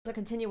a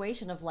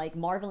continuation of like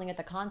marveling at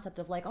the concept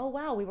of like, oh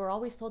wow, we were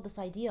always told this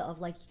idea of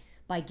like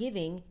by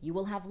giving you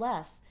will have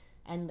less,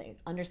 and like,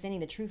 understanding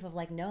the truth of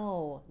like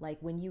no, like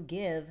when you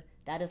give,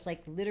 that is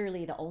like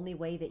literally the only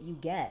way that you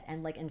get.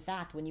 And like in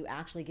fact, when you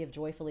actually give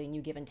joyfully and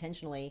you give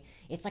intentionally,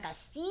 it's like a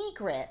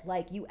secret,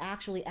 like you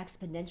actually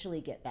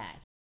exponentially get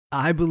back.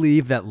 I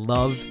believe that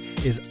love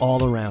is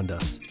all around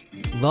us.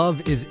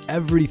 Love is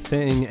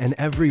everything and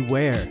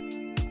everywhere.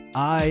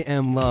 I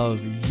am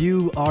love.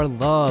 You are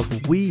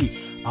love.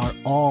 We are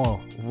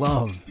all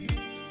love.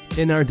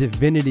 In our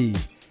divinity,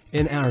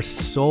 in our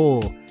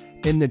soul,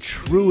 in the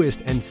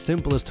truest and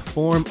simplest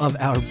form of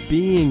our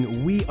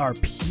being, we are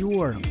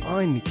pure,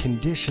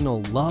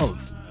 unconditional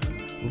love.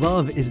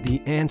 Love is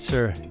the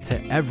answer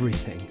to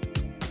everything.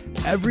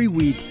 Every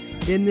week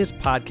in this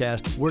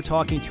podcast, we're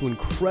talking to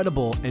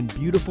incredible and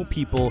beautiful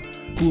people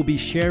who will be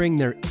sharing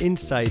their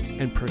insights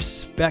and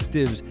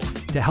perspectives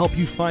to help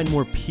you find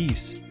more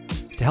peace,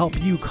 to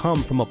help you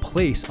come from a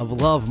place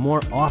of love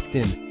more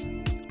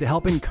often, to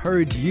help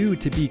encourage you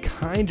to be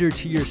kinder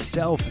to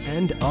yourself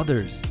and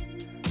others,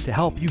 to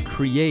help you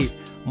create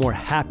more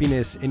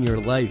happiness in your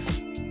life,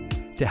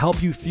 to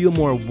help you feel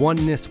more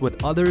oneness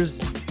with others,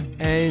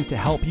 and to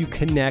help you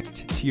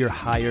connect to your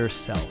higher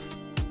self.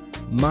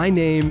 My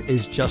name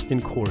is Justin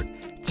Court.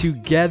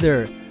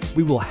 Together,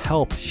 we will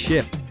help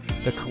shift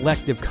the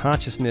collective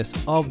consciousness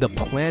of the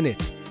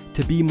planet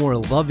to be more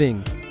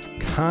loving,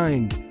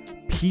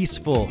 kind,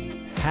 peaceful,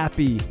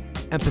 happy,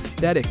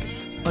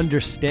 empathetic,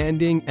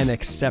 understanding, and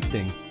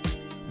accepting.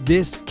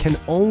 This can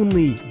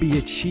only be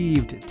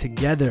achieved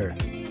together.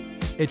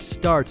 It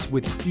starts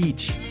with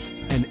each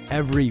and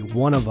every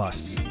one of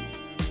us.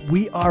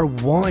 We are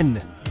one,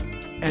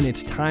 and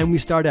it's time we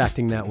start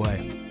acting that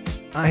way.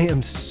 I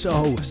am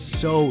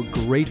so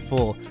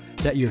grateful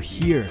that you're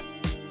here.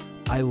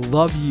 I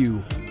love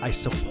you, I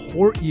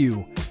support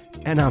you,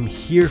 and I'm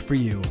here for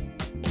you.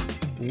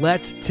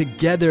 Let's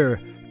together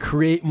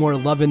create more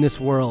love in this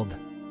world.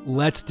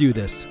 Let's do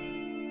this.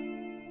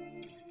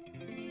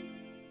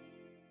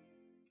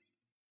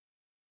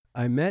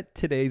 I met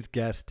today's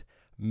guest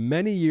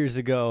many years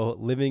ago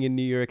living in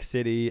New York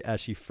City as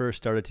she first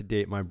started to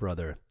date my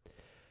brother.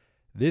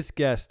 This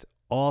guest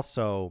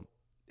also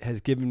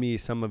has given me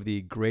some of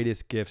the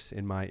greatest gifts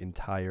in my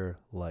entire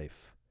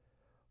life.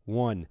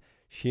 One,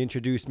 she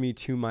introduced me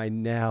to my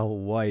now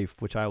wife,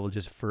 which I will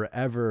just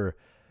forever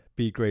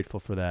be grateful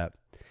for that.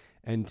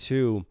 And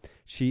two,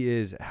 she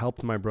has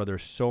helped my brother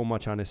so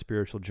much on his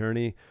spiritual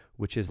journey,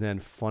 which is then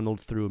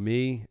funneled through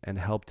me and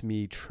helped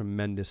me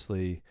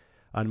tremendously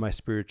on my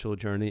spiritual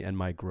journey and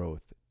my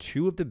growth.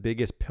 Two of the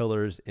biggest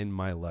pillars in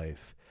my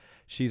life.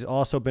 She's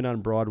also been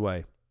on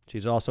Broadway.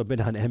 She's also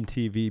been on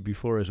MTV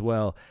before as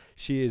well.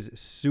 She is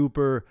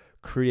super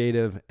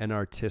creative and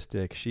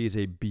artistic. She is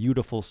a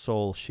beautiful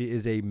soul. She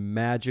is a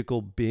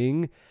magical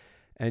being,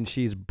 and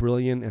she's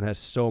brilliant and has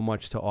so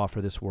much to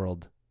offer this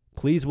world.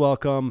 Please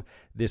welcome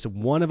this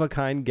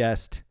one-of-a-kind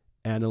guest,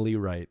 Annalee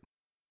Wright.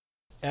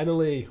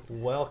 Annalee,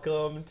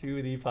 welcome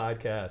to the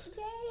podcast.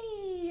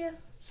 Yay!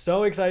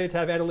 So excited to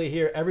have Annalee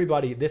here.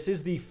 Everybody, this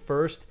is the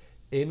first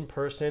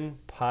in-person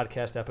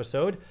podcast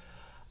episode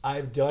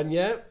I've done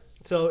yet.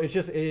 So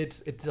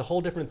it's a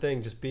whole different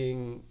thing just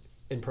being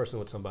in person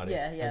with somebody.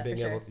 Yeah, and being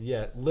for able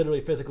sure.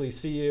 literally physically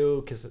see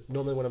you, because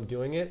normally when I'm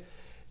doing it,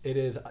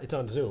 it's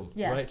on Zoom,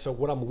 Yeah. right? So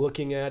what I'm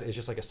looking at is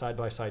just like a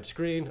side-by-side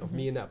screen of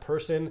me and that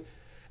person.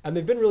 And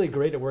they've been really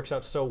great. It works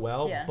out so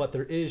well, Yeah. but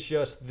there is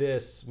just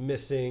this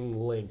missing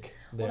link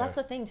there. Well, that's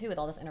the thing too with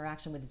all this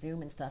interaction with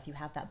Zoom and stuff. You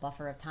have that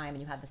buffer of time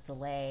and you have this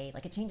delay.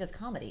 Like it changes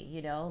comedy,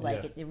 you know?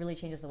 Like Yeah. it really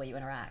changes the way you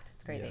interact.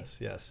 It's crazy.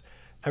 Yes.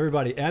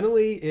 Everybody,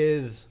 Annalee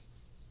is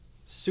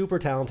super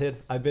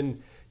talented. I've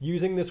been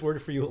using this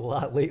word for you a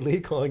lot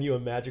lately, calling you a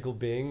magical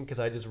being, because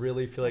I just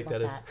really feel like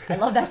that is... I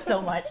love that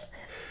so much.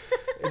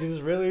 It is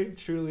really,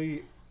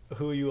 truly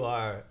who you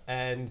are.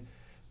 And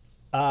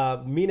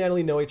me and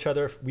Annalee know each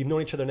other. We've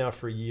known each other now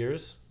for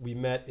years. We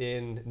met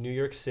in New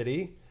York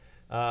City.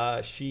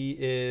 She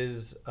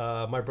is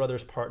my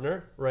brother's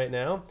partner right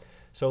now.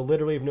 So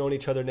literally we've known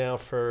each other now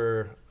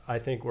for, I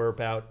think we're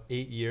about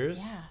 8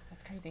 years. Yeah,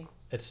 that's crazy.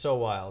 It's so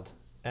wild.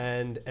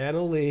 And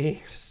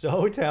Annalee,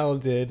 so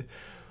talented,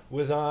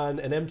 was on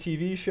an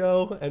MTV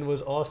show and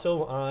was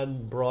also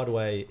on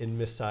Broadway in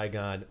Miss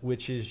Saigon,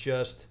 which is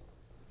just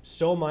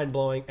so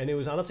mind-blowing. And it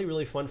was honestly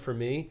really fun for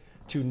me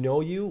to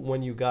know you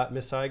when you got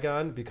Miss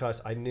Saigon,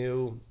 because I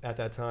knew at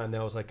that time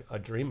that was like a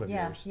dream of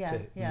yours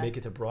to make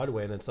it to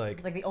Broadway. And it's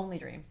like the only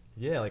dream.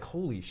 Yeah, like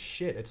holy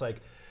shit. It's like,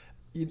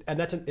 and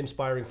that's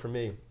inspiring for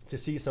me to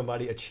see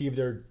somebody achieve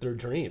their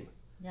dream.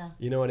 Yeah.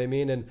 You know what I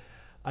mean? And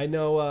I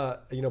know,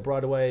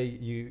 Broadway,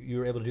 you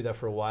were able to do that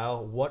for a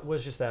while. What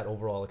was just that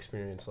overall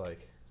experience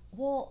like?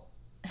 Well,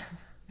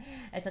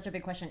 it's such a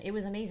big question. It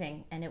was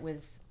amazing. And it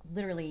was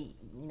literally,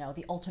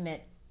 the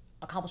ultimate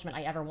accomplishment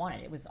I ever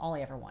wanted. It was all I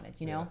ever wanted,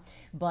 you know?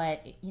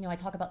 But, I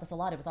talk about this a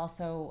lot. It was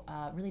also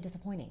really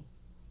disappointing.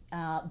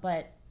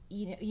 But,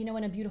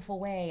 in a beautiful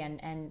way.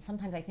 And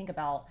sometimes I think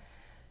about,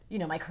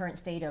 my current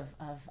state of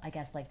I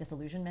guess like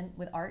disillusionment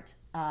with art,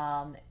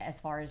 as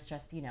far as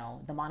just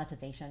the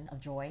monetization of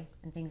joy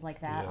and things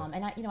like that. Yeah.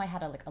 And I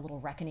had a little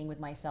reckoning with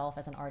myself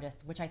as an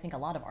artist, which I think a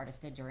lot of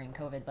artists did during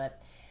COVID.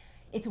 But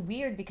it's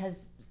weird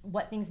because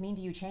what things mean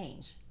to you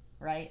change,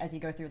 right, as you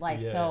go through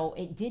life. Yeah. So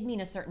it did mean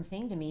a certain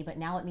thing to me, but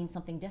now it means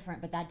something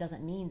different. But that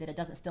doesn't mean that it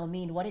doesn't still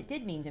mean what it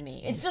did mean to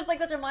me. It's just like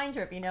such a mind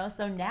trip,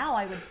 So now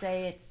I would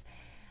say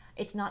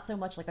it's not so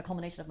much like the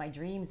culmination of my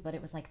dreams, but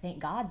it was like, thank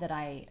God that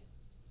I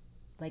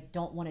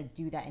don't want to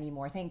do that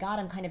anymore. Thank God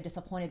I'm kind of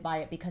disappointed by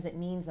it, because it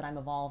means that I'm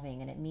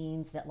evolving, and it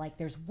means that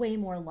there's way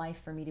more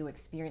life for me to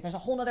experience. There's a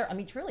whole nother,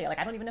 truly,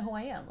 I don't even know who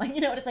I am.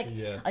 It's like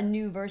Yeah. a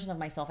new version of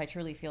myself. I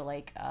truly feel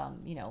like,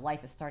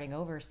 life is starting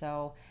over.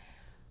 So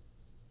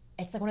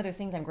it's like one of those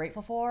things I'm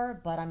grateful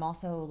for, but I'm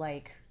also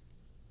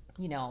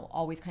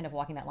always kind of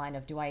walking that line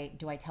of, do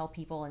I tell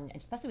people, and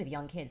especially with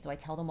young kids, do I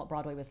tell them what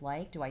Broadway was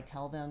like? Do I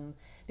tell them,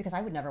 because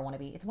I would never want to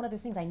be, it's one of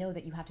those things I know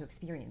that you have to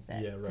experience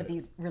it, Yeah, right. to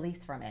be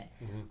released from it.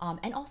 Mm-hmm.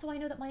 And also I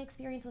know that my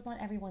experience was not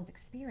everyone's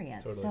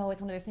experience. Totally. So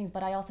it's one of those things,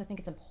 but I also think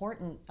it's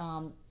important,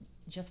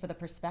 just for the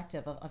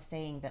perspective of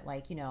saying that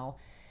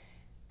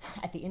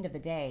at the end of the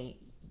day,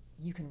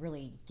 you can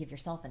really give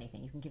yourself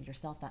anything. You can give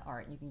yourself that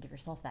art, and you can give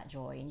yourself that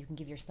joy, and you can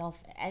give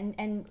yourself,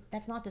 and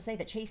that's not to say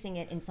that chasing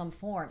it in some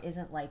form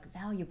isn't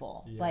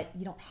valuable, Yeah. but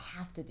you don't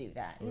have to do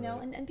that, Right.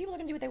 and people are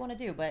gonna do what they want to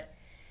do, but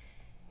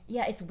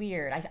yeah, it's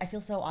weird. I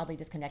feel so oddly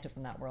disconnected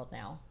from that world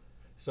now.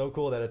 So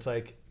cool that it's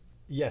like,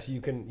 yes,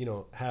 you can,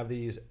 have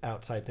these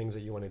outside things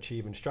that you want to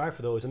achieve and strive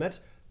for those. And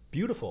that's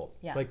beautiful.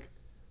 Yeah.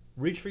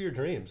 Reach for your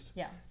dreams.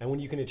 Yeah. And when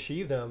you can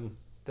achieve them,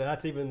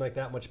 that's even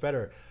that much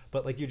better.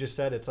 But like you just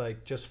said, it's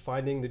just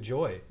finding the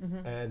joy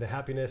and the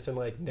happiness,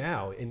 and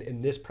now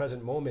in this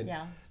present moment,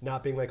 Yeah.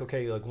 not being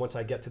okay, once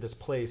I get to this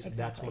place, that's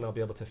Exactly. when I'll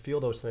be able to feel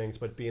those things,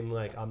 but being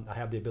I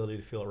have the ability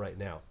to feel it right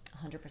now.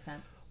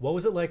 100%. What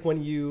was it like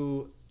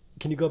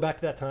can you go back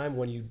to that time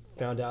when you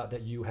found out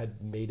that you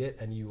had made it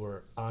and you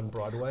were on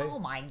Broadway? Oh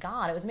my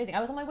God, it was amazing. I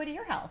was on my way to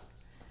your house.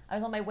 I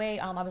was on my way,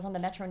 I was on the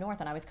Metro North,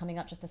 and I was coming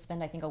up just to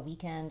spend, I think, a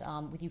weekend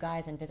with you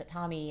guys and visit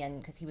Tommy, and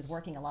because he was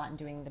working a lot and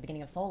doing the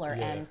beginning of Solar.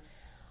 Yeah. And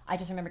I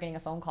just remember getting a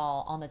phone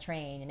call on the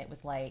train, and it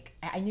was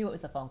I knew it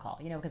was the phone call,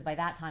 because by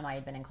that time I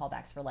had been in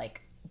callbacks for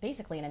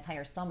basically an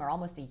entire summer,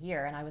 almost a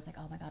year. And I was like,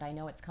 oh my God, I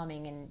know it's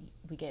coming. And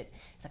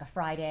it's a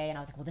Friday. And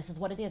I was like, well, this is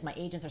what it is. My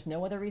agents, there's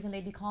no other reason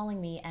they'd be calling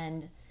me.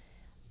 And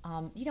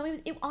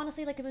it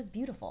honestly, it was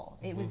beautiful.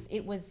 Mm-hmm.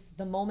 It was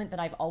the moment that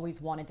I've always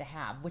wanted to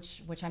have,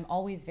 which I'm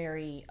always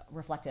very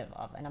reflective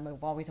of, and I'm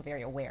always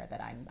very aware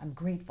that I'm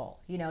grateful,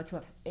 to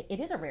have. It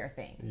is a rare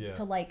thing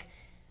to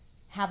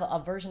have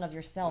a version of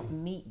yourself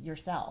meet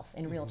yourself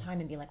in real time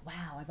and be like,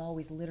 wow, I've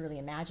always literally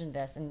imagined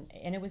this, and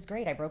it was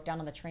great. I broke down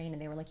on the train,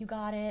 and they were like, you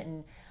got it.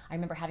 And I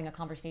remember having a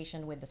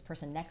conversation with this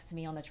person next to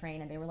me on the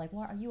train, and they were like,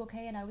 well, are you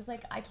okay? And I was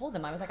like, I told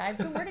them, I was like, I've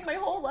been working my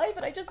whole life,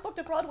 and I just booked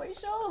a Broadway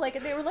show,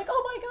 and they were like,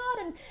 oh my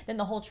God. And then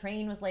the whole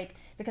train was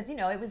because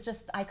it was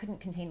just, I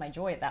couldn't contain my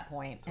joy at that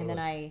point. Totally. And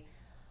then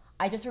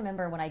I just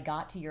remember when I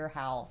got to your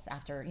house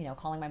after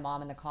calling my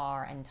mom in the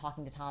car and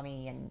talking to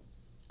Tommy, and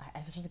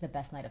it was just the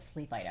best night of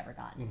sleep I'd ever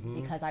gotten,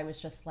 because I was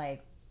just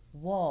like,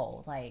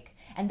 whoa,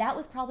 and that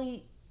was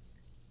probably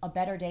a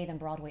better day than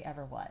Broadway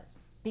ever was,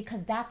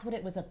 because that's what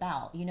it was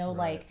about,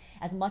 Right.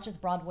 as much as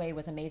Broadway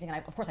was amazing, and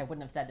of course I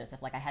wouldn't have said this if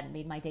I hadn't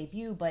made my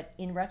debut, but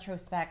in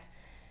retrospect,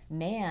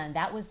 man,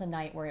 that was the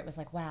night where it was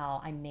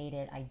wow, I made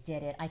it, I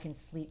did it, I can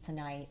sleep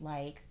tonight,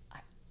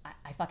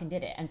 I fucking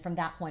did it. And from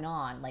that point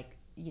on,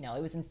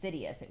 it was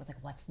insidious. It was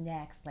what's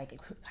next?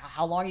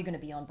 How long are you going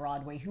to be on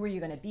Broadway? Who are you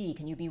going to be?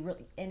 Can you be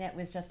really? And it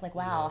was just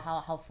wow,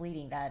 how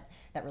fleeting that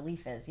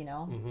relief is,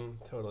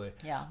 Totally.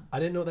 Yeah. I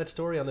didn't know that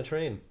story on the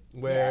train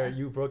where Yeah.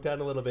 you broke down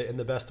a little bit in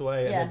the best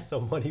way, and Yeah. then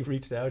somebody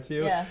reached out to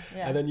you, Yeah.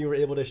 and then you were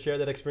able to share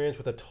that experience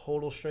with a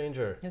total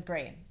stranger. It was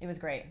great. It was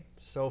great.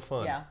 So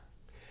fun. Yeah.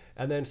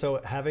 And then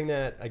so having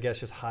that, I guess,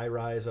 just high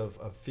rise of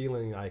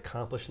feeling I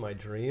accomplished my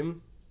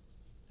dream,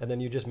 and then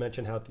you just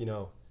mentioned how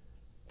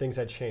things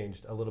had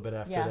changed a little bit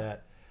after Yeah.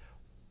 that.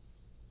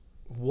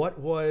 What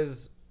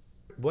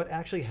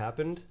actually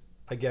happened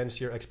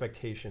against your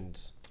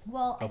expectations?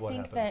 Well, I Of what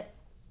think happened.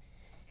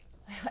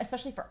 that,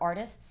 especially for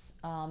artists,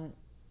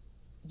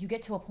 you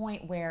get to a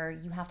point where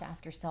you have to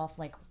ask yourself,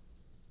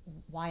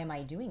 why am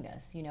I doing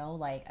this?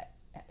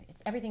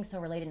 It's everything's so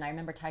related. And I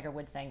remember Tiger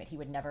Woods saying that he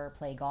would never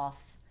play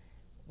golf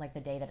the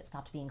day that it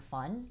stopped being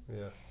fun.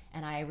 Yeah.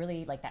 And I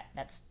really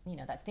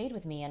that stayed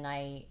with me. And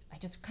I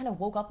just kind of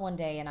woke up one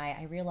day and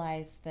I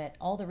realized that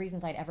all the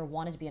reasons I'd ever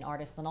wanted to be an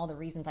artist and all the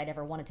reasons I'd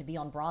ever wanted to be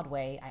on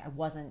Broadway, I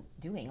wasn't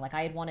doing.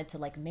 I had wanted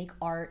to make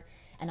art,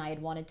 and I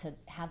had wanted to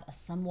have a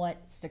somewhat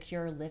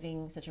secure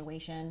living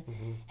situation,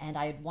 and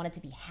I had wanted to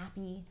be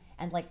happy,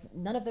 and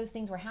none of those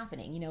things were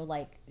happening.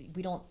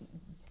 We don't.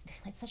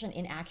 It's such an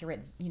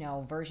inaccurate,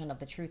 version of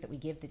the truth that we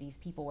give to these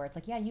people, where it's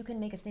yeah, you can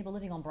make a stable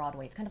living on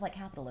Broadway. It's kind of like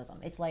capitalism.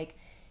 It's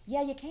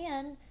yeah, you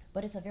can,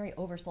 but it's a very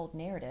oversold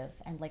narrative.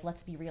 And like,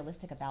 let's be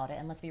realistic about it,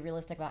 and let's be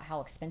realistic about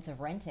how expensive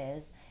rent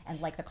is and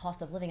like the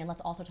cost of living. And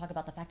let's also talk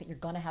about the fact that you're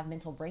going to have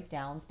mental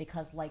breakdowns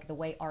because like the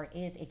way art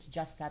is, it's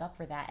just set up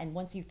for that. And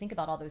once you think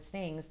about all those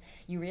things,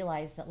 you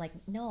realize that like,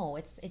 no,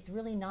 it's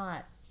really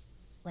not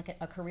like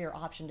a career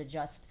option to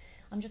just,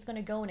 I'm just going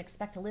to go and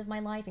expect to live my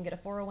life and get a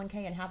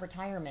 401k and have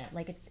retirement.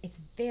 Like it's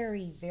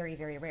very, very,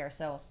 very rare.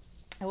 So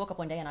I woke up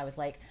one day and I was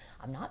like,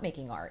 I'm not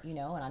making art, you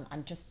know, and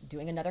I'm just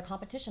doing another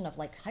competition of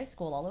like high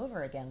school all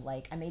over again.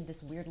 Like I made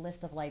this weird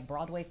list of like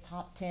Broadway's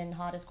top 10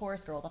 hottest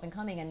chorus girls up and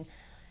coming, and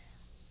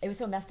it was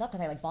so messed up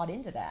because I like bought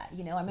into that,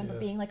 you know. I remember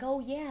being like, oh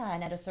yeah,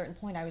 and at a certain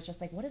point I was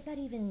just like, what does that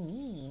even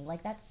mean?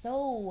 Like that's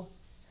so,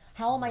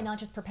 how am I not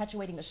just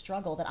perpetuating the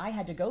struggle that I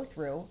had to go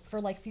through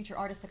for like future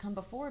artists to come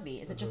before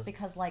me? Is it just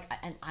because like,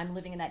 and I'm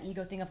living in that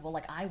ego thing of, well,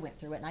 like I went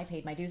through it and I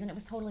paid my dues, and it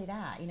was totally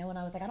that, you know. And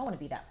I was like, I don't want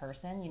to be that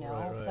person, you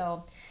know. Right.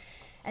 So,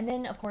 and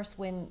then of course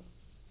when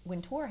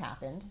tour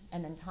happened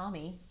and then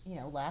Tommy, you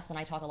know, left, and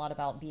I talk a lot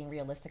about being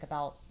realistic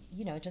about,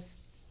 you know, just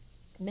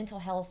mental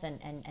health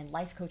and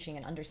life coaching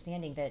and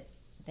understanding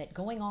that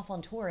going off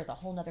on tour is a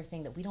whole nother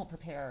thing that we don't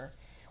prepare.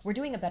 We're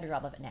doing a better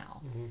job of it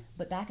now.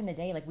 But back in the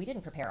day, like we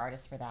didn't prepare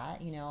artists for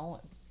that, you know.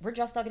 We're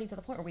just now getting to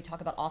the point where we talk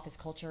about office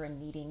culture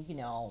and needing, you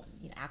know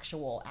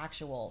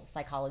actual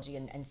psychology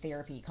and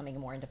therapy coming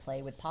more into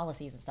play with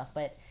policies and stuff.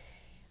 But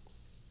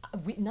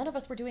none of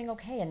us were doing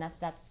okay, and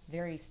that's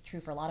very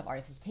true for a lot of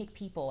artists. You take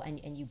people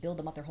and you build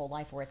them up their whole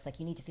life where it's like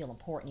you need to feel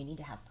important, you need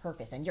to have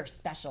purpose, and you're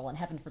special, and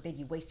heaven forbid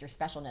you waste your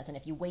specialness, and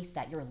if you waste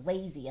that, you're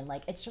lazy, and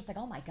like it's just like,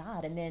 oh my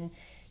God. And then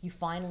you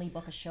finally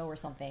book a show or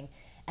something,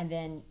 and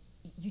then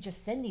you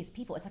just send these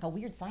people, it's like a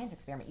weird science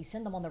experiment. You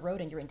send them on the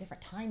road and you're in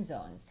different time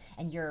zones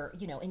and you're,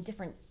 you know, in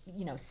different,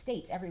 you know,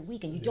 states every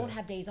week, and you don't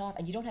have days off,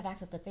 and you don't have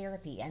access to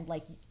therapy, and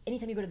like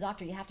anytime you go to the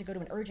doctor you have to go to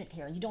an urgent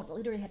care, and you don't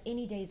literally have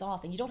any days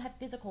off, and you don't have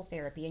physical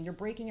therapy, and you're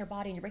breaking your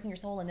body and you're breaking your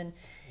soul, and then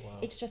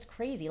it's just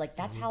crazy. Like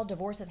that's how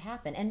divorces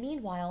happen. And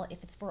meanwhile,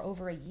 if it's for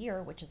over a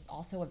year, which is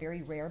also a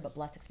very rare but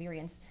blessed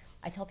experience,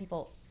 I tell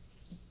people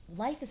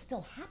life is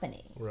still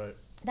happening. Right.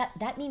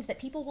 That means that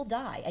people will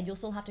die, and you'll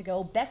still have to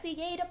go, Bessie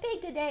ate a pig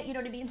today. You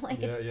know what I mean?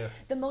 Like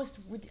the most.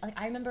 Like,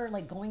 I remember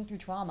like going through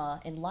trauma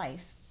in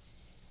life,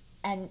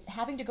 and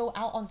having to go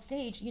out on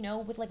stage, you know,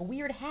 with like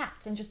weird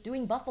hats and just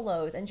doing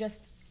buffaloes and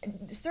just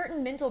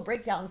certain mental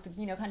breakdowns to,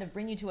 you know, kind of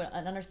bring you to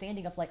an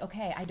understanding of like,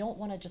 okay, I don't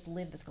want to just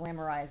live this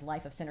glamorized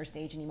life of center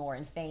stage anymore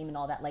and fame and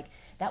all that. Like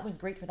that was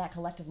great for that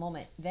collective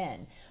moment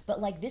then, but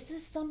like this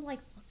is some like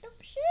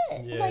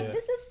shit.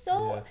 This is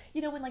so,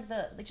 you know, when like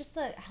just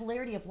the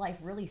hilarity of life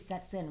really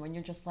sets in when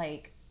you're just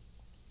like,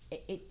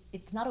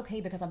 it's not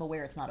okay because I'm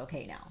aware it's not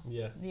okay now.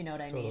 Yeah. You know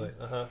what I mean?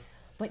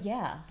 But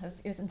yeah,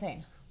 it was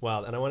insane.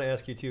 Wow. And I want to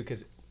ask you too,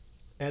 because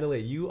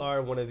Annalie, you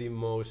are one of the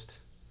most,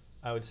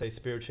 I would say,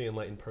 spiritually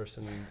enlightened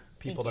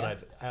people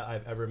that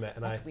I've ever met.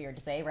 And that's weird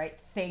to say, right?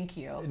 Thank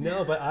you.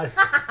 No, but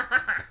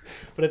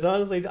but it's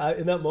honestly,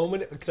 in that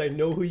moment, because I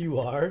know who you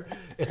are,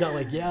 it's not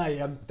like, yeah, I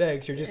am,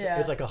 thanks. You're just,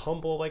 it's like a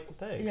humble, like,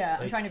 thanks. Yeah,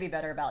 like, I'm trying to be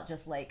better about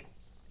just like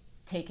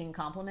taking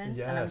compliments,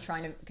 and I'm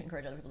trying to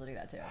encourage other people to do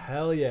that too.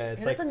 Hell yeah.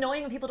 It's like, it's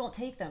annoying when people don't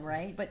take them,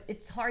 right? But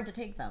it's hard to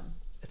take them.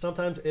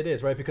 Sometimes it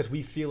is, right? Because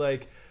we feel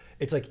like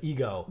it's like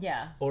ego.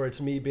 Yeah. Or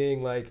it's me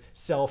being like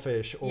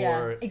selfish or.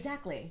 Yeah,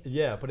 exactly.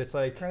 Yeah, but it's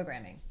like.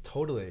 Programming.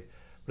 Totally.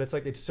 But it's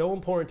like, it's so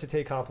important to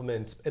take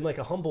compliments in like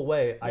a humble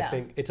way. I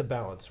think it's a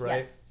balance,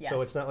 right? Yes.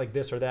 So it's not like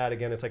this or that.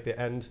 Again, it's like the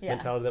end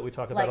mentality that we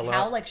talk about a lot. Like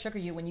how like shook are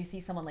you when you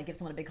see someone like give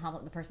someone a big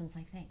compliment and the person's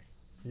like, thanks.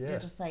 Yeah. You're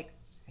just like,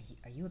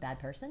 are you a bad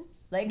person?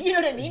 Like, you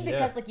know what I mean?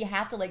 Because like you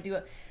have to like do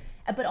it.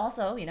 But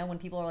also, you know, when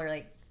people are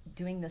like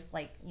doing this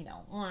like, you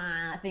know,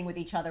 thing with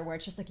each other where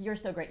it's just like, you're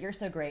so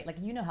great. Like,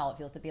 you know how it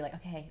feels to be like,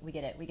 okay, we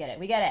get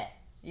it.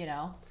 You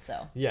know,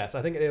 so. Yes,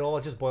 I think it all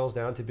just boils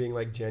down to being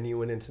like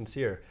genuine and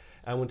sincere.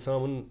 And when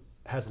someone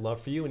has love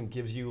for you and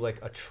gives you like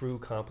a true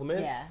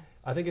compliment,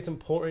 I think it's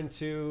important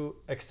to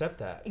accept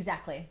that.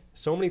 Exactly.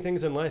 So many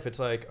things in life, it's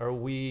like,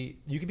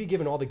 you could be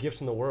given all the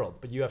gifts in the world,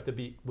 but you have to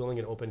be willing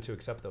and open to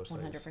accept those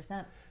things.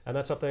 100%. And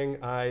that's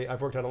something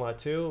I've worked on a lot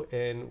too.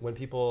 And when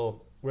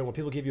people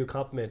give you a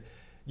compliment,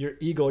 your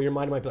ego, your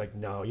mind might be like,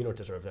 no, you don't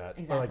deserve that.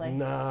 Exactly. Or like,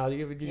 nah,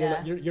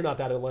 you're not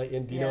that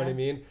enlightened. Do you know what I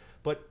mean?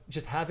 But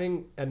just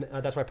having, and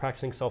that's why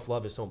practicing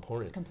self-love is so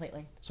important.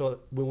 Completely. So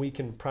when we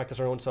can practice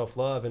our own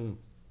self-love and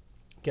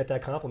get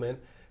that compliment,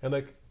 I'm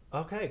like,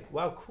 okay,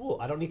 wow, cool.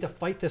 I don't need to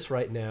fight this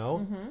right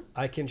now.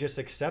 I can just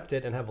accept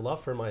it and have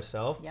love for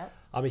myself. Yep.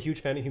 I'm a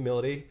huge fan of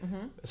humility.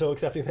 So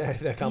accepting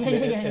that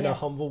compliment in a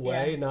humble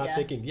way, not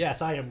thinking,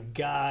 yes, I am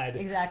God.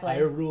 Exactly. I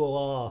rule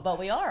all. But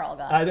we are all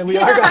God. We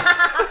are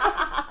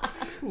God.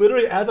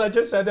 Literally, as I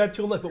just said that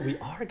to him, like, but we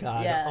are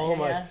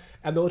God.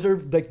 And those are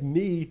like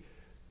me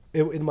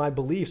in my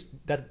beliefs.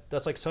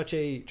 That's like such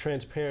a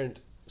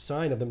transparent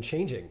sign of them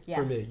changing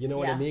for me. You know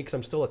what I mean? Because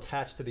I'm still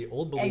attached to the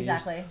old beliefs.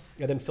 Exactly.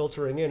 And then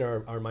filtering in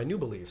are my new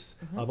beliefs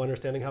of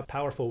understanding how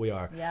powerful we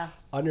are. Yeah.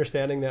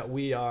 Understanding that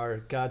we are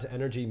God's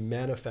energy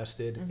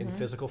manifested in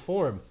physical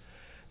form.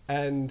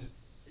 And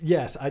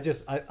yes, I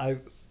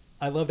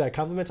love that.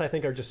 Compliments, I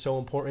think, are just so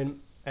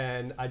important.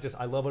 And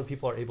I love when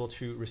people are able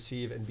to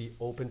receive and be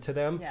open to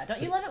them. Yeah,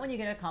 don't you love it when you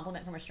get a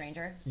compliment from a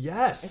stranger?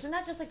 Yes. Isn't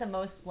that just like the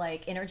most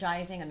like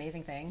energizing,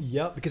 amazing thing?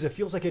 Yep, because it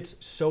feels like it's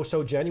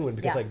so genuine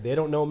because Yeah. like they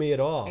don't know me at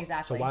all.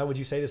 Exactly. So why would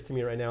you say this to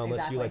me right now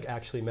unless you like Exactly.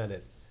 actually meant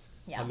it?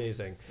 Yeah.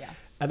 Amazing. Yeah.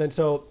 And then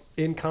so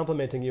in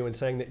complimenting you and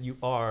saying that you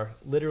are,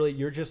 literally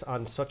you're just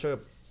on such a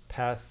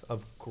path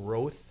of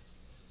growth.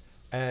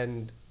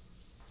 And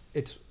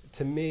it's,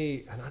 to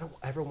me, and I don't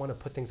ever want to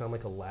put things on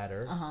like a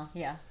ladder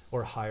Yeah.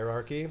 or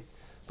hierarchy,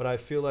 but I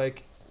feel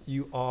like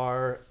you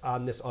are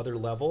on this other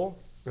level,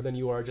 and then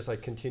you are just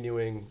like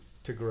continuing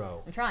to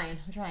grow. I'm trying.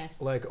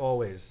 Like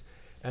always.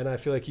 And I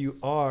feel like you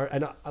are,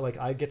 and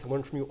I get to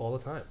learn from you all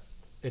the time.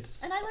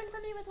 And I learned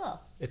from you as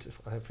well.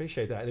 I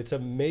appreciate that. It's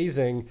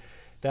amazing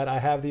that I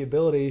have the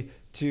ability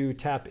to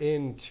tap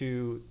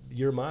into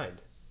your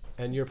mind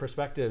and your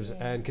perspectives,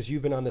 and because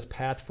you've been on this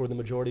path for the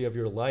majority of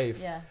your life.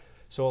 Yeah.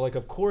 So like,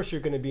 of course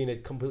you're going to be in a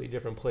completely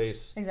different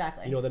place,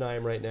 Exactly. than I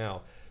am right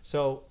now.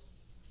 So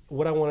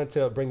what I wanted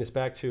to bring this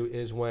back to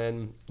is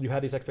when you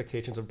had these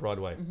expectations of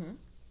Broadway,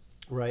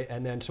 right?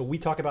 And then, so we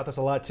talk about this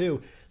a lot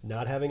too,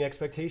 not having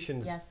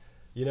expectations, Yes.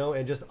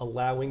 and just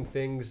allowing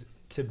things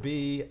to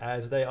be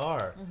as they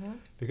are.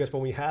 Because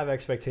when we have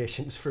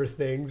expectations for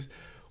things,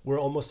 we're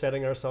almost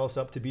setting ourselves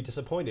up to be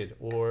disappointed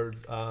or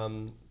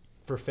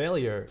for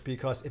failure,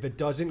 because if it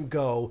doesn't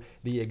go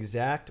the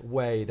exact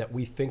way that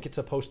we think it's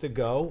supposed to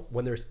go,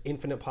 when there's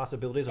infinite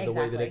possibilities of the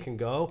way that it can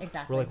go,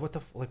 Exactly. we're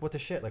like, what the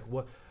shit? Like,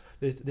 what?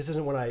 This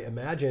isn't what I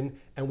imagined,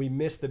 and we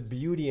miss the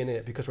beauty in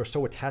it because we're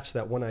so attached to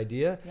that one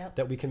idea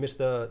that we can miss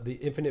the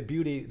infinite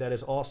beauty that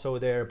is also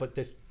there, but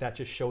that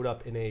just showed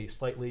up in a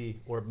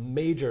slightly or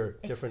major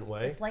different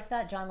way. It's like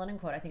that John Lennon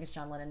quote. I think it's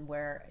John Lennon,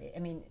 where I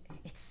mean,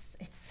 it's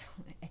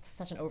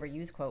such an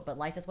overused quote, but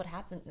life is what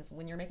happens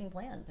when you're making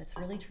plans. It's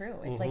really true.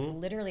 It's like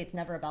literally, it's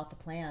never about the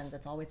plans.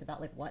 It's always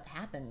about like what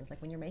happens, like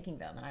when you're making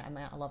them. And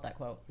I love that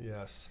quote.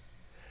 Yes.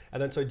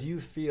 And then, so do you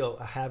feel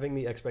having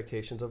the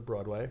expectations of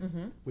Broadway,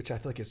 which I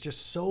feel like is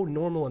just so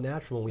normal and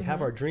natural when we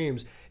have our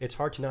dreams, it's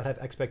hard to not have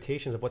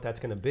expectations of what that's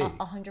going to be.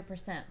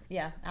 100%.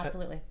 Yeah,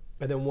 absolutely.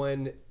 And then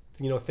when,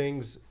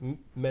 things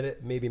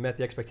maybe met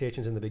the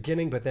expectations in the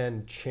beginning, but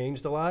then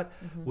changed a lot,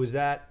 was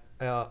that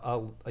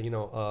a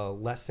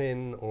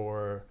lesson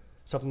or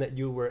something that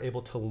you were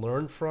able to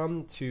learn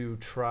from to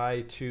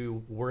try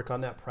to work on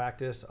that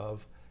practice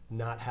of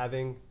not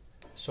having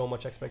so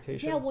much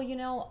expectation? Yeah,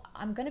 well,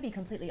 I'm going to be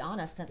completely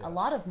honest. And a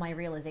lot of my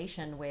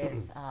realization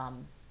with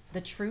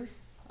the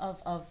truth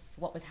of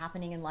what was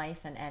happening in life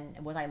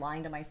and was I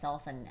lying to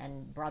myself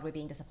and Broadway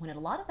being disappointed, a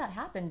lot of that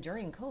happened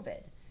during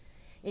COVID.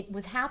 It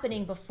was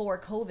happening before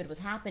COVID was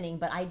happening,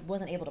 but I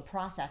wasn't able to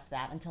process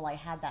that until I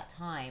had that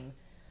time,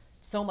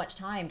 so much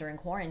time during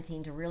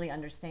quarantine to really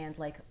understand,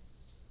 like,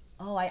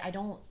 oh,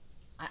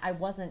 I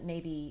wasn't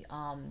maybe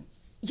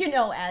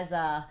as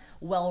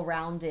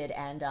well-rounded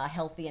and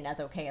healthy and as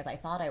okay as I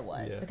thought I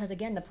was. Yeah. Because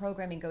again, the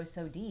programming goes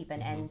so deep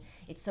and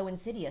it's so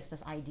insidious,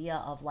 this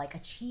idea of like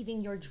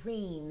achieving your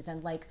dreams.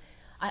 And like,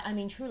 I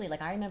mean, truly,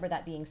 like I remember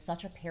that being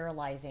such a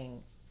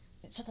paralyzing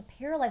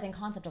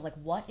concept of like,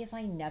 what if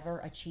I never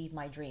achieve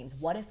my dreams?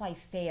 What if I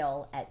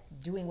fail at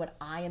doing what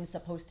I am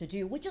supposed to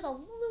do? Which is a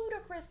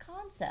ludicrous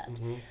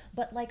concept.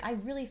 But like, I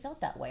really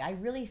felt that way. I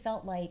really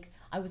felt like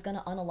I was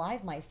gonna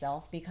unalive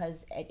myself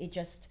because it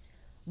just,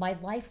 my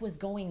life was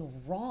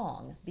going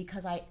wrong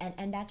because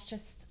and that's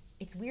just,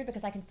 it's weird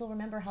because I can still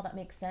remember how that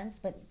makes sense,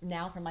 but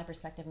now from my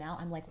perspective now,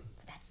 I'm like,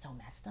 that's so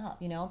messed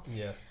up,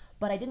 Yeah.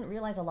 But I didn't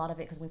realize a lot of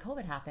it because when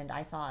COVID happened,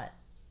 I thought,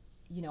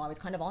 I was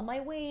kind of on my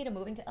way to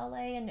moving to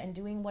LA and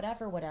doing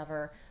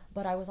whatever,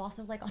 but I was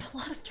also like on a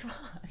lot of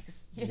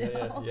drugs,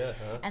 Yeah.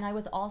 And I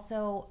was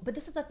also, but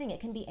this is the thing, it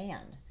can be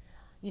and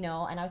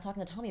I was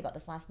talking to Tommy about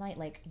this last night,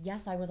 like,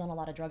 yes, I was on a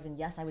lot of drugs, and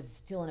yes, I was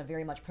still in a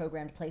very much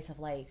programmed place of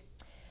like,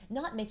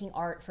 not making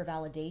art for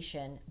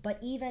validation, but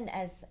even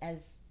as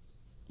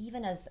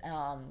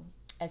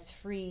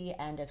free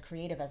and as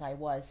creative as I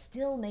was,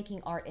 still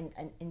making art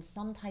in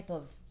some type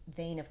of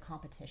vein of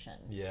competition.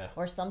 Yeah.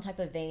 Or some type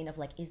of vein of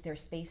like, is there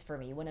space for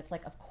me? When it's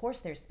like, of course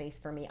there's space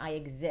for me. I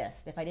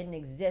exist. If I didn't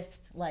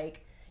exist,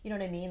 like, you know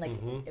what I mean? Like,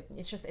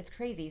 it's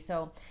crazy.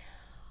 So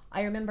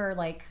I remember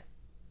like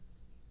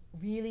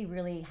really,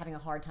 really having a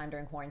hard time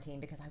during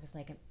quarantine because I was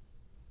like,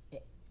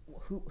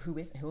 who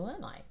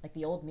am I? Like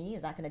the old me,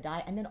 is that going to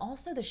die? And then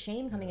also the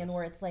shame coming in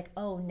where it's like,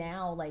 oh,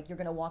 now like you're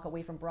going to walk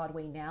away from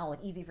Broadway now, like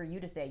easy for you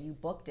to say, you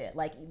booked it,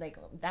 like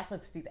that's so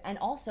stupid. And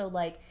also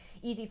like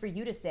easy for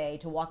you to say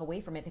to walk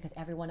away from it because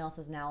everyone else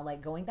is now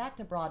like going back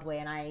to Broadway.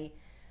 And I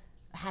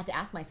had to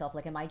ask myself,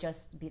 like, am I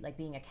just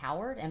being a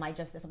coward? Am I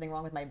just, is something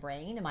wrong with my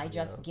brain? Am I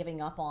just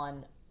giving up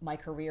on my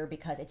career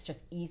because it's just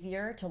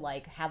easier to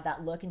like have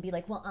that look and be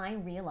like, well, I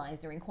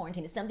realized during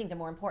quarantine that some things are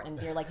more important,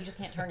 and they're like, you just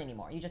can't turn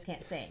anymore, you just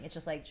can't sing, it's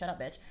just like, shut up,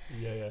 bitch.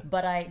 Yeah.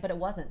 But it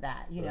wasn't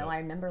that, I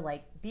remember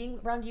like being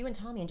around you and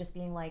Tommy and just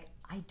being like,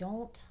 I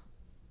don't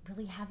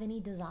really have any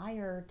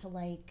desire to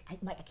like,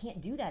 I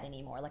can't do that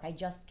anymore. Like I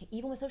just,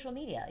 even with social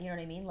media, you know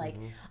what I mean? Like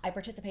I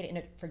participate in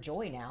it for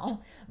joy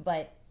now,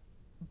 but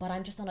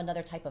I'm just on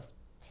another type of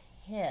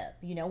hip,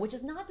 you know, which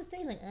is not to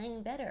say like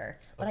I'm better,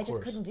 but I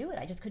just couldn't do it.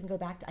 I just couldn't go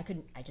back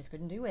to, I just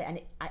couldn't do it.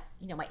 And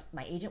you know,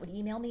 my agent would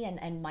email me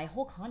and my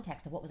whole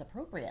context of what was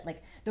appropriate,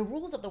 like the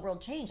rules of the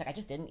world changed. Like I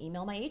just didn't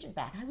email my agent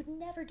back. I would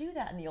never do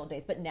that in the old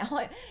days, but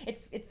now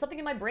it's something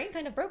in my brain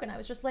kind of broken. I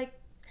was just like,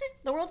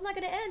 the world's not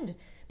going to end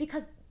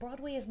because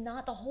Broadway is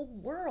not the whole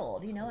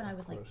world, you know? And I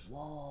was like,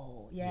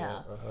 whoa,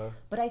 yeah.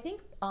 But I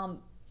think,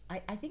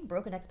 I think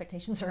broken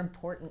expectations are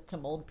important to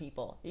mold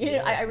people. You know,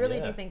 I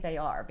really do think they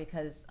are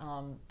because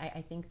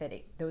I think that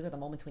those are the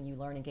moments when you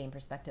learn and gain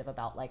perspective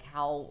about like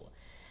how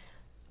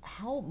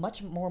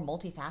much more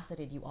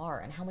multifaceted you are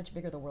and how much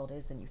bigger the world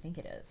is than you think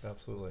it is.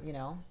 Absolutely. You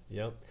know?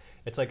 Yep.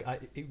 It's like,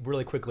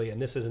 really quickly,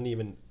 and this isn't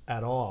even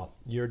at all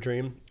your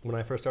dream. When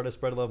I first started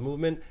Spread Love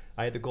Movement,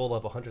 I had the goal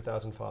of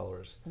 100,000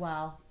 followers.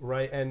 Wow.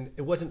 Right? And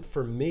it wasn't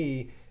for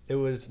me, it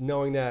was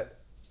knowing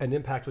that an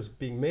impact was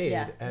being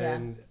made,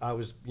 and I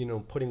was, you know,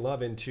 putting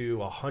love into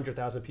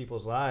 100,000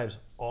 people's lives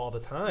all the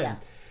time. Yeah.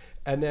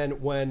 And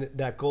then when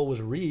that goal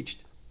was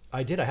reached,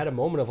 I had a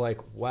moment of like,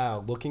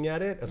 wow, looking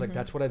at it, I was like,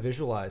 that's what I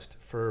visualized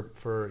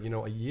for you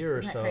know, a year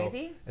or so. Isn't that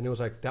crazy? And it was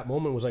like, that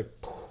moment was like,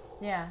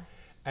 yeah.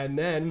 And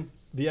then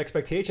the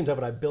expectations of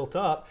it, I built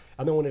up.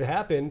 And then when it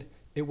happened,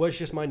 it was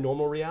just my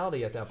normal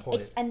reality at that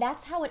point. And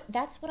that's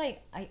what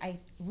I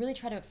really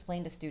try to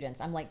explain to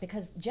students. I'm like,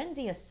 because Gen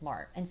Z is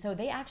smart. And so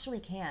they actually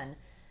can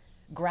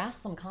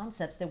grasp some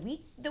concepts that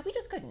we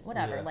just couldn't,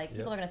 whatever. Yeah, like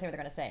people are going to say what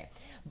they're going to say.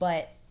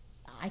 But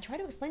I try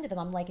to explain to them,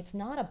 I'm like, it's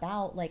not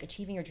about like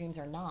achieving your dreams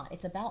or not.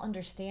 It's about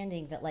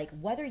understanding that like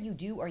whether you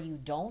do or you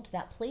don't,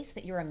 that place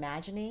that you're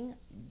imagining,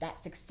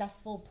 that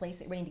successful place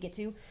that you're waiting to get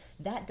to,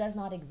 that does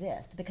not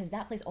exist because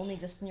that place only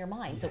exists in your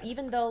mind. So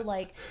even though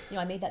like, you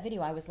know, I made that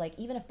video, I was like,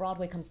 even if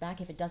Broadway comes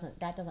back, if it doesn't,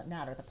 that doesn't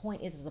matter. The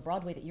point is the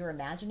Broadway that you're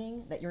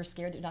imagining, that you're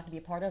scared that you're not going to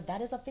be a part of,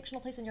 that is a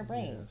fictional place in your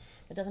brain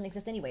that doesn't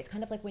exist anyway. It's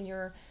kind of like when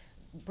you're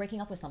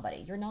breaking up with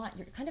somebody, you're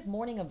kind of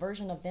mourning a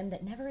version of them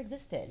that never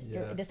existed.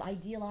 You're this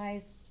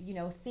idealized, you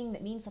know, thing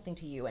that means something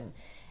to you. And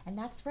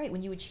that's right.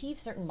 When you achieve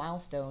certain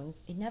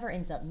milestones, it never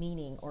ends up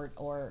meaning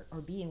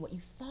or being what you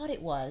thought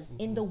it was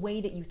in the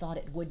way that you thought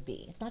it would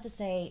be. It's not to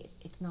say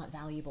it's not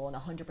valuable and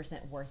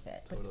 100% worth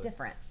it, but it's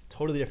different.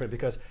 Totally different,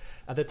 because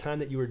at the time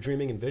that you were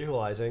dreaming and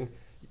visualizing,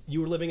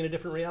 you were living in a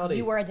different reality.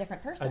 You were a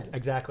different person.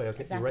 Exactly.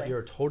 You're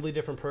a totally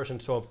different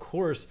person. So of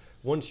course,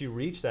 once you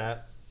reach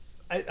that,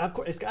 of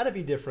course, it's got to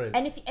be different.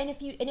 And if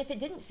it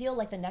didn't feel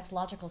like the next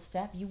logical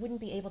step, you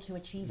wouldn't be able to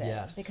achieve it.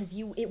 Yes. Because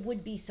it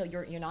would be so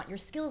your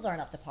skills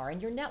aren't up to par,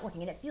 and you're networking,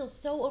 and it feels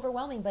so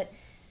overwhelming. But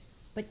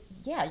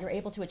yeah, you're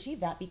able to achieve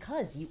that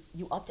because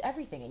you upped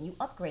everything and you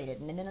upgraded,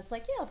 and then it's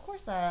like, yeah, of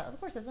course,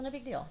 isn't a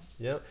big deal.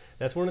 Yeah,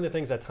 that's one of the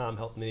things that Tom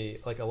helped me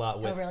like a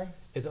lot with. Oh, really?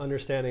 Is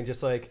understanding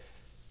just like,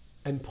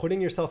 and putting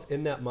yourself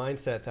in that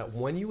mindset that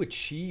when you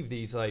achieve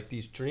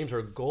these dreams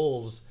or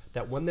goals,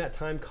 that when that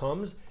time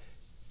comes,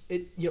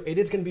 it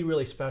is going to be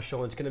really special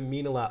and it's going to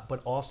mean a lot,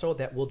 but also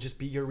that will just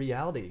be your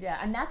reality. Yeah,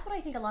 and that's what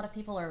I think a lot of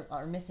people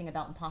are missing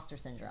about imposter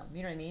syndrome.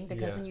 You know what I mean?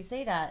 Because when you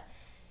say that,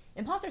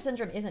 imposter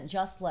syndrome isn't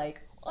just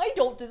like, I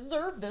don't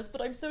deserve this,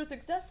 but I'm so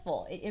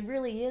successful. It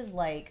really is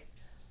like,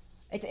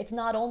 it's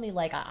not only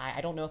like, I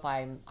don't know if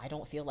I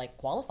don't feel like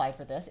qualified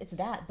for this. It's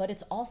that, but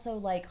it's also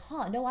like,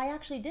 no, I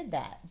actually did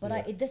that.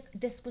 But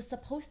this was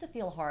supposed to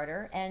feel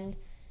harder, and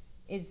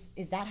is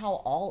that how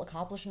all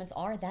accomplishments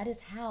are? That is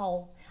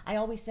how, I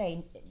always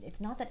say,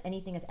 it's not that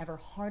anything is ever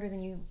harder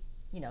than you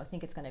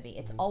think it's going to be.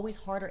 It's always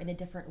harder in a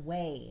different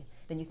way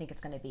than you think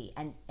it's going to be.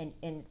 And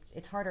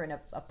it's harder in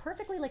a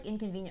perfectly like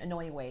inconvenient,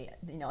 annoying way,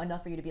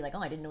 enough for you to be like, oh,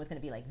 I didn't know it was going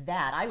to be like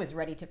that. I was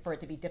ready for it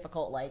to be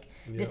difficult, like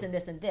this and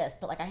this and this,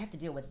 but like I have to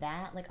deal with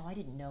that. Like, oh, I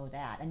didn't know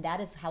that. And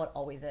that is how it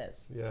always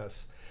is.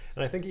 Yes.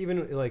 And I think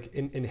even like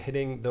in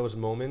hitting those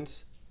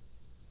moments,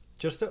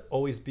 just to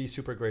always be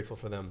super grateful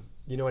for them.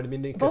 You know what I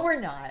mean? But we're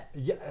not.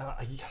 Yeah.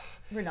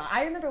 We're not.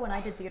 I remember when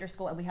I did theater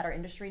school and we had our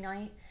industry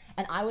night,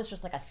 and I was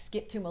just like a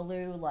skip to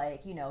Malou,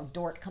 like,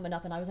 dork coming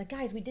up, and I was like,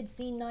 guys, we did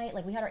scene night.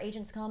 Like, we had our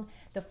agents come.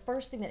 The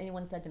first thing that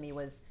anyone said to me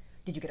was,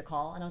 did you get a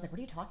call? And I was like, what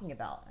are you talking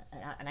about?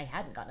 And I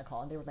hadn't gotten a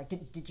call. And they were like,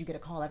 did you get a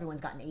call?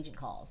 Everyone's gotten agent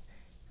calls.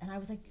 And I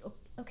was like,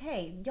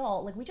 okay,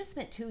 y'all, like, we just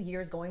spent 2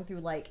 years going through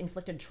like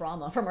inflicted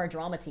trauma from our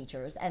drama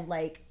teachers, and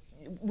like,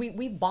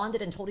 we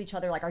bonded and told each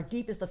other like our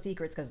deepest of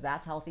secrets, because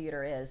that's how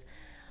theater is.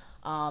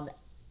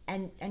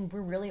 And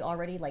we're really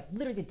already like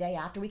literally the day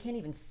after, we can't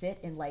even sit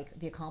in like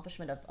the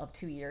accomplishment of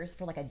 2 years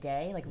for like a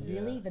day. Like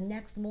really the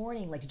next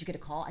morning, like, did you get a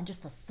call? And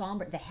just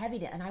the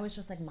heaviness. And I was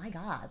just like, my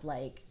God,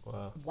 like,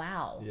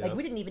 wow. Yeah. Like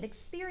we didn't even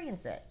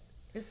experience it.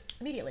 It was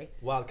immediately.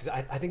 Wow. Because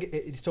I think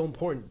it's so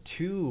important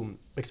to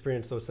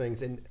experience those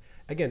things. And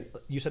again,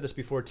 you said this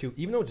before too,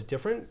 even though it's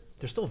different,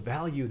 there's still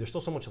value, there's still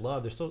so much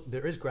love,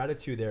 there is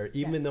gratitude there,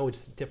 even though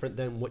it's different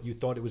than what you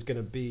thought it was going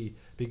to be,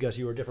 because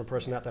you were a different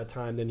person at that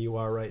time than you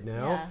are right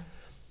now. Yeah.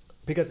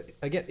 Because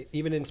again,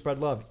 even in Spread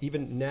Love,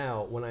 even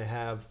now when I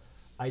have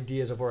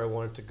ideas of where I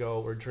want it to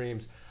go or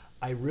dreams,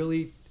 I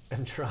really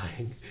am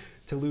trying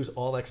to lose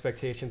all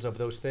expectations of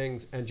those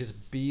things and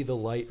just be the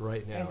light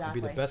right now. Exactly. And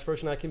be the best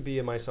version I can be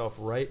in myself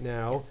right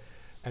now. Yes.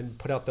 and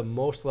put out the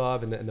most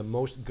love and the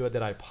most good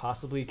that I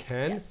possibly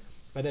can. Yes.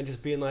 And then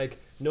just being like,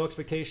 no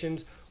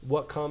expectations.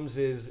 What comes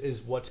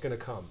is what's going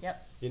to come.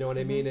 Yep. You know what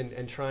I mean?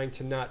 And trying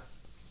to not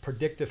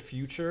predict the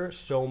future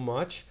so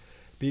much,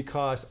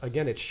 because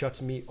again, it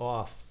shuts me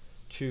off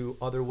to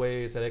other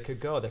ways that I could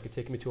go that could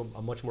take me to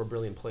a much more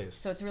brilliant place.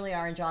 So it's really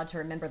our job to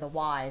remember the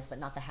whys, but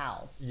not the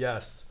hows.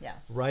 Yes. Yeah.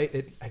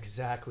 Right?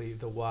 Exactly,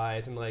 the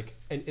whys. And like,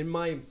 and in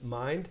my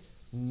mind,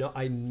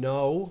 I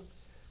know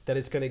that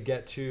it's going to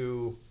get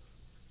to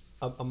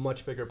a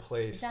much bigger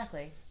place.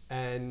 Exactly.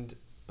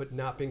 But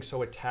not being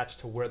so attached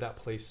to where that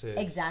place is.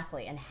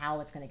 Exactly, and how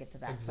it's going to get to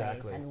that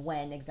place, and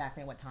when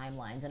exactly, what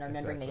timelines, and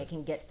remembering that it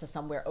can get to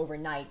somewhere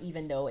overnight,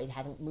 even though it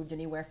hasn't moved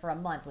anywhere for a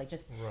month. Like,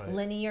 just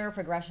linear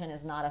progression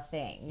is not a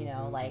thing, you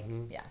know.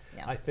 Yeah.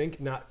 I think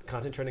not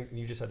concentrating.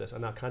 You just said this. I'm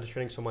not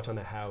concentrating so much on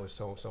the how is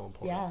so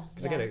important. Yeah.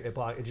 Because again,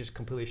 it just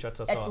completely shuts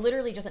us off. It's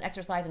literally just an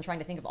exercise in trying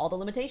to think of all the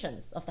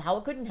limitations of how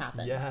it couldn't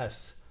happen.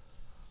 Yes.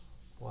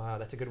 Wow,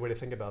 that's a good way to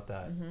think about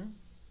that.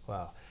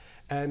 Wow.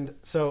 And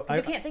so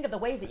you can't think of the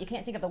ways that you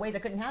can't think of the ways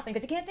that couldn't happen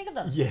because you can't think of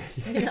them. Yeah.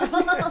 You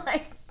know,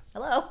 like,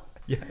 hello.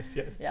 Yes.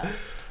 Yeah.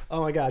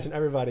 Oh my gosh, and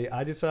everybody,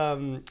 I just a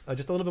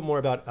little bit more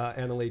about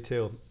Annalie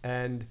too.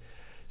 And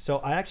so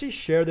I actually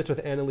shared this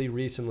with Annalie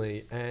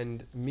recently,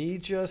 and me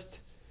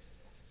just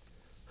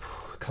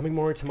coming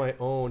more into my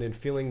own and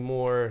feeling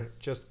more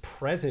just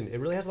present. It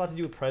really has a lot to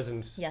do with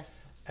presence.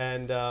 Yes.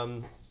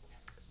 And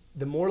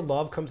the more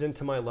love comes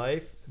into my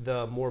life,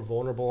 the more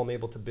vulnerable I'm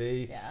able to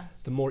be. Yeah.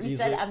 The more you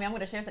easily. said, I'm going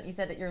to share something. You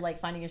said that you're like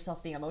finding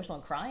yourself being emotional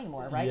and crying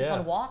more, right? Yeah. Just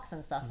on walks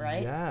and stuff,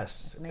 right?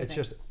 Yes. It's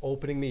just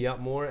opening me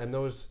up more, and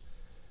those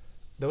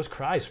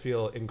cries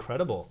feel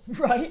incredible.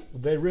 Right.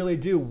 They really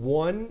do.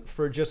 One,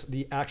 for just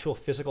the actual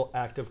physical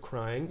act of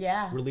crying.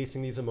 Yeah.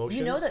 Releasing these emotions.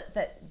 You know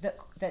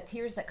that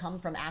tears that come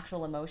from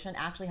actual emotion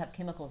actually have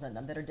chemicals in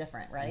them that are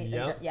different, right?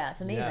 Yep. Yeah.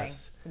 It's amazing.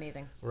 Yes. It's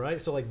amazing.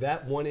 Right. So like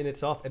that one in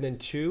itself, and then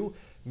two,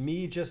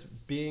 me just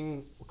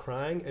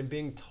crying and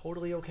being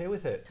totally okay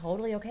with it.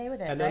 Totally okay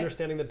with it. And right?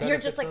 understanding the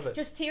benefits you're just like, of it.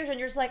 Just tears, and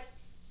you're just like,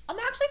 I'm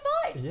actually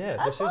fine.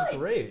 Yeah, this is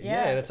great.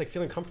 Yeah. And it's like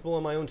feeling comfortable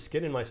in my own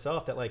skin and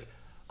myself, that like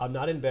I'm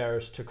not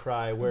embarrassed to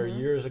cry, where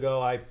years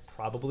ago I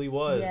probably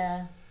was.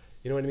 Yeah.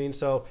 You know what I mean?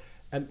 So,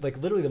 and like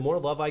literally the more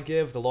love I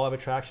give, the law of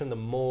attraction, the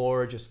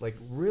more just like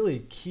really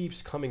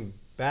keeps coming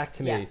back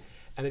to me. Yeah.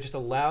 And it just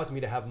allows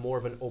me to have more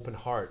of an open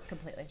heart.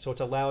 Completely. So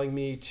it's allowing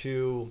me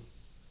to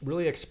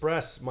really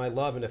express my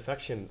love and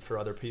affection for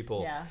other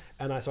people. Yeah.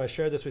 And so I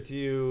shared this with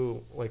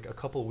you like a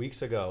couple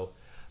weeks ago.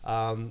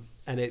 And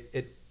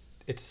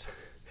it's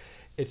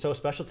so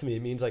special to me.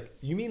 It means like,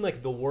 you mean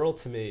like the world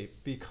to me,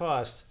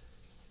 because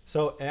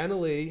so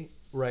Annalie,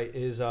 right,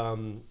 is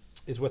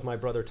with my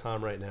brother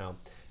Tom right now,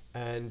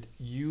 and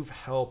you've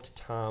helped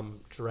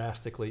Tom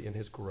drastically in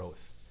his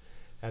growth.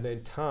 And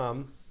then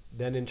Tom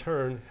then in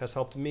turn has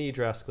helped me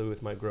drastically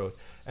with my growth,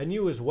 and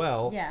you as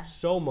well. Yeah.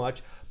 So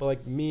much. But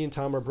like me and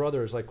Tom are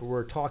brothers, like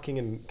we're talking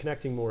and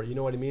connecting more, you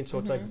know what I mean? So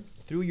it's like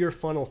through your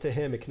funnel to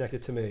him, it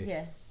connected to me.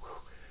 Yeah.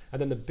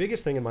 And then the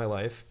biggest thing in my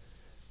life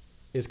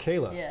is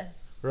Kayla. Yeah.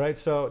 Right.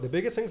 So the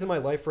biggest things in my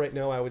life right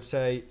now, I would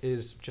say,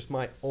 is just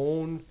my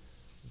own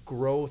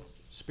growth,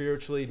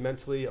 spiritually,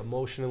 mentally,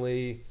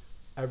 emotionally,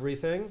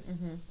 everything.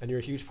 And you're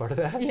a huge part of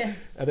that. Yeah.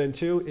 And then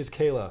two is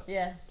Kayla.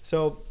 Yeah.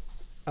 So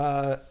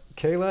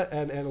Kayla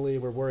and Annalie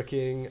were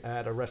working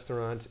at a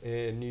restaurant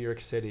in New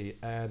York City,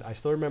 and I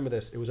still remember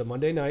this. It was a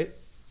Monday night,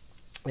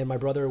 and my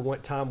brother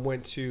Tom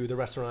went to the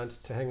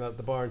restaurant to hang out at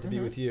the bar and to be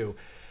with you.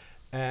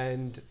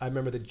 And I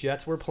remember the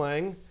Jets were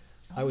playing.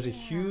 I was a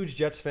huge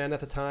Jets fan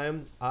at the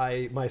time.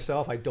 I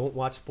don't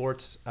watch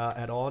sports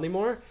at all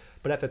anymore,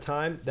 but at the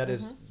time, that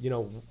is,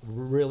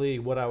 really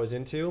what I was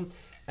into.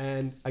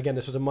 And again,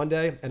 this was a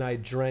Monday, and I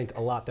drank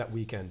a lot that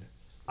weekend.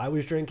 I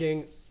was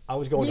drinking. I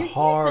was going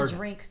hard. You used to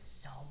drink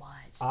so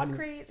much. It's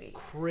crazy.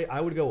 I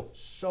would go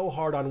so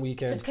hard on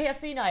weekends. Just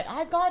KFC night.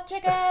 I've got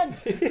chicken.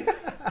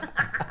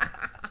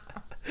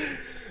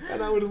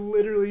 And I would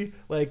literally,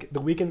 like, the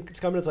weekend's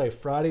coming. It's like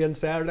Friday and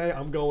Saturday.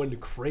 I'm going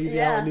crazy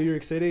out in New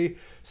York City.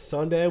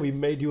 Sunday, we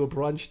may do a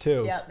brunch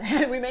too.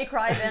 Yeah, we may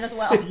cry then as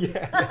well.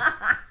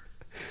 Yeah.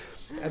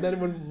 And then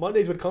when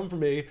Mondays would come for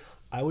me,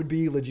 I would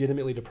be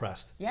legitimately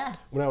depressed. Yeah.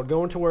 When I would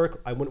go into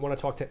work, I wouldn't want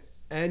to talk to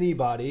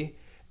anybody.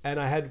 And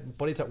I had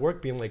buddies at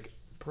work being like,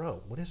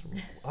 bro, what is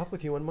up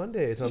with you on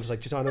Mondays? And I'm just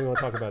like, I don't even want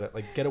to talk about it.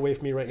 Like, get away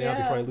from me right now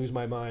before I lose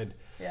my mind.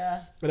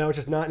 Yeah. And I was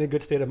just not in a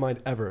good state of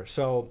mind ever.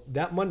 So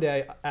that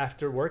Monday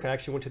after work, I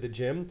actually went to the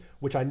gym,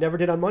 which I never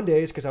did on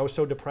Mondays because I was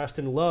so depressed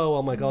and low.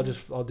 I'm like, I'll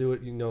do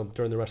it,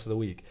 during the rest of the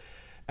week.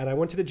 And I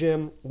went to the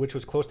gym, which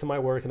was close to my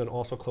work and then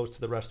also close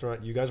to the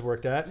restaurant you guys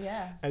worked at.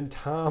 Yeah. And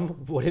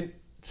Tom wouldn't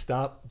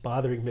stop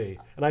bothering me.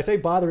 And I say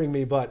bothering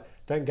me, but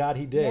thank God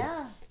he did.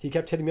 Yeah. He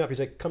kept hitting me up. He's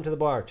like, come to the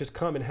bar. Just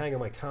come and hang. I'm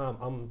like, Tom,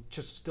 I'm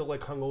just still like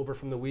hungover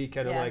from the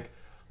weekend. Yeah. I'm like,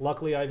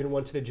 luckily I even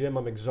went to the gym.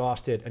 I'm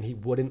exhausted. And he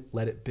wouldn't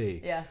let it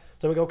be. Yeah.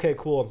 So I'm like, okay,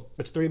 cool.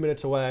 It's 3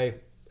 minutes away.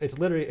 It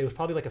was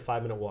probably like a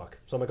 5-minute walk.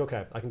 So I'm like,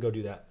 okay, I can go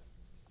do that.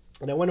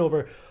 And I went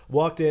over,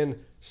 walked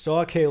in,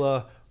 saw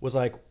Kayla, was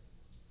like,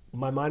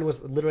 my mind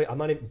was literally, I'm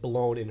not even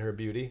blown in her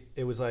beauty.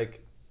 It was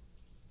like,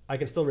 I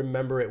can still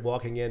remember it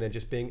walking in and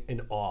just being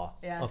in awe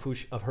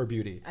of her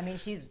beauty. I mean,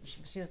 she's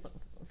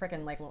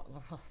freaking like,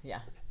 yeah.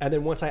 And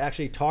then once I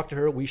actually talked to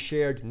her, we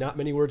shared not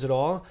many words at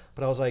all,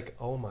 but I was like,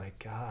 oh my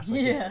gosh,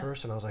 like this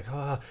person. I was like,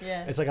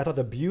 It's like I thought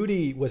the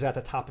beauty was at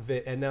the top of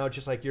it, and now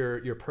just like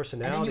your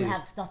personality. And then you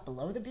have stuff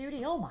below the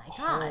beauty. Oh my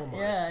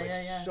god.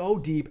 So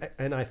deep,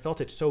 and I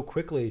felt it so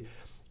quickly.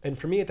 And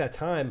for me at that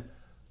time,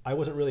 I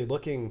wasn't really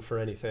looking for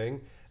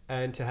anything.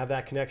 And to have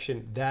that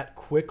connection that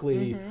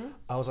quickly,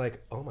 I was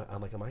like, oh my,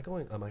 am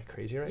I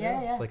crazy right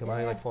now? Like, am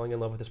I like falling in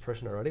love with this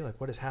person already? Like,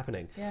 what is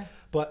happening? Yeah.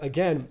 But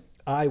again,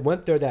 I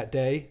went there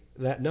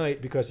that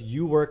night, because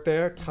you worked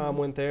there, Tom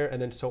went there,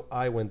 and then so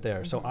I went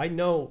there. So I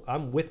know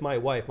I'm with my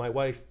wife. My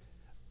wife,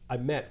 I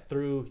met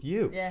through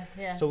you.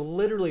 Yeah. So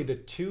literally the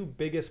two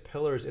biggest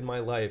pillars in my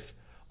life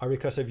are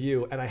because of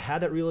you. And I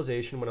had that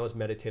realization when I was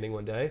meditating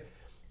one day.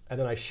 And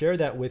then I shared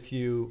that with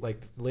you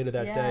like later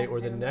that day or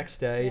the next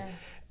day. Yeah.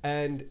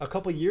 And a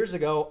couple of years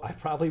ago, I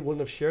probably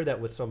wouldn't have shared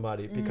that with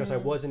somebody because I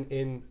wasn't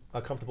in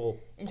a comfortable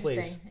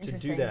place to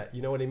do that.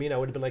 You know what I mean? I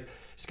would have been like,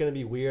 it's going to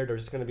be weird, or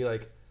it's going to be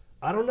like,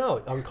 I don't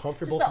know,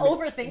 uncomfortable. Just the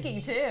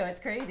overthinking too. It's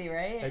crazy,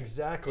 right?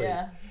 Exactly.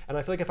 Yeah. And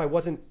I feel like if I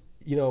wasn't,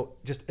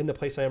 just in the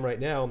place I am right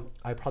now,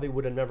 I probably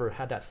would have never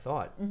had that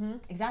thought.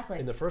 Exactly.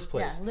 In the first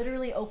place. Yeah,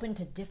 literally open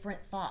to different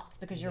thoughts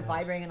because you're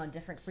vibrating on a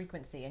different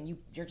frequency, and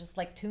you're just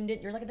like tuned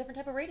in. You're like a different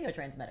type of radio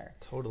transmitter.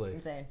 Totally.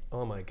 Insane.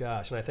 Oh my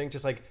gosh. And I think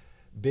just like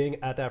being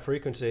at that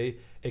frequency,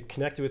 it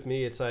connected with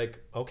me. It's like,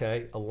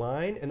 okay,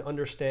 align and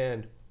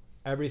understand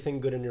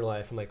everything good in your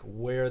life and like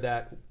where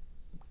that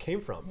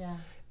came from. Yeah.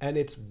 And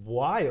it's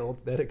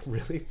wild that it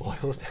really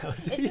boils down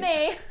to it's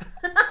me.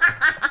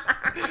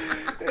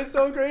 It's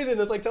so crazy, and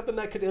it's like something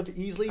that could have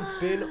easily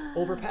been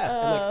overpassed.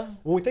 And like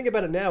when we think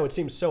about it now, it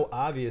seems so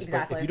obvious.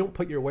 Exactly. But if you don't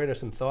put your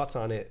awareness and thoughts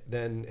on it,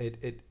 then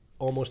it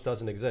almost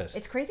doesn't exist.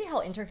 It's crazy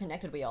how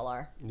interconnected we all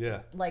are. Yeah.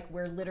 Like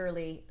we're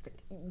literally,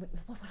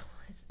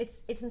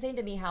 it's insane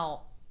to me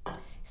how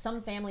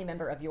some family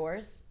member of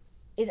yours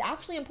is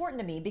actually important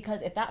to me,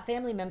 because if that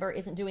family member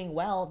isn't doing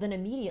well, then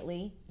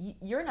immediately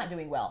you're not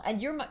doing well, and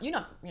you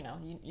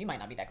might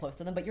not be that close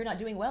to them, but you're not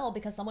doing well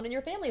because someone in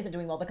your family isn't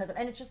doing well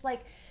and it's just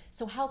like,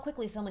 so how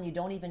quickly someone you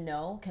don't even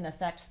know can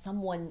affect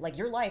someone like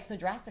your life so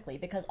drastically,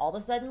 because all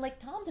of a sudden like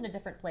Tom's in a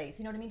different place,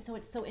 you know what I mean? So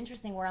it's so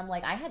interesting where I'm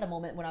like, I had a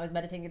moment when I was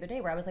meditating the other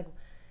day where I was like,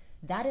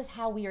 that is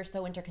how we are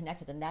so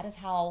interconnected, and that is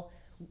how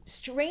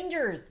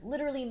strangers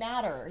literally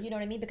matter, you know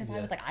what I mean? Because I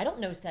was like, I don't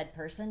know said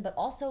person, but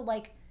also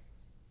like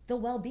the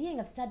well-being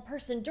of said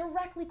person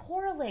directly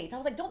correlates. I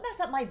was like, don't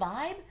mess up my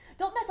vibe.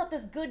 Don't mess up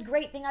this good,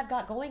 great thing I've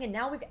got going. And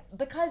now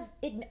because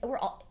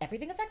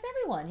everything affects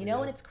everyone, you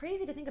know? And it's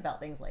crazy to think about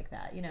things like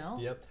that, you know?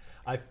 Yep.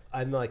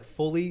 I'm like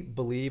fully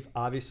believe,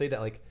 obviously, that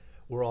like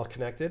we're all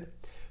connected.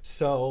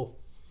 So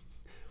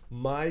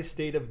my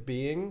state of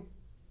being,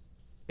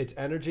 it's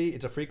energy,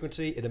 it's a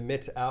frequency, it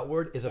emits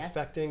outward, is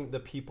affecting the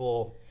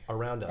people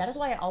around us. That's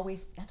why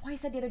I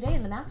said the other day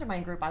in the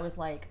mastermind group, I was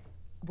like,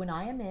 when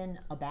I am in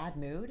a bad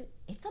mood,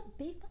 it's a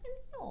big fucking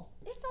deal.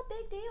 It's a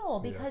big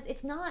deal because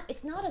it's not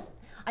as,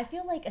 I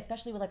feel like,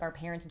 especially with like our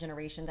parents and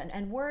generations,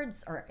 and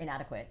words are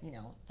inadequate, you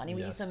know, funny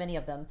we use so many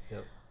of them,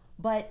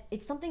 but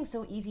it's something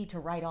so easy to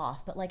write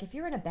off. But like if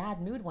you're in a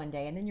bad mood one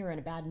day, and then you're in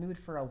a bad mood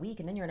for a week,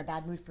 and then you're in a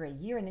bad mood for a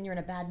year, and then you're in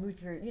a bad mood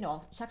for,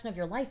 a section of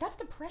your life, that's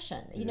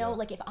depression. You know,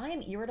 like if I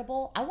am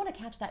irritable, I want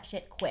to catch that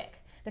shit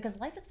quick. Because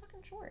life is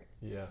fucking short.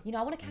 Yeah.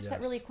 I want to catch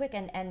that really quick,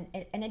 and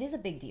it is a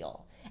big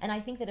deal. And I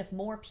think that if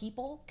more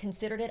people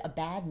considered it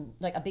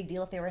a big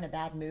deal if they were in a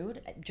bad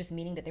mood, just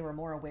meaning that they were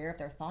more aware of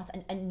their thoughts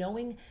and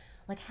knowing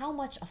like how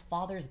much a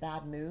father's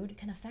bad mood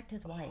can affect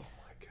his wife.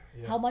 Oh my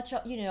God. Yeah. How much,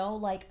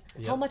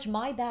 how much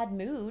my bad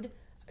mood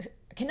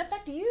can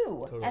affect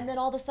you. Totally. And then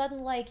all of a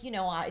sudden,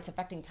 it's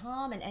affecting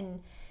Tom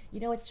and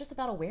it's just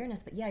about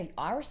awareness. But yeah,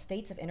 our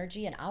states of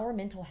energy and our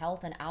mental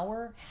health and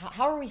how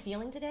are we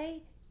feeling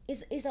today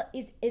is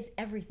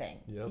everything.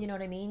 Yep. You know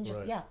what I mean?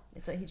 Just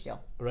it's a huge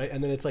deal. Right.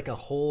 And then it's like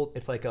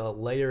a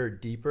layer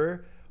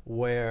deeper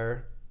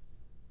where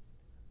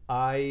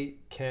I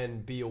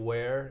can be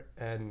aware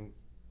and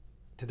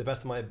to the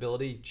best of my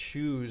ability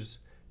choose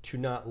to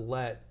not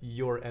let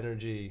your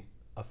energy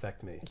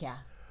affect me. Yeah.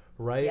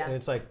 Right? Yeah. And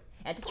it's like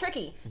it's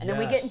tricky. And then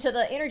we get into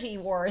the energy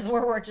wars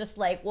where we're just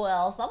like,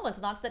 well,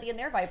 someone's not steady in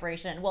their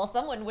vibration. Well,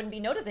 someone wouldn't be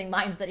noticing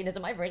my steadiness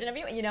in my vibration.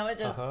 It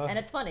just, and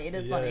it's funny. It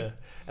is funny. And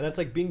that's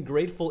like being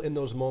grateful in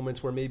those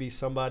moments where maybe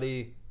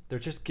somebody, they're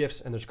just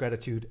gifts and there's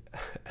gratitude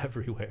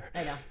everywhere.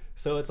 I know.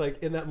 So it's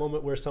like in that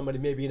moment where somebody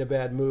may be in a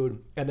bad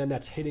mood and then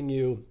that's hitting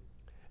you.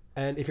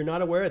 And if you're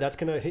not aware, that's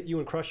going to hit you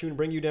and crush you and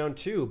bring you down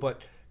too.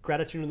 But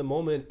gratitude in the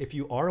moment, if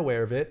you are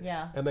aware of it,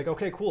 and like,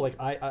 okay, cool, like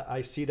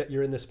I see that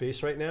you're in this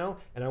space right now,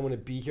 and I want to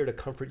be here to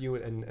comfort you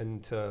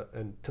and to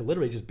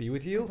literally just be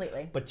with you,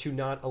 completely. But to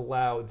not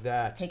allow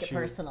that take it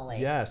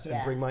personally,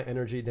 and bring my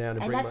energy down,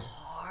 and that's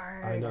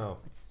hard. I know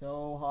it's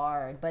so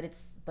hard, but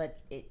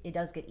it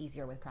does get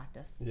easier with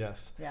practice.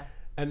 Yes,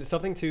 and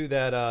something too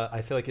that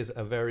I feel like is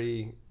a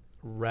very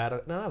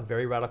not a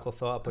very radical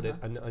thought, but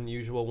an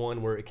unusual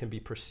one where it can be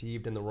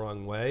perceived in the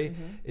wrong way,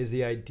 is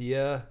the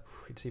idea,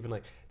 it's even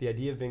like the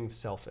idea of being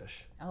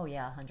selfish. Oh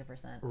yeah,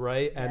 100%.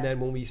 Right? And then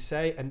when we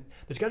say, and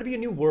there's got to be a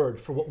new word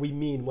for what we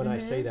mean when I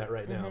say that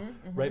right now,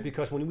 right?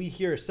 Because when we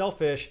hear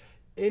selfish,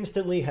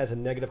 instantly has a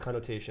negative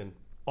connotation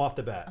off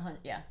the bat.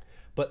 Yeah.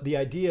 But the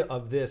idea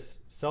of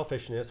this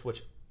selfishness,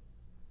 which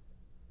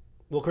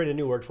we'll create a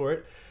new word for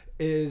it,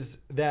 is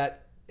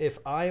that if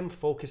I am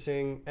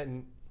focusing,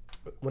 and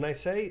when I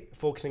say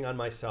focusing on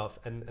myself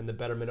and the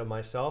betterment of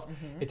myself,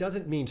 it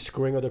doesn't mean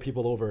screwing other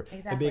people over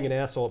and being an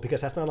asshole,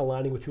 because that's not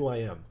aligning with who I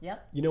am.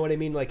 Yep. You know what I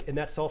mean? Like in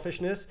that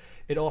selfishness,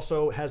 it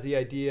also has the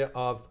idea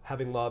of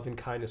having love and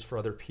kindness for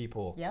other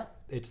people. Yep.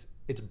 It's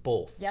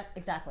both. Yep,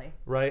 exactly.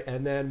 Right?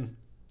 And then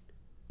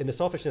in the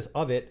selfishness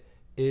of it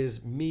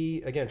is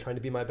me, again, trying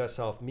to be my best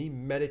self, me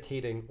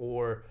meditating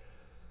or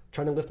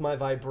trying to lift my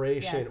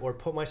vibration or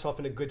put myself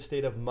in a good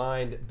state of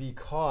mind,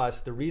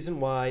 because the reason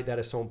why that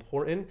is so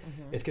important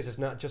is because it's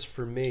not just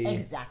for me.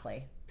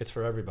 Exactly. It's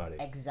for everybody.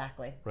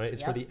 Exactly. Right?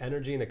 It's for the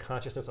energy and the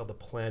consciousness of the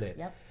planet.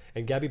 Yep.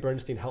 And Gabby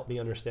Bernstein helped me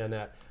understand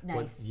that.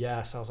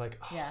 Nice. I was like,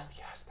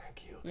 yes,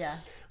 thank you. Yeah.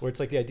 Where it's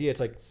like the idea, it's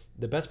like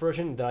the best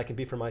version that I can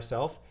be for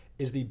myself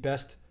is the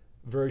best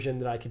version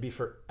that I can be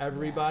for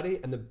everybody,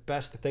 and the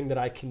best thing that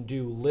I can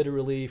do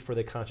literally for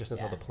the consciousness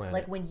of the planet.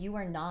 Like when you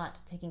are not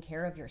taking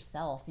care of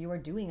yourself, you are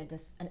doing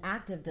an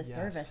active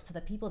disservice to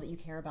the people that you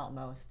care about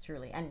most,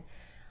 truly. And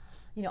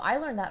you know, I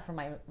learned that from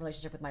my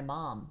relationship with my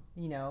mom,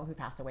 you know, who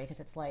passed away, because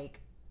it's like,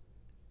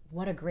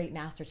 what a great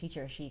master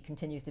teacher she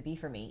continues to be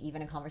for me,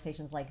 even in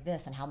conversations like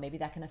this, and how maybe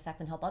that can affect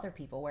and help other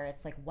people, where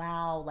it's like,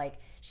 wow, like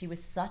she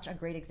was such a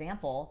great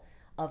example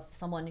of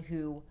someone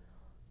who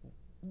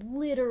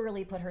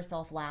literally put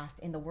herself last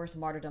in the worst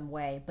martyrdom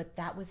way, but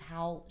that was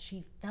how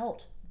she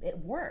felt it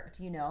worked,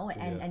 you know.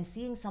 And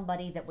seeing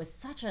somebody that was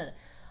such a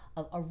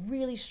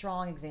really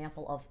strong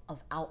example of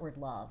outward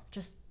love,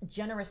 just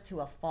generous to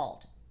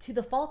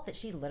the fault that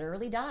she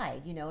literally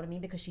died, you know what I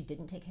mean, because she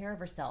didn't take care of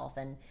herself,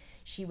 and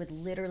she would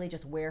literally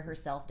just wear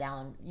herself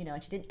down, you know.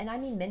 And she didn't, and I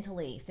mean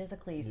mentally,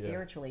 physically,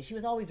 spiritually, she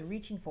was always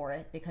reaching for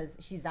it because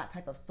she's that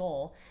type of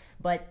soul.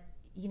 But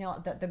you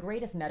know, the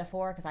greatest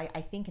metaphor, because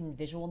I think in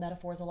visual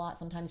metaphors a lot,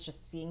 sometimes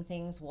just seeing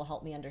things will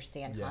help me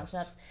understand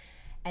concepts.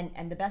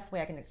 And the best way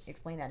I can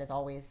explain that is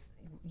always,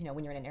 you know,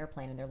 when you're in an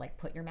airplane and they're like,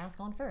 put your mask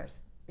on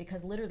first.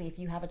 Because literally, if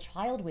you have a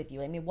child with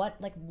you, I mean,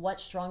 what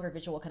stronger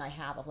visual can I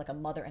have of like a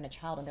mother and a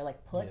child, and they're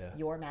like, put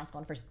your mask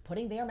on first.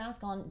 Putting their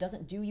mask on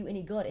doesn't do you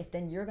any good if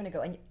then you're going to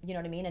go, and you know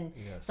what I mean? And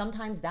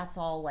sometimes that's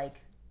all like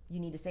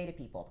you need to say to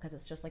people, because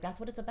it's just like, that's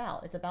what it's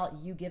about. It's about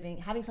you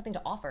having something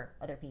to offer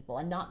other people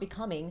and not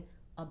becoming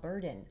a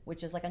burden,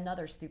 which is like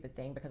another stupid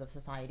thing because of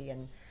society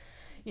and,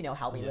 you know,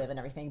 how we live and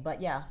everything.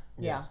 But yeah.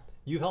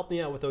 You helped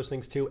me out with those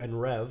things too. And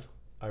Rev,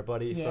 our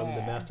buddy from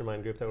the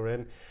mastermind group that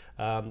we're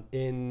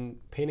in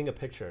painting a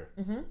picture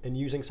and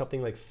using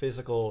something like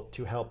physical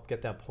to help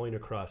get that point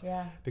across.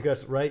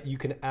 Because, right, you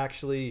can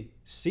actually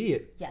see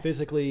it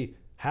physically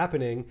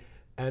happening.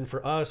 And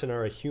for us and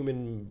our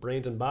human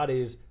brains and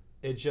bodies,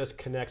 it just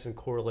connects and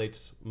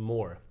correlates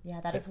more.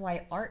 Yeah, that is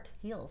why art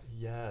heals.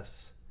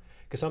 Yes.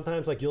 Because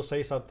sometimes, like, you'll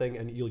say something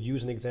and you'll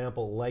use an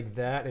example like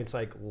that, and it's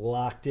like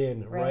locked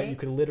in, right? You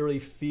can literally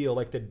feel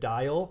like the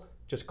dial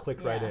just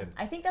click right in.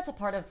 I think that's a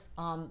part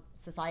of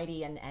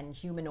society and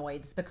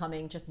humanoids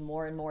becoming just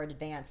more and more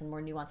advanced and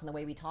more nuanced in the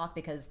way we talk,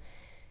 because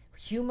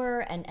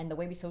humor and the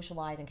way we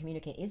socialize and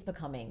communicate is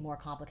becoming more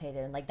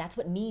complicated, and like that's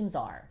what memes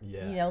are.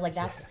 You know, like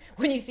that's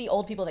when you see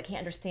old people that can't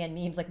understand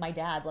memes, like my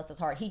dad, bless his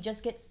heart,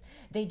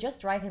 they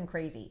just drive him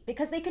crazy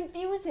because they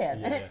confuse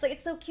him. And it's like,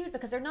 it's so cute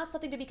because they're not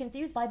something to be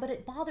confused by, but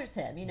it bothers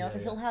him, you know,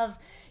 because he'll have,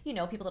 you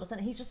know, people that'll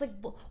send, he's just like,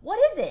 what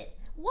is it?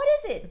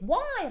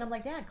 Why? And I'm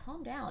like, Dad,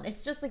 calm down.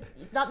 It's just like,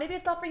 maybe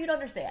it's not for you to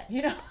understand,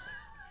 you know.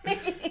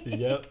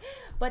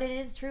 But it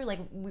is true, like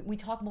we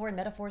talk more in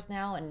metaphors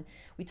now, and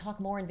we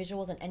talk more in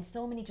visuals, and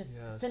so many just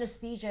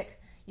synesthetic,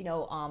 you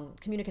know,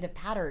 communicative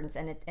patterns,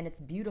 and it's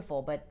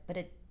beautiful, but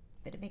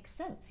it makes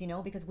sense, you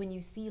know, because when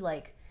you see,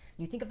 like,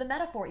 you think of the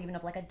metaphor even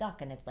of like a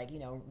duck, and it's like, you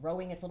know,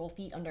 rowing its little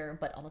feet under,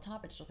 but on the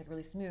top it's just like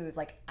really smooth.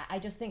 Like I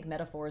just think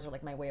metaphors are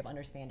like my way of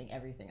understanding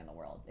everything in the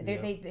world.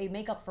 They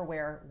make up for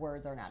where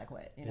words are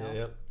inadequate, you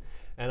know.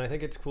 And I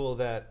think it's cool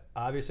that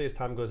obviously as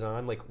time goes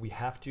on, like we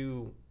have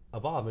to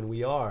evolve, and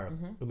we are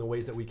in the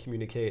ways that we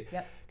communicate,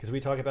 because we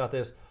talk about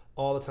this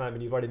all the time,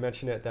 and you've already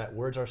mentioned it, that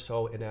words are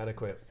so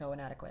inadequate.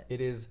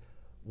 It is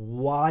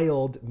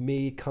wild,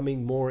 me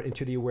coming more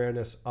into the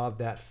awareness of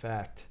that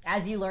fact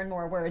as you learn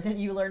more words, and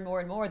you learn more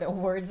and more that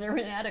words are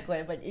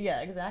inadequate. But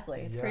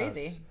it's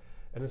crazy.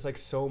 And it's like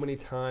so many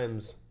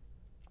times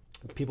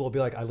people will be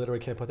like, I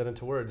literally can't put that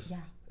into words.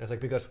 And it's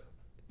like, because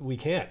we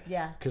can't.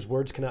 Because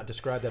words cannot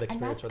describe that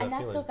experience or that feeling.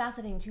 And that's so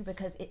fascinating too,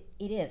 because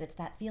it's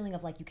that feeling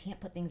of like, you can't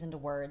put things into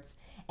words.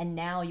 And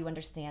now you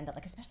understand that,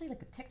 like, especially like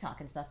with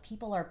TikTok and stuff,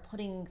 people are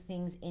putting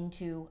things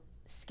into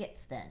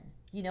skits then,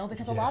 you know,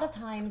 because a lot of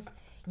times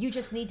you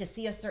just need to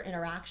see a certain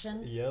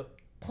interaction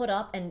put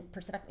up and,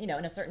 you know,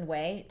 in a certain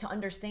way to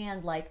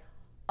understand, like,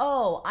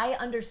 oh, I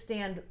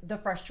understand the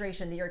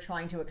frustration that you're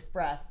trying to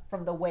express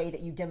from the way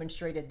that you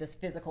demonstrated this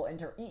physical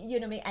you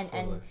know what I mean?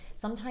 And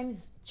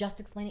sometimes just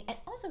explaining, and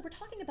also we're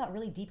talking about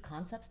really deep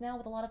concepts now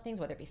with a lot of things,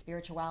 whether it be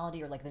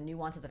spirituality or like the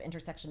nuances of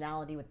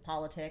intersectionality with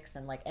politics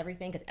and like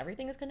everything, because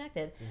everything is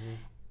connected.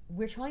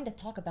 We're trying to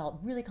talk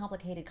about really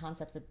complicated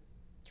concepts that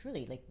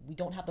truly, like, we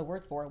don't have the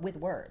words for with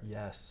words.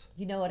 Yes.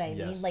 You know what I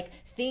mean? Like,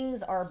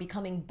 things are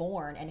becoming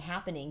born and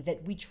happening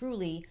that we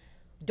truly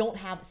don't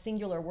have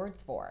singular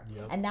words for.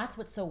 And that's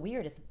what's so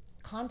weird is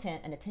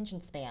content and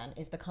attention span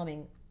is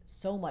becoming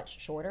so much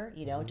shorter,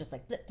 you know, just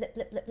like flip, flip,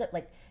 flip, flip, flip,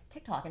 like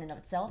TikTok in and of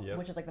itself,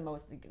 which is like the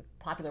most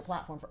popular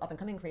platform for up and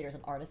coming creators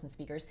and artists and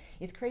speakers,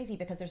 is crazy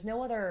because there's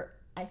no other,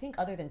 I think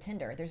other than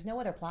Tinder, there's no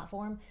other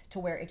platform to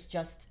where it's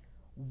just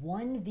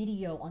one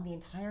video on the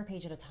entire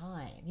page at a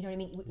time. You know what I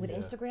mean? With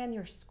Instagram,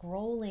 you're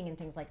scrolling and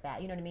things like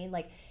that. You know what I mean?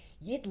 Like,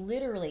 it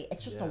literally,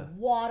 it's just a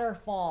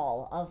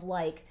waterfall of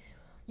like,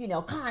 you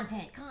know,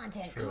 content,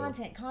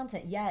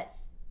 yet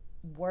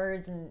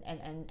words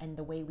and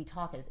the way we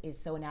talk is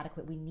so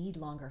inadequate. We need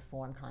longer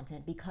form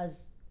content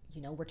because,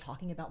 you know, we're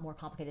talking about more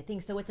complicated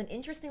things. So it's an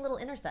interesting little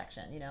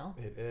intersection, you know?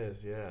 It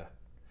is, yeah.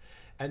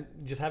 And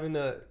just having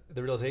the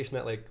realization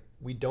that, like,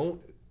 we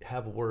don't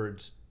have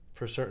words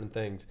for certain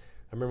things.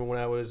 I remember when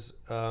I was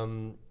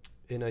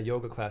in a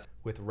yoga class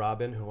with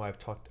Robin, who I've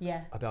talked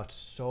about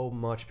so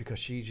much because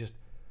she just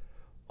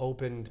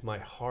opened my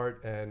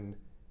heart and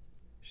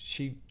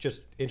she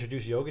just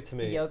introduced yoga to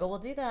me. Yoga will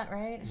do that,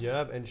 right?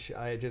 Yeah, and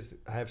I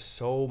have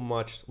so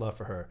much love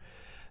for her.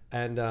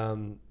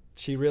 And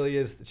she really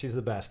is, she's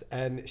the best.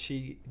 And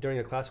she, during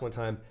a class one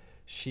time,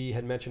 she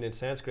had mentioned in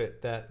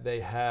Sanskrit that they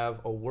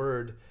have a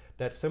word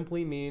that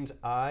simply means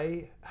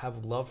I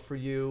have love for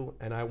you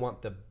and I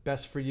want the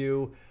best for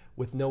you,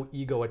 with no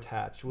ego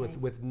attached,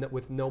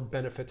 with no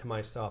benefit to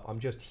myself. I'm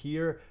just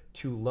here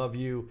to love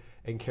you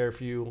and care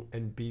for you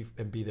and be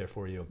there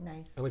for you.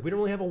 Nice. And like, we don't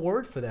really have a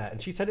word for that.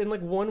 And she said it in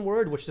like one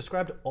word, which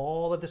described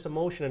all of this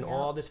emotion and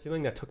all this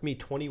feeling that took me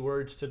 20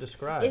 words to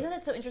describe. Isn't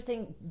it so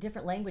interesting?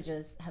 Different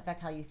languages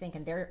affect how you think,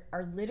 and there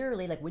are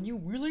literally, like, when you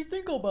really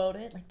think about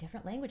it, like,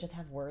 different languages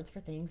have words for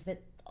things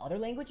that other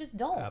languages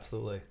don't.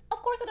 Absolutely.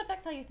 Of course it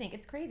affects how you think.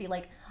 It's crazy.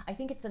 Like, I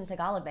think it's in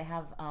Tagalog, they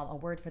have a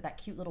word for that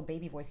cute little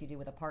baby voice you do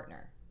with a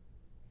partner.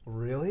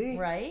 Really?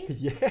 Right?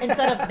 Yeah.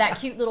 Instead of that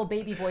cute little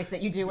baby voice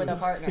that you do with a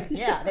partner.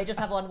 Yeah, they just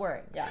have one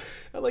word. Yeah.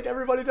 And like,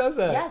 everybody does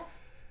that. Yes.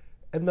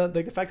 And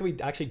the fact that we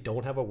actually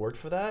don't have a word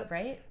for that.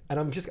 Right. And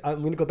I'm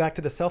going to go back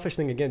to the selfish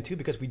thing again too,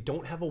 because we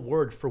don't have a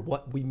word for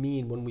what we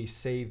mean when we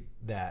say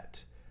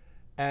that.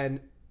 And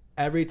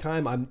every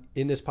time I'm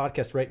in this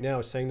podcast right now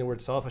saying the word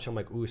selfish, I'm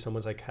like, ooh,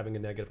 someone's like having a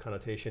negative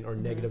connotation or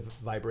negative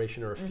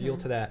vibration or a feel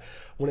to that.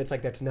 When it's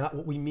like, that's not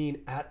what we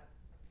mean at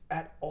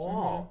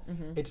all.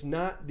 It's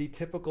not the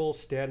typical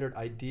standard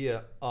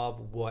idea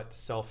of what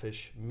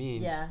selfish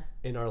means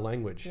in our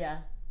language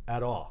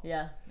at all.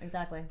 Yeah,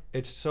 exactly.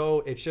 It's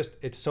so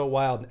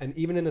wild. And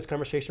even in this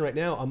conversation right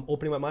now, I'm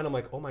opening my mind. I'm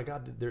like, oh my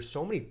God, there's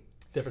so many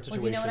different situations.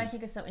 Well, do you know what I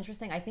think is so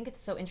interesting? I think it's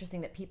so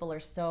interesting that people are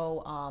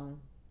so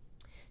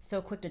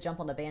quick to jump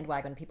on the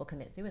bandwagon when people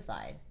commit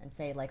suicide and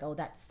say like, oh,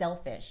 that's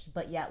selfish.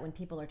 But yet when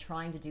people are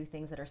trying to do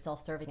things that are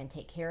self-serving and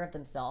take care of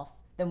themselves,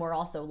 then we're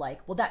also like,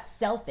 well, that's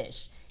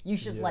selfish. You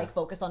should like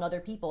focus on other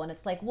people. And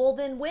it's like, well,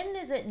 then when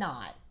is it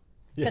not?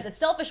 Because it's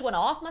selfish when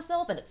I'm off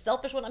myself and it's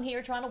selfish when I'm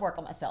here trying to work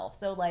on myself.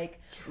 So like,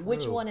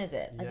 which one is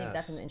it? I think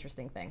that's an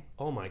interesting thing.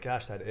 Oh my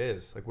gosh, that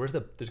is. Like,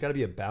 there's got to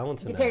be a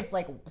balance in that. There's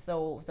like,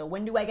 so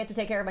when do I get to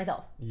take care of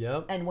myself?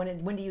 Yep. And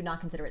when do you not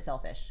consider it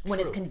selfish? When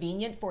it's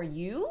convenient for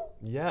you?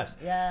 Yes.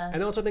 Yeah.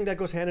 And I also think that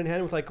goes hand in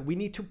hand with like, we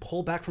need to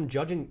pull back from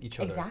judging each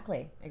other.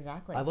 Exactly.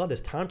 I love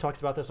this. Tom talks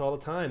about this all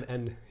the time.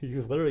 And he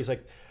literally is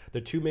like, the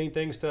two main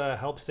things to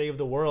help save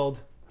the world.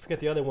 I forget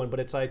the other one,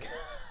 but it's like,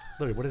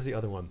 literally, what is the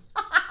other one?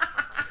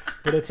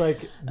 But it's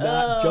like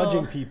not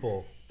judging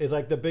people is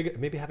like the big,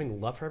 maybe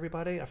having love for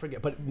everybody. I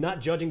forget, but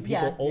not judging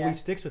people always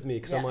sticks with me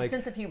because I'm like,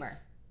 sense of humor.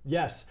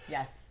 Yes.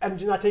 Yes. And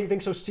just not taking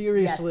things so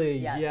seriously.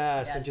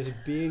 Yes. And just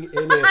being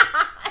in it.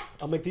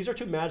 I'm like, these are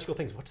two magical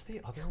things. What's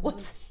the other one?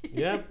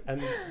 Yeah.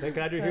 And thank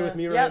God you're here with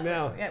me right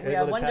now. Yeah, we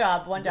have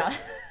one job.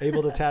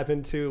 Able to tap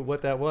into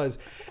what that was.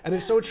 And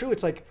it's so true.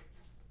 It's like,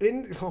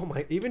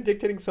 even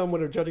dictating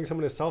someone or judging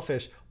someone as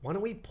selfish, why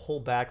don't we pull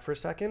back for a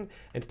second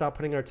and stop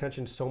putting our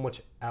attention so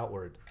much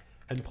outward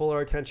and pull our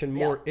attention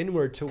more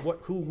inward to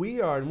who we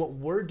are and what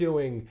we're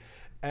doing.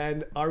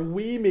 And are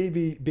we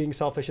maybe being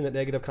selfish in that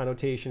negative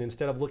connotation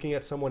instead of looking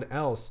at someone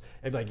else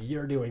and be like,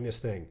 you're doing this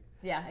thing.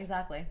 Yeah,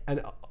 exactly.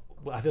 And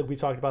I feel like we've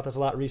talked about this a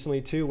lot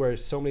recently too, where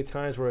so many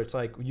times where it's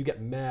like you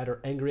get mad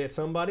or angry at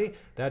somebody,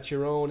 that's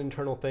your own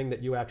internal thing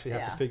that you actually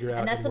have to figure out.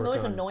 And that's the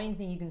most on. Annoying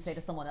thing you can say to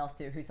someone else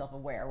too, who's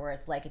self-aware, where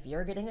it's like, if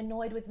you're getting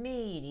annoyed with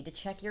me, you need to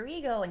check your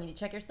ego and you need to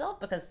check yourself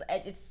because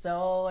it's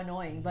so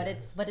annoying. But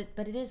it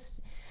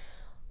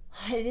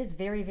is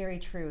very, very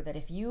true that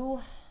if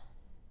you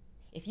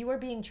are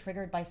being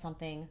triggered by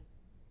something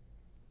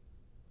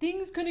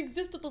things can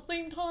exist at the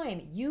same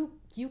time. You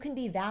can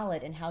be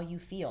valid in how you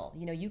feel.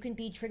 You know, you can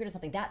be triggered to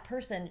something. That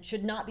person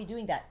should not be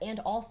doing that. And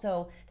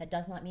also, that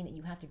does not mean that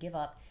you have to give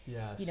up,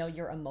 you know,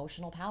 your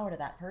emotional power to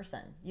that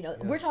person. You know,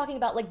 we're talking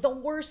about like the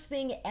worst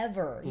thing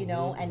ever, you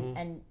know,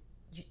 and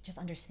just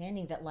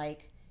understanding that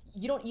like,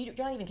 you're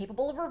not even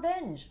capable of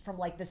revenge from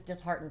like this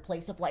disheartened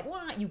place of like,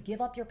 wah, you give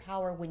up your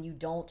power when you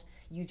don't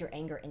use your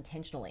anger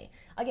intentionally.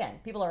 Again,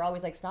 people are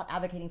always like, stop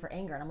advocating for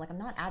anger. And I'm like, I'm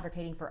not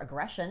advocating for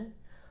aggression.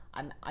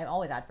 I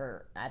always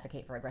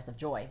advocate for aggressive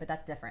joy, but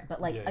that's different.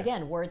 But like,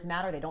 again, words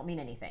matter. They don't mean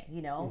anything,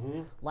 you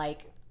know?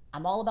 Like,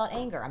 I'm all about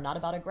anger. I'm not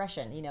about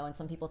aggression, you know? And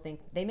some people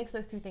think they mix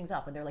those two things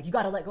up and they're like, you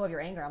got to let go of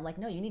your anger. I'm like,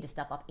 no, you need to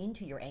step up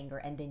into your anger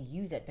and then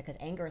use it, because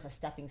anger is a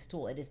stepping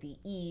stool. It is the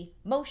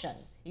emotion,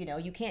 you know?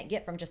 You can't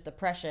get from just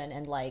depression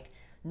and like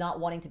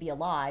not wanting to be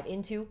alive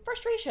into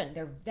frustration.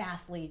 They're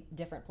vastly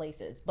different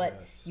places,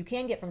 but you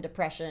can get from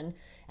depression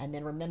and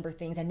then remember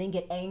things and then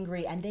get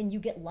angry and then you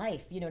get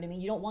life. You know what I mean?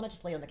 You don't want to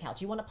just lay on the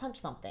couch. You want to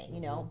punch something, you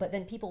know, but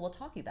then people will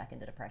talk you back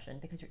into depression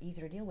because you're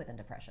easier to deal with in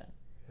depression.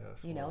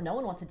 You know, no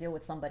one wants to deal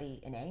with somebody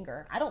in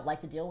anger. I don't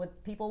like to deal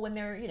with people when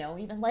they're, you know,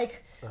 even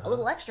like a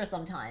little extra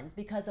sometimes,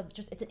 because of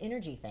just, it's an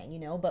energy thing, you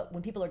know, but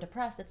when people are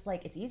depressed, it's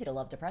like, it's easy to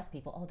love depressed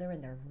people. Oh, they're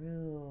in their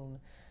room.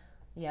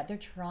 Yeah, they're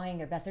trying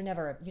their best. They're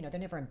never, you know, they're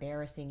never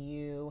embarrassing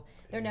you.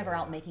 They're never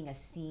out making a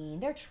scene.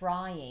 They're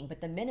trying,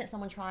 but the minute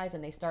someone tries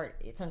and they start,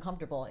 it's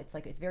uncomfortable. It's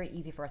like, it's very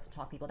easy for us to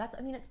talk people. That's,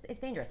 I mean, it's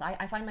dangerous.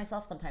 I find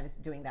myself sometimes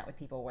doing that with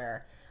people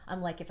where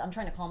I'm like, if I'm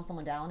trying to calm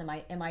someone down,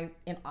 am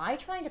I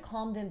trying to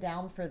calm them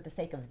down for the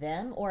sake of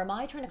them, or am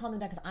I trying to calm them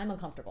down because I'm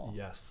uncomfortable?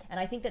 Yes. And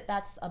I think that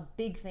that's a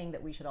big thing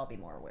that we should all be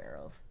more aware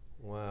of.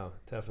 Wow,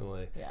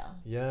 definitely. Yeah.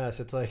 Yes,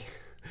 it's like,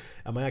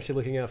 am I actually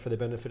looking out for the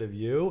benefit of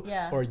you?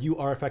 Yeah. Or you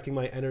are affecting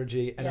my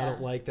energy and I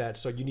don't like that,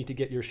 so you need to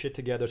get your shit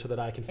together so that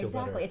I can feel better.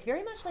 Exactly. It's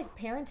very much like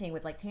parenting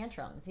with like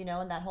tantrums, you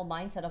know, and that whole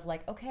mindset of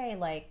like, okay,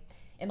 like,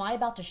 am I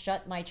about to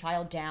shut my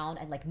child down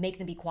and like make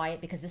them be quiet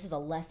because this is a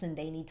lesson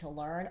they need to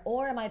learn?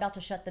 Or am I about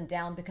to shut them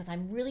down because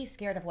I'm really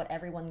scared of what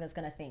everyone is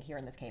going to think here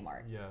in this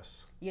Kmart?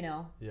 Yes. You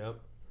know? Yep.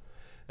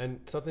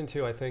 And something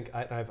too, I think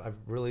I've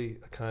really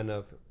kind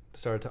of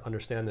started to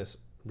understand this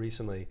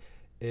recently,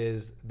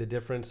 is the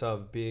difference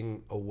of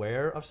being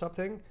aware of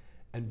something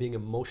and being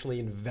emotionally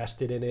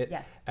invested in it,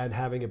 and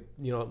having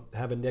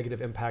have a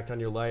negative impact on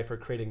your life or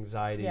create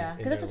anxiety. Yeah,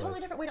 because it's a totally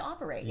different way to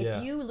operate. Yeah.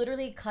 It's you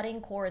literally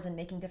cutting cords and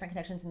making different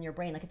connections in your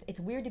brain. Like it's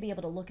weird to be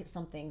able to look at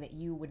something that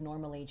you would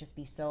normally just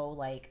be so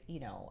like,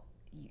 you know,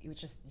 you would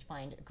just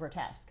find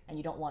grotesque and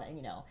you don't want it,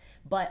 you know,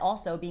 but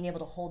also being able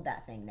to hold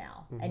that thing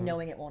now and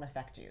knowing it won't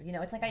affect you. You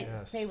know, it's like I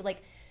say,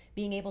 like,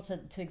 being able to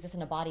exist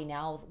in a body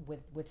now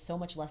with so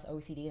much less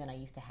OCD than I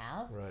used to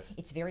have,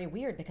 it's very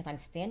weird because I'm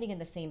standing in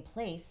the same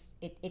place.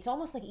 It's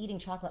almost like eating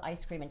chocolate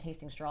ice cream and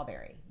tasting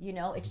strawberry. You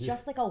know, it's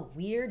just like a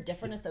weird,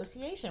 different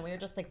association where you're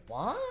just like,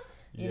 what?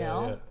 You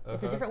know,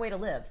 it's a different way to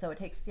live. So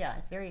it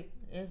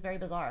is very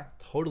bizarre.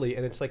 Totally.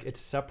 And it's like, it's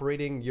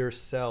separating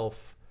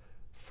yourself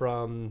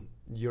from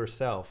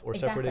yourself, or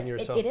separating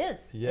yourself. It is.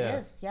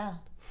 Yeah.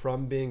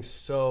 From being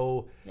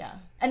so. Yeah.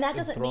 And that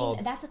doesn't mean,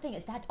 and that's the thing,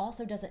 is that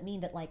also doesn't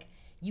mean that like,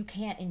 you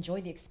can't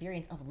enjoy the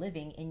experience of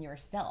living in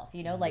yourself,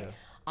 you know, like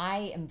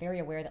I am very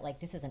aware that like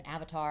this is an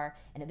avatar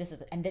and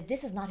that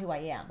this is not who I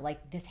am,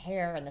 like this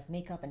hair and this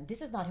makeup and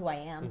this is not who I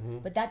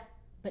am,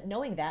 but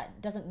knowing that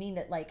doesn't mean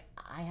that like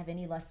I have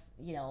any less,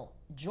 you know,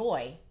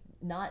 joy.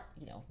 Not,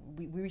 you know,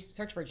 we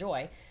search for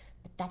joy,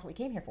 but that's what we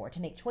came here for, to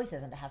make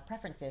choices and to have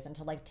preferences and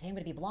to like, today I'm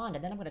going to be blonde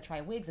and then I'm going to try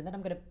wigs and then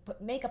I'm going to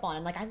put makeup on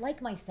and like I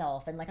like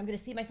myself and like I'm going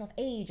to see myself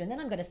age and then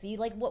I'm going to see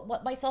like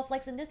what myself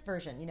likes in this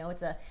version. You know,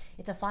 it's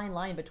a fine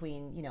line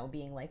between, you know,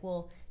 being like,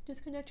 well,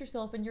 disconnect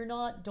yourself and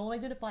don't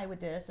identify with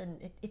this,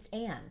 and it's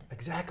and.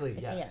 Exactly.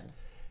 It's yes. And.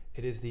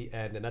 It is the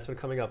end, and that's been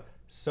coming up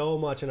so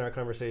much in our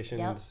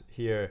conversations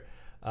here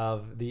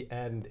of the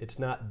end. It's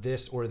not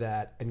this or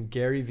that. And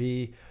Gary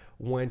Vee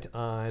went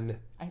on.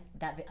 I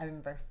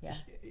remember, yeah.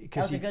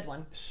 That was a good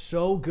one.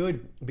 So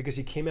good, because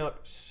he came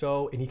out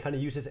and he kind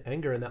of used his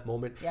anger in that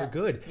moment for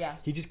good. Yeah.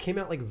 He just came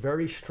out like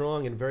very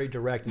strong and very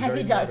direct. And as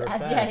very he does.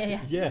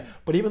 Yeah.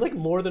 But even like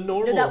more than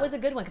normal. No, that was a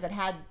good one, because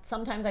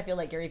sometimes I feel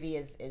like Gary Vee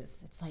is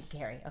it's like,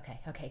 Gary,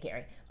 okay,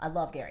 Gary. I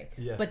love Gary.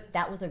 Yeah. But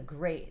that was a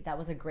great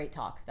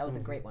talk. That was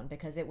a great one,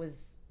 because it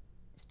was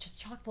just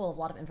chock full of a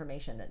lot of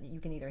information that you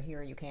can either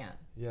hear or you can't.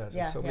 Yes,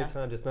 and so many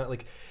times it's not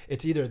like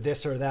it's either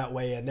this or that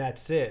way and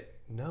that's it.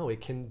 No,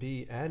 it can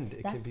be and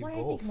it That's can be why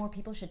both. I think more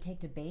people should take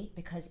debate,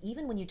 because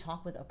even when you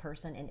talk with a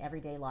person in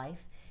everyday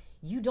life,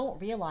 you don't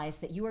realize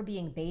that you are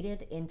being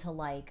baited into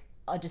like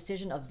a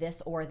decision of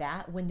this or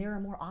that when there are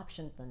more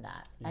options than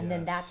that. And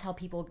then that's how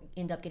people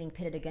end up getting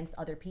pitted against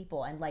other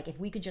people. And like, if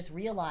we could just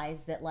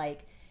realize that,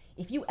 like,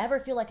 if you ever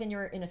feel like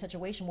you're in a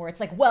situation where it's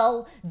like,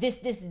 well, this,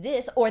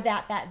 or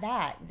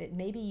that,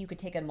 maybe you could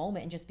take a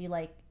moment and just be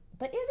like,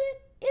 but is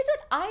it? is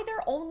it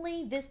either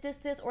only this,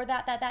 or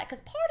that?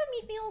 Because part of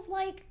me feels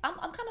like I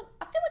feel like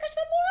I should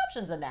have more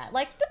options than that.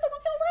 Like, this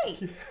doesn't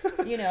feel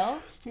right, you know?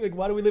 Like,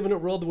 why do we live in a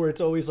world where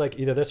it's always like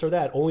either this or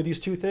that, only these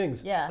two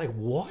things? Yeah. Like,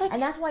 what?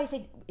 And that's why I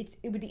say it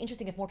would be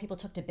interesting if more people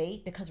took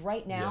debate, because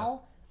right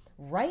now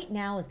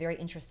is very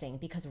interesting,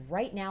 because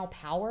right now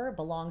power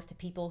belongs to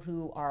people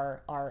who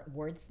are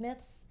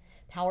wordsmiths.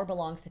 Power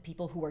belongs to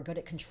people who are good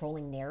at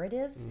controlling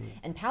narratives,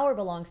 and power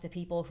belongs to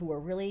people who are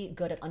really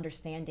good at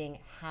understanding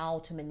how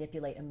to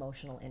manipulate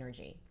emotional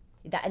energy.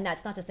 And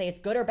that's not to say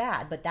it's good or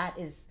bad, but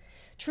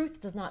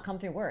truth does not come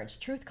through words.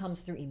 Truth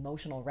comes through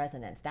emotional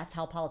resonance. That's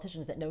how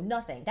politicians that know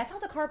nothing. That's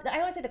how I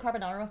always say the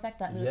Carbonaro effect,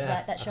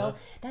 that show.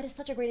 That is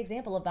such a great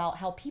example about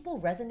how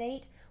people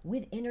resonate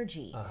with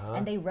energy,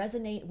 and they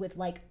resonate with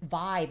like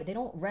vibe. They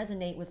don't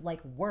resonate with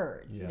like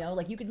words. You know,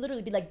 like you could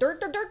literally be like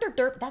dirt, dirt, dirt, dirt,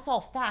 dirt. That's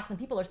all facts, and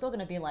people are still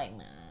going to be like,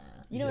 nah.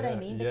 You know what I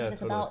mean? Because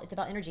it's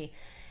about energy,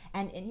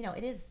 and you know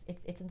it's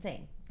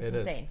insane. It's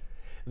insane.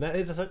 And that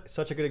is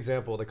such a good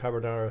example of the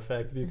Carbonaro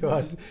effect,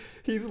 because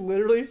he's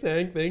literally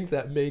saying things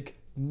that make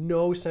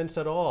no sense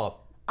at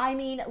all. I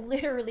mean,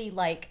 literally,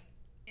 like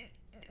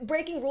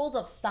breaking rules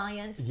of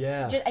science.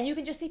 Yeah. And you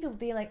can just see people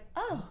being like,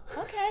 oh,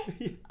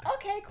 okay,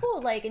 okay,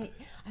 cool. Like, and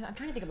I'm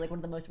trying to think of like one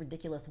of the most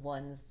ridiculous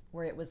ones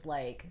where it was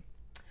like,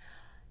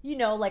 you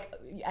know, like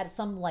at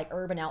some like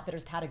Urban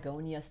Outfitters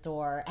Patagonia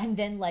store, and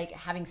then like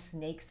having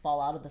snakes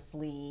fall out of the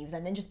sleeves,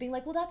 and then just being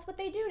like, well, that's what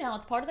they do now.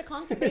 It's part of the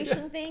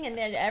conservation thing, and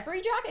then every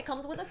jacket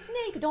comes with a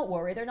snake. Don't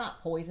worry, they're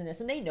not poisonous,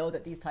 and they know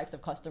that these types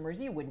of customers,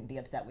 you wouldn't be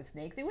upset with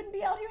snakes. They wouldn't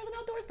be out here as an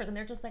outdoors person.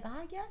 They're just like,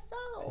 I guess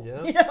so.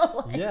 Yeah. You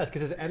know? Like, yes,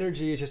 because his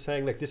energy is just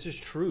saying like, this is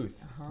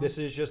truth. This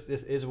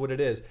is what it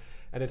is,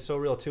 and it's so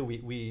real too.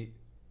 We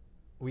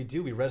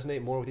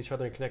resonate more with each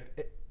other and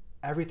connect.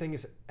 Everything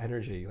is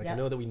energy. Like, I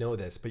know that we know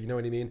this, but you know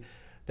what I mean?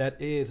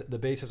 That is the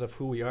basis of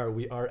who we are.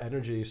 We are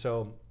energy.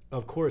 So,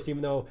 of course,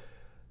 even though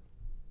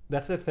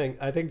that's the thing,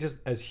 I think just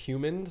as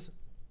humans,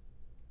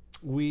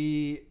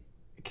 we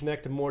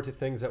connect more to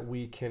things that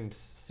we can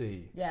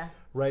see. Yeah.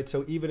 Right?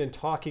 So even in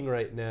talking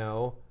right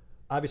now,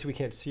 obviously we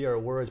can't see our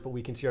words, but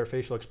we can see our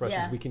facial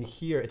expressions. We can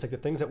hear. It's like the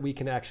things that we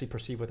can actually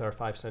perceive with our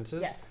five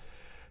senses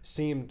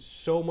seem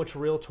so much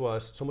real to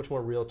us, so much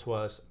more real to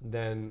us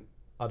than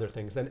other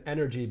things, than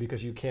energy,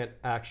 because you can't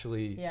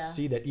actually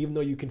see that, even though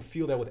you can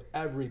feel that with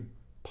every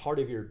part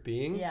of your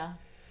being. Yeah.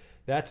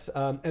 That's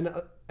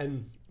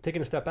and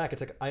taking a step back,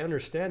 it's like I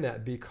understand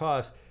that,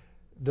 because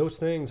those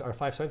things, our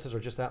five senses, are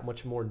just that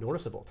much more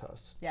noticeable to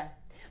us. Yeah.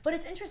 But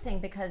it's interesting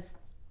because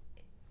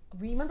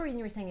remember when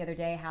you were saying the other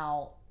day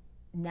how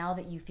now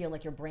that you feel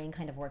like your brain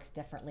kind of works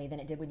differently than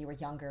it did when you were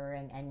younger,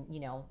 and you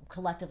know,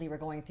 collectively we're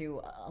going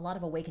through a lot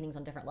of awakenings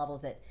on different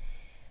levels, that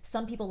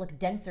some people look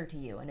denser to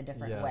you in a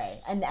different way,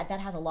 and that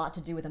has a lot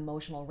to do with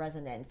emotional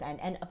resonance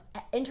and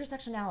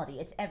intersectionality.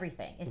 It's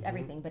everything. It's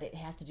everything, but it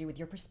has to do with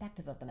your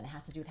perspective of them, and it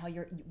has to do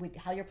with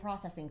how you're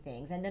processing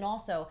things. And then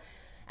also,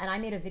 and I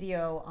made a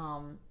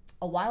video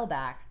a while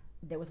back.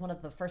 That was one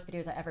of the first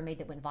videos I ever made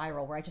that went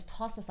viral, where I just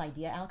tossed this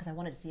idea out because I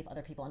wanted to see if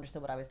other people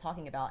understood what I was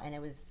talking about. And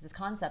it was this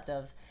concept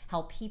of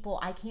how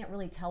I can't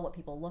really tell what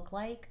people look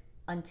like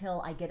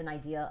until I get an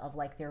idea of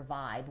like their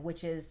vibe,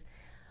 which is,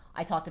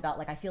 I talked about,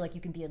 like, I feel like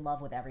you can be in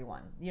love with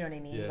everyone. You know what I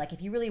mean? Yeah. Like,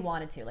 if you really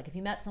wanted to, like, if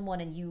you met someone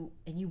and you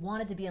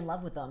wanted to be in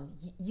love with them,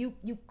 you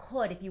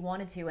could if you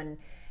wanted to. And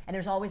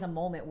there's always a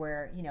moment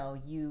where, you know,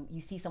 you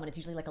see someone, it's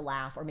usually like a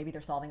laugh, or maybe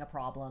they're solving a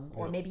problem,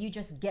 or maybe you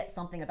just get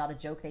something about a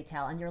joke they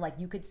tell, and you're like,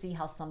 you could see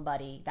how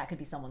that could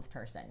be someone's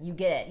person. You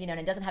get it, you know, and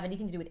it doesn't have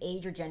anything to do with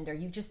age or gender.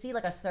 You just see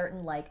like a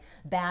certain like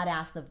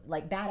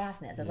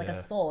badassness as like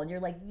a soul, and you're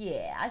like,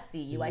 yeah, I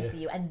see you, I see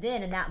you. And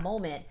then in that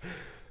moment,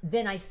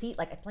 then I see,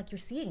 like, it's like you're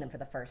seeing them for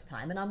the first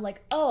time, and I'm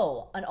like,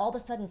 oh, and all of a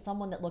sudden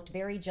someone that looked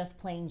very just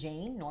plain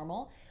Jane,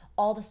 normal,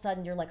 all of a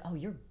sudden you're like, oh,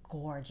 you're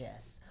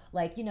gorgeous.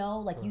 Like, you know,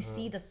 like you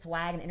see the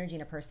swag and energy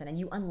in a person, and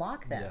you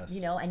unlock them,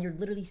 you know, and you're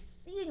literally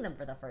seeing them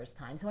for the first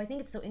time. So I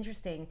think it's so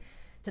interesting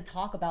to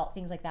talk about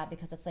things like that,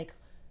 because it's like,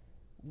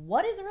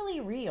 what is really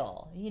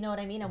real? You know what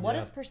I mean? And what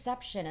is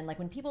perception? And like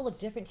when people look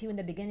different to you in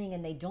the beginning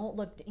and they don't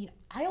look, you know,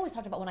 I always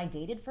talked about when I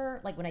dated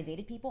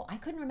people, I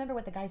couldn't remember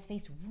what the guy's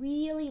face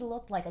really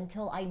looked like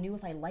until I knew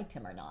if I liked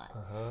him or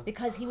not.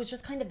 Because he was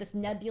just kind of this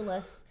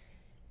nebulous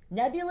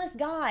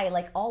guy,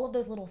 like all of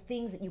those little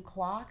things that you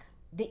clock,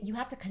 that you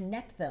have to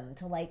connect them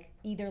to like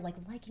either like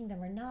liking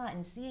them or not,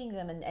 and seeing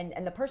them,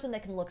 and the person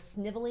that can look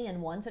snivelly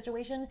in one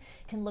situation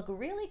can look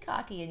really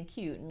cocky and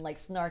cute and like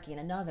snarky in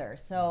another.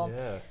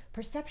 So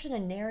perception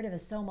and narrative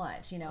is so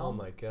much, you know. Oh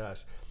my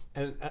gosh.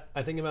 And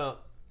I think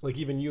about like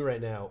even you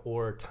right now,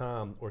 or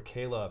Tom or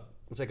Kayla.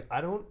 It's like,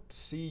 I don't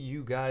see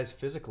you guys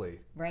physically,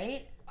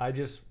 right? I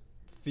just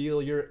feel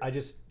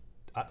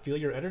I feel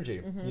your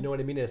energy. You know what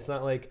I mean? It's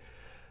not like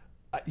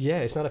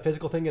it's not a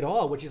physical thing at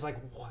all, which is like,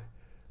 what?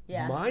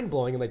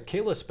 Mind-blowing. And like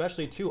Kayla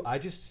especially too, I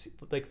just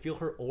like feel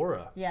her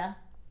aura,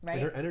 right,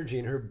 and her energy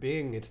and her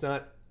being. It's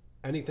not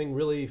anything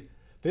really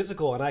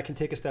physical, and I can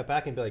take a step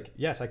back and be like,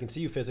 yes, I can see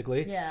you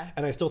physically,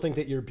 and I still think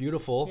that you're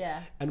beautiful,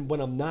 and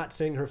when I'm not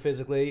seeing her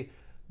physically,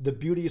 the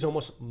beauty is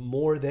almost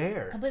more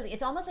there. Completely.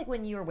 It's almost like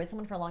when you were with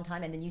someone for a long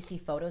time and then you see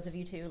photos of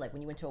you two, like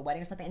when you went to a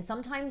wedding or something, and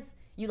sometimes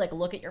you like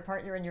look at your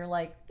partner and you're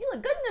like, you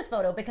look good in this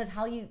photo, because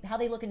how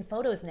they look in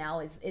photos now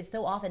is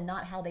so often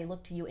not how they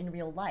look to you in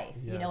real life.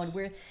 Yes. You know,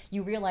 and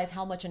you realize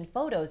how much in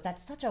photos,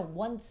 that's such a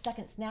 1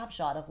 second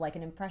snapshot of like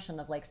an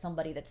impression of like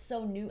somebody that's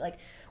so new. Like,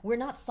 we're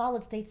not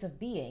solid states of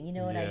being, you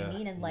know what I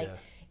mean? And like,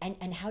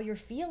 and how you're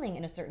feeling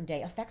in a certain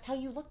day affects how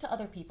you look to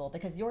other people,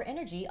 because your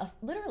energy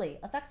literally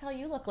affects how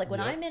you look. Like when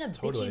I'm in a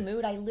bitchy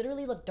mood, I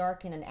literally look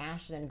dark and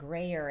ashen and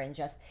grayer and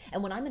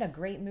when I'm in a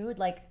great mood,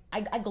 like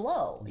I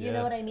glow, you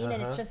know what I mean?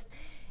 And it's just,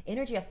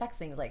 energy affects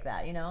things like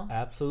that, you know?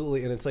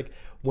 Absolutely. And it's like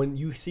when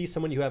you see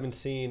someone you haven't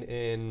seen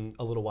in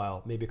a little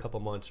while, maybe a couple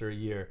months or a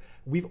year,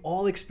 we've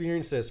all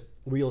experienced this,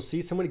 where you'll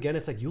see someone again,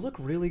 it's like, you look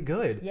really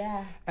good.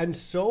 Yeah. And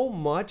so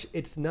much,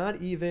 it's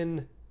not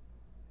even,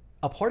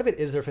 a part of it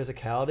is their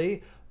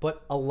physicality,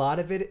 but a lot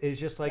of it is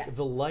just like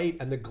the light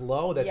and the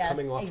glow that's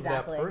coming off of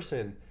that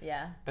person.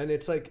 Yeah. And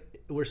it's like,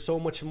 we're so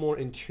much more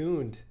in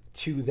tuned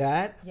to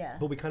that,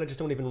 but we kind of just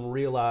don't even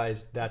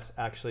realize that's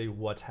actually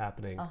what's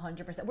happening.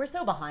 100%. We're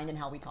so behind in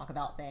how we talk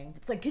about things.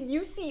 It's like, can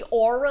you see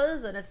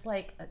auras? And it's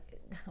like,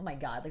 oh my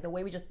God, like the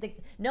way we just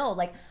think. No,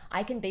 like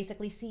I can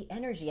basically see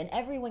energy, and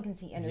everyone can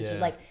see energy.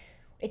 Like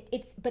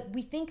but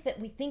we think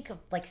of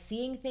like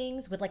seeing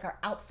things with like our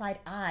outside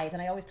eyes,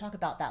 and I always talk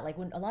about that. Like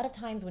when a lot of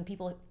times when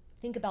people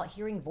think about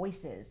hearing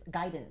voices,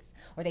 guidance,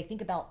 or they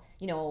think about,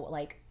 you know,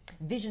 like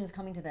visions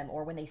coming to them,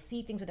 or when they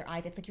see things with their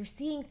eyes, it's like you're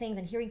seeing things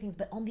and hearing things,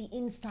 but on the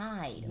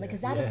inside, like,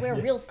 because that is where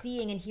real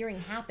seeing and hearing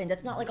happens.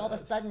 It's not like all of a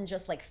sudden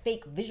just like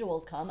fake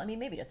visuals come. I mean,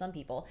 maybe to some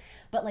people,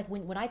 but like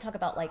when I talk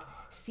about like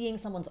seeing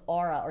someone's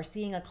aura or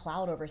seeing a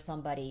cloud over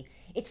somebody,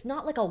 it's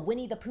not like a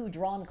Winnie the Pooh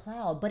drawn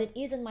cloud, but it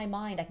is in my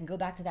mind. I can go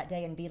back to that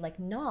day and be like,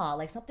 nah,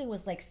 like something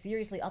was like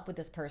seriously up with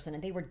this person,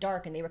 and they were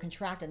dark and they were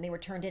contracted and they were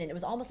turned in, and it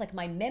was almost like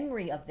my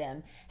memory of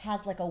them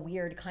has like a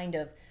weird kind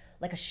of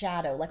like a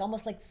shadow, like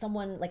almost like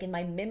someone like in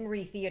my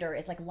memory theater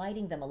is like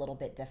lighting them a little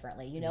bit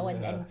differently, you know?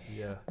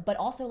 But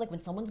also like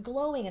when someone's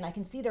glowing and I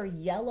can see their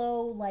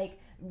yellow, like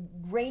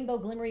rainbow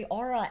glimmery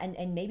aura,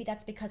 and maybe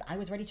that's because I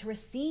was ready to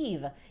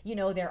receive, you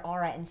know, their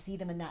aura and see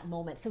them in that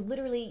moment. So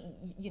literally,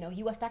 you know,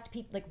 you affect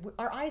people, like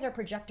our eyes are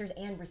projectors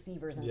and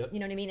receivers, and you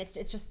know what I mean? It's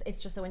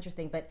just so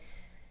interesting. But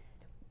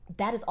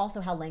that is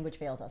also how language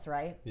fails us,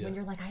 right? When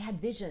you're like, I had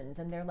visions,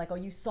 and they're like, oh,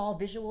 you saw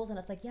visuals, and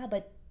it's like, yeah,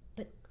 but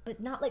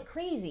not like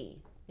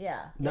crazy.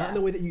 Yeah. Not in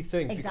the way that you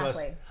think.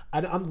 Exactly.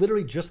 Because I'm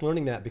literally just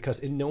learning that, because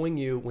in knowing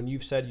you, when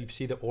you've said you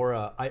see the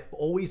aura, I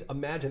always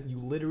imagine you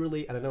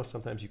literally, and I know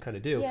sometimes you kind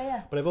of do,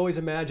 but I've always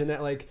imagined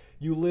that like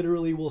you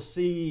literally will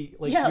see,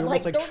 like you're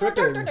almost like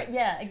tripping.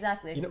 Yeah,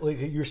 exactly. You know,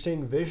 like you're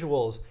seeing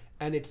visuals,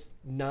 and it's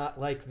not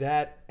like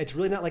that. It's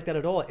really not like that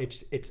at all.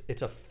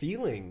 It's a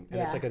feeling,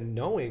 and it's like a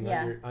knowing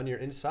on your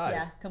inside.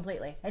 Yeah,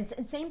 completely. And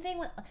same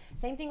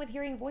thing with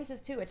hearing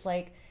voices too. It's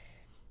like,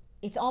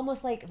 it's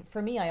almost like, for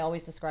me, I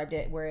always described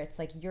it where it's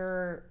like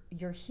you're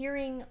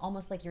hearing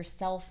almost like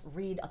yourself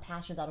read a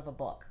passage out of a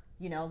book.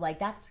 You know, like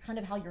that's kind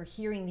of how you're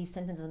hearing these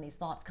sentences and these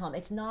thoughts come.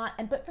 It's not,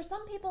 but for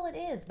some people it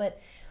is.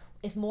 But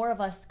if more of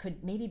us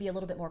could maybe be a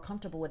little bit more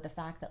comfortable with the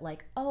fact that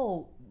like,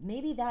 oh,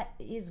 maybe that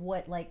is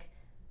what like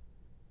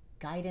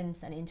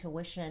guidance and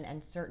intuition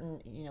and certain,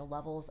 you know,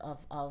 levels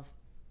of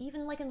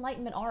even like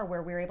enlightenment are,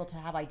 where we're able to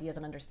have ideas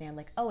and understand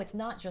like, oh, it's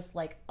not just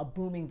like a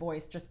booming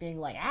voice just being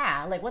like,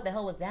 like what the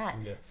hell was that?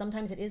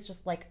 Sometimes it is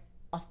just like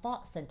a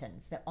thought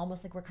sentence that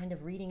almost like we're kind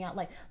of reading out,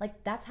 like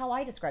that's how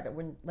I describe it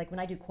when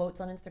I do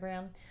quotes on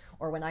Instagram,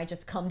 or when I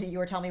just come to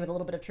you or Tommy with a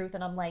little bit of truth,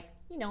 and I'm like,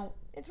 you know,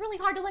 it's really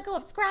hard to let go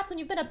of scraps when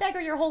you've been a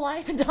beggar your whole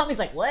life. And Tommy's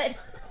like, what?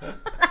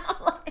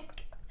 I'm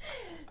like,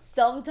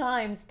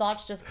 sometimes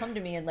thoughts just come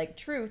to me and like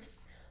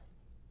truths,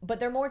 but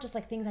they're more just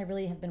like things I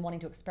really have been wanting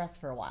to express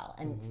for a while.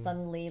 And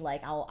suddenly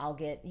like I'll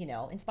get, you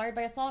know, inspired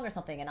by a song or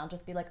something, and I'll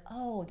just be like,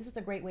 oh, this is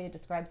a great way to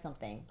describe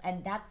something.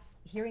 And that's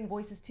hearing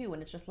voices too.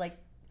 And it's just like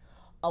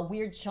a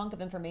weird chunk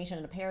of information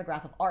in a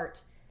paragraph of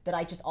art that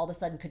I just all of a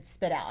sudden could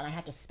spit out, and I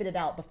have to spit it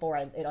out before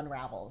it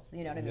unravels.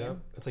 You know what I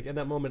mean? It's like in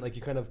that moment, like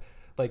you kind of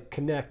like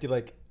connect,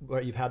 like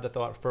where you've had the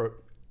thought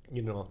for,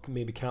 you know,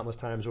 maybe countless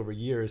times over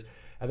years,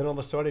 and then all of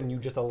a sudden you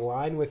just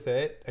align with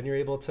it and you're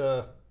able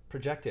to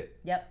project it.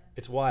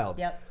 It's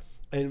wild.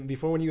 And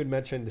before, when you had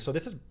mentioned, so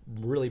this is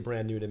really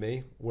brand new to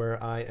me,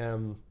 where I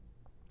am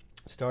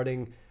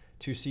starting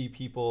to see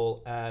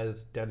people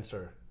as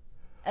denser.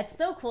 It's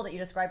so cool that you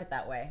describe it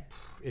that way.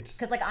 It's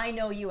because like I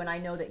know you, and I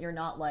know that you're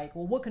not like,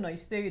 well, what can I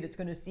say that's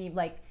going to seem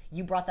like,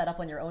 you brought that up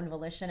on your own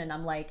volition, and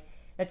I'm like,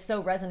 that's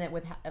so resonant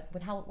with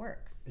how it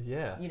works.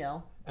 Yeah. You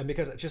know. And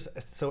because just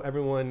so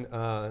everyone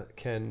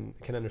can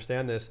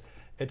understand this,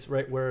 it's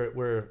right.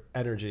 We're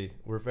energy.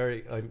 We're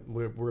very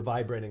we're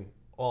vibrating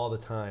all the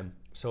time.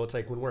 So it's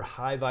like when we're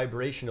high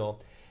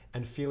vibrational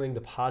and feeling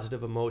the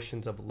positive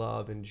emotions of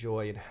love and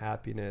joy and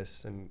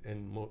happiness,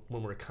 and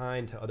when we're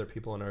kind to other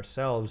people and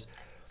ourselves,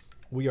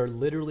 we are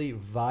literally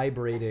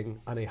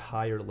vibrating on a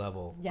higher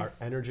level. Our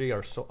energy,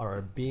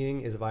 our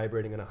being is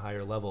vibrating on a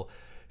higher level.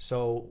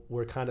 So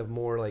we're kind of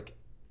more like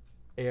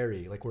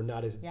airy, like we're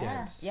not as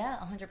dense. Yeah,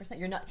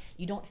 100%.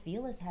 You don't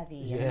feel as heavy.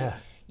 Yeah.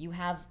 You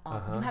have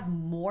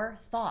more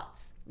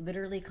thoughts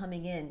literally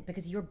coming in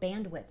because your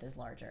bandwidth is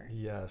larger.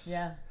 Yes.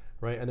 Yeah.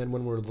 Right. And then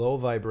when we're low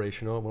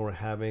vibrational, when we're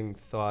having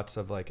thoughts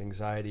of like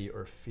anxiety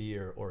or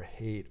fear or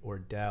hate or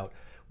doubt,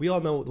 we all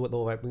know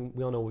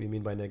we all know what we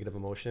mean by negative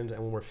emotions. And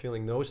when we're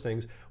feeling those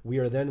things, we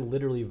are then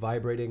literally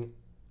vibrating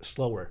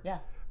slower. Yeah.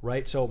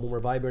 Right. So when we're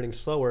vibrating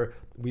slower,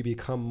 we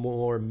become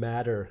more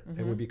matter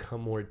and we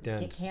become more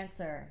dense. Get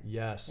cancer.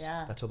 Yes.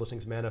 Yeah. That's how those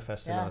things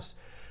manifest in us.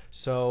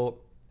 So,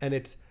 and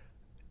it's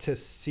to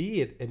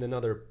see it in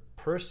another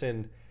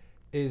person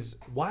is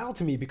wild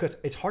to me because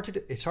it's hard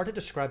to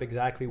describe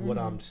exactly what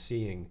I'm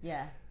seeing.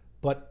 Yeah.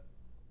 But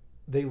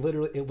they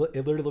literally it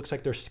literally looks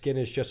like their skin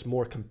is just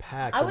more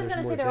compact. I was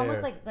gonna say they're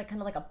almost like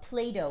kind of like a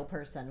Play-Doh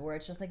person, where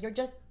it's just like you're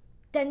just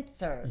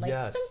denser. Like,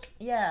 yes. think,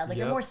 yeah, like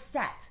you're more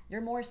set.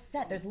 You're more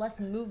set. There's less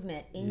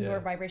movement in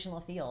your vibrational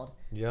field.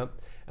 Yep.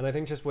 And I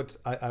think just what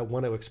I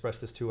want to express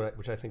this too,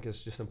 which I think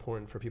is just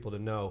important for people to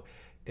know,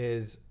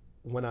 is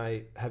when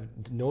I have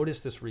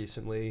noticed this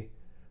recently,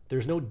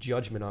 there's no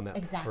judgment on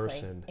that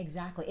person.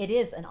 Exactly. It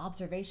is an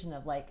observation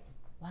of like,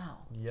 wow,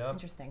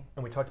 interesting.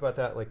 And we talked about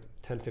that like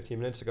 10, 15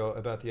 minutes ago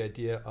about the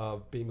idea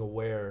of being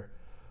aware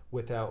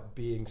without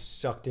being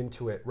sucked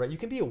into it, right? You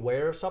can be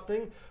aware of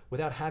something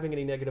without having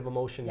any negative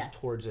emotions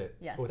towards it,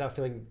 or without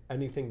feeling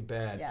anything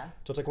bad. Yeah.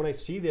 So it's like when I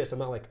see this, I'm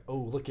not like, oh,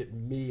 look at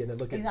me and then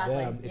look at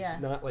them. It's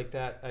not like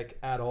that like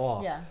at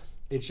all. Yeah.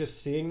 It's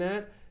just seeing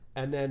that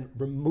and then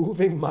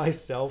removing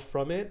myself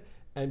from it.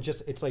 And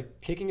just, it's like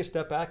taking a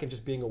step back and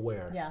just being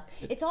aware. Yeah.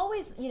 It's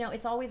always,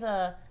 it's always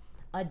I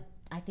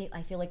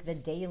feel like the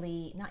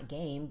daily, not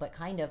game, but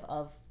kind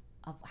of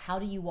how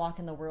do you walk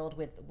in the world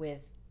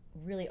with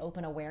really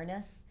open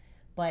awareness,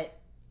 but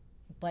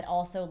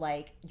also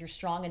like you're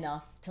strong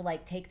enough to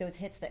like take those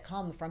hits that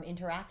come from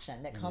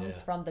interaction, that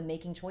comes from the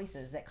making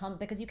choices, that come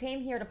because you came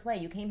here to play,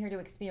 you came here to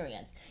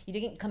experience. You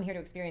didn't come here to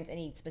experience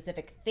any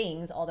specific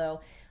things,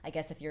 although I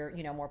guess if you're,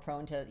 more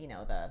prone to,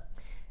 the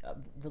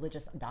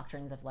religious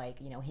doctrines of like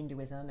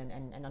Hinduism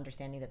and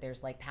understanding that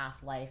there's like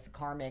past life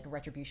karmic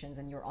retributions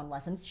and you're on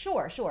lessons,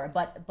 sure,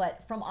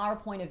 but from our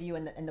point of view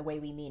and the way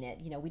we mean it,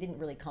 we didn't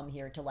really come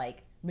here to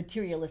like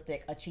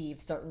materialistic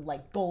achieve certain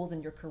like goals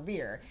in your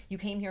career. You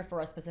came here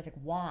for a specific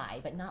why,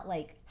 but not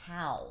like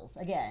hows.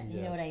 Again,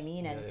 you know what I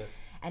mean?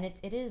 And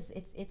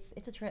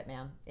it's a trip,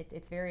 man.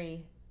 It's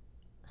very,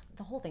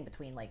 the whole thing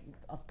between like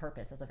of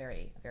purpose is a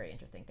very, very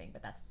interesting thing,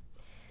 but that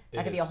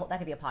could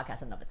be a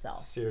podcast in and of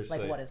itself. Seriously.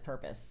 Like, what is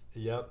purpose?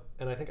 Yep.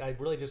 And I think I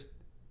really just,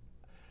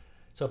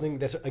 something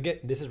that's, again,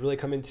 this has really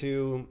come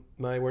into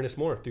my awareness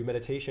more through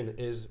meditation,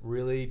 is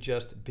really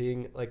just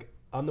being like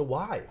on the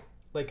why.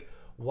 Like,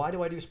 why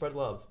do I do spread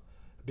love?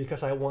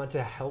 Because I want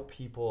to help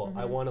people.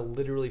 I want to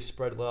literally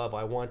spread love.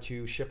 I want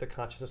to shift the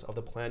consciousness of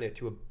the planet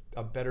to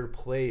a better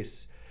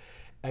place.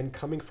 And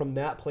coming from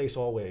that place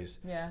always.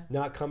 Yeah.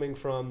 Not coming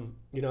from,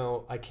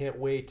 I can't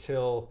wait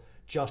till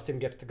Justin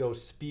gets to go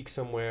speak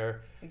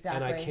somewhere,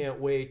 and I can't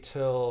wait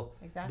till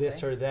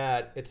this or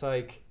that. It's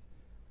like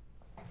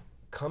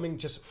coming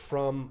just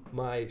from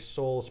my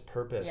soul's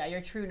purpose. Yeah,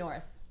 your true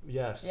north.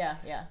 Yes.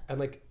 Yeah. And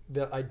like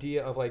the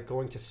idea of like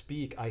going to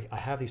speak, I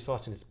have these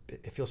thoughts, and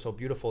it feels so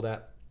beautiful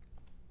that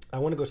I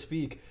want to go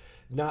speak,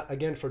 not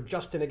again for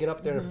Justin to get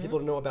up there and for people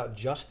to know about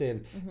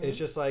Justin. It's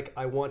just like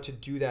I want to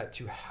do that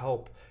to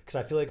help, because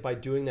I feel like by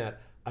doing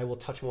that, I will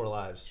touch more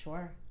lives.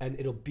 Sure. And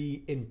it'll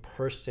be in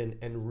person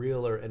and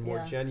realer and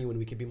more genuine.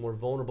 We can be more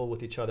vulnerable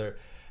with each other.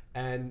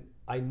 And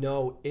I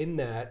know in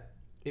that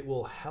it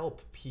will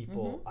help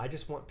people. I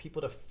just want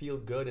people to feel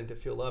good and to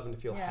feel love and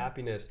to feel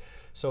happiness.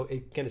 So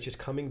again, it's just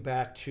coming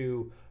back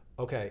to,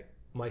 okay,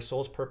 my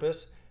soul's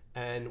purpose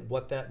and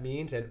what that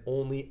means, and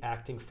only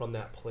acting from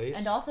that place.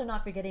 And also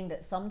not forgetting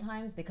that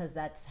sometimes, because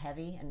that's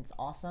heavy and it's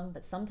awesome,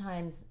 but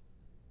sometimes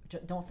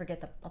don't forget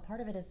that a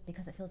part of it is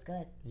because it feels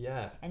good.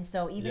 Yeah. And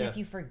so even if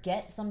you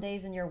forget some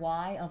days in your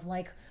why of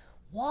like,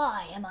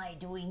 why am I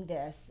doing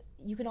this?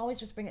 You can always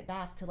just bring it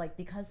back to like,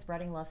 because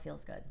spreading love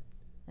feels good.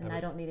 And I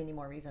don't need any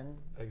more reason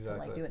to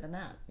like do it than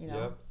that,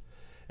 Yep.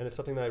 And it's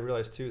something that I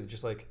realized too, that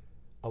just like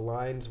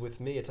aligns with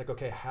me. It's like,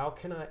 okay, how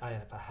can I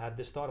have had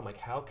this thought. I'm like,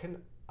 how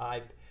can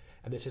I,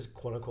 and this is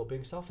quote unquote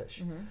being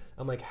selfish.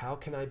 I'm like, how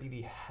can I be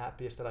the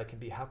happiest that I can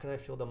be? How can I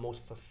feel the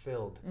most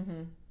fulfilled?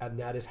 And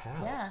that is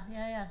how.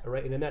 Yeah.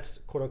 Right. And then that's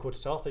quote unquote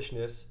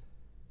selfishness.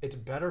 It's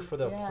better for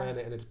the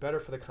planet, and it's better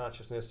for the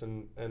consciousness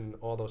and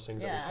all those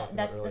things that we talked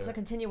about earlier. That's a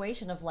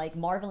continuation of like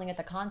marveling at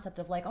the concept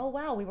of like, oh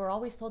wow, we were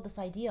always told this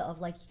idea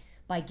of like,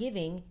 by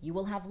giving, you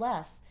will have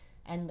less.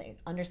 And like,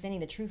 understanding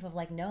the truth of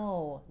like,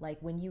 no, like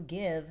when you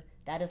give,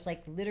 that is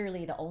like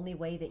literally the only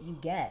way that you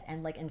get.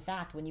 And like, in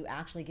fact, when you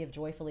actually give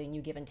joyfully and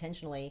you give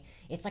intentionally,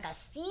 it's like a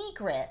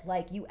secret,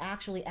 like you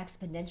actually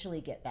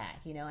exponentially get back,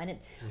 and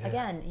it,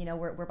 again,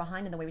 we're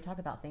behind in the way we talk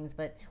about things,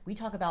 but we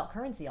talk about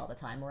currency all the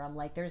time, where I'm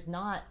like, there's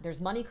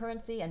money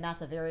currency, and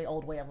that's a very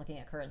old way of looking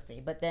at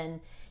currency. But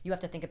then you have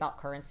to think about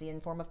currency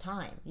in form of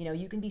time.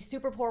 You can be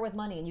super poor with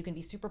money, and you can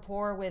be super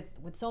poor with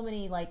so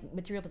many like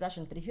material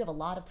possessions, but if you have a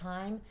lot of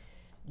time,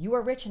 you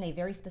are rich in a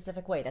very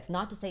specific way. That's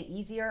not to say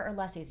easier or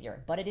less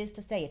easier, but it is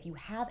to say if you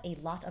have a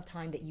lot of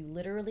time that you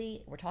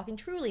literally, we're talking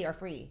truly, are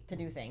free to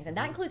do things. And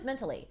that includes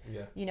mentally,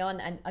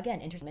 and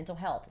again, mental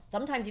health.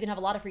 Sometimes you can have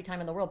a lot of free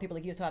time in the world. People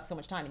like you still have so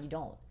much time and you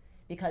don't.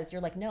 Because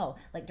you're like, no,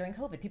 like during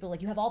COVID, people are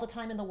like, you have all the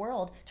time in the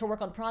world to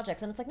work on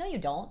projects. And it's like, no, you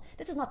don't.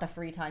 This is not the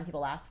free time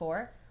people asked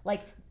for.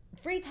 Like,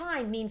 free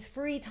time means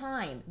free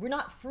time. We're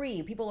not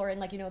free. People are in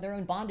like, their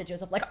own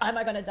bondages of like, am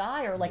I going to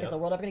die? Or like, is the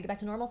world ever going to get back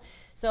to normal?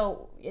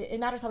 So it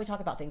matters how we talk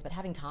about things, but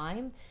having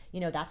time,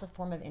 that's a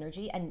form of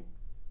energy. And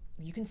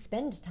you can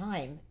spend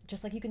time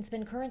just like you can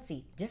spend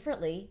currency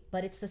differently,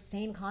 but it's the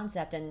same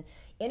concept. And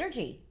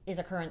energy is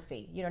a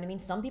currency. You know what I mean?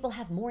 Some people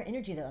have more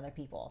energy than other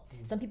people.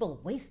 Some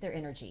people waste their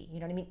energy. You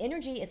know what I mean?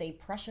 Energy is a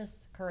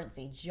precious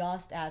currency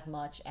just as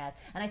much as,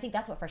 and I think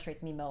that's what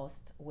frustrates me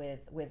most with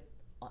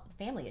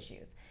family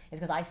issues, is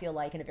because I feel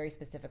like in a very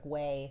specific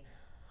way,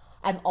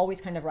 I'm always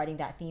kind of writing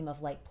that theme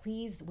of like,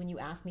 please, when you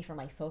ask me for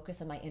my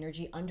focus and my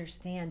energy,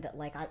 understand that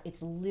like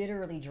it's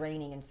literally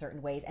draining in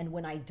certain ways. And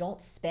when I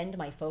don't spend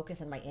my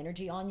focus and my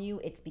energy on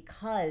you, it's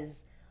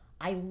because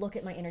I look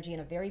at my energy in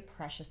a very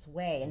precious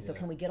way. And so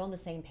can we get on the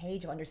same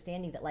page of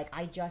understanding that like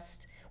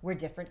we're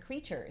different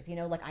creatures,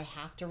 like I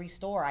have to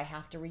restore, I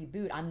have to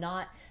reboot.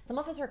 Some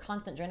of us are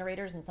constant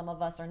generators and some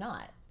of us are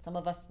not. Some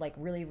of us like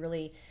really,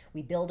 really,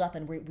 we build up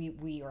and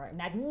we are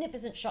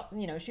magnificent,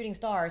 shooting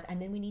stars,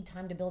 and then we need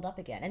time to build up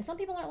again. And some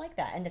people aren't like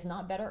that, and it's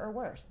not better or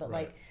worse. But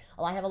like,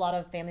 I have a lot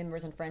of family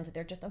members and friends that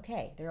they're just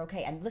okay. They're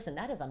okay. And listen,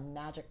 that is a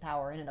magic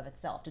power in and of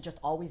itself to just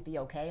always be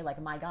okay.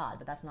 Like, my God,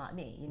 but that's not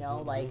me.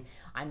 Like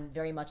I'm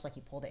very much like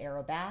you pull the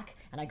arrow back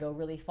and I go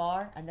really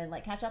far, and then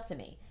like catch up to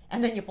me.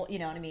 And then you pull, you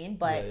know what I mean?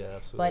 But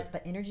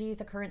but energy is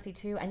a currency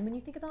too. And when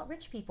you think about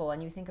rich people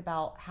and you think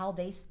about how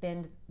they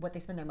spend what they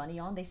spend their money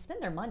on, they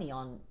spend their money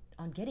on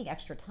getting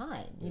extra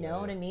time. You know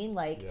what I mean?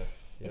 Like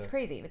it's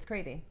crazy. It's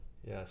crazy.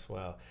 Yes,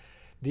 wow.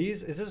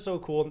 This is so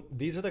cool.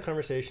 These are the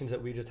conversations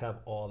that we just have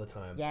all the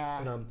time. Yeah.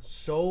 And I'm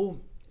so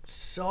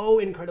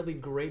incredibly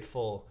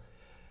grateful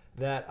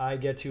that I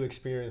get to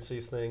experience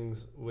these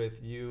things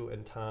with you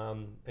and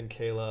Tom and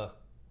Kayla.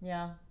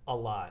 Yeah. A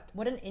lot.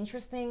 What an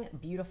interesting,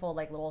 beautiful,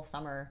 like little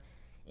summer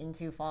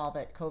into fall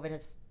that COVID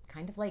has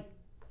kind of like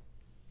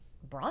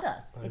brought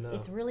us.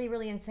 It's really,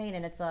 really insane.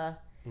 And it's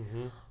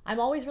I'm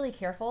always really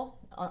careful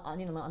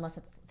unless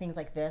it's things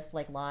like this,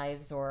 like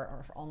lives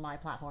or on my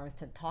platforms,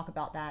 to talk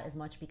about that as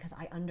much, because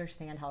I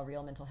understand how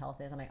real mental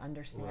health is, and I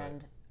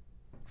understand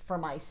for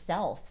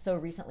myself, so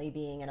recently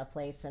being in a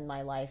place in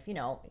my life, for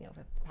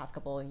the past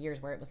couple of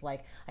years where it was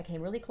like I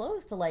came really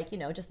close to like,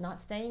 just not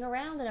staying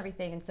around and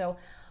everything. And so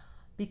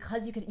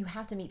because you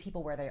have to meet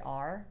people where they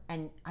are.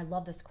 And I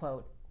love this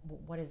quote.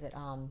 What is it?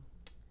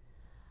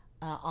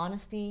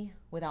 Honesty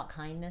without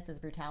kindness is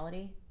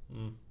brutality.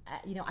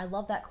 I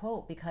love that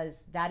quote,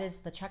 because that is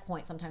the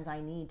checkpoint sometimes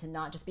I need to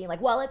not just be like,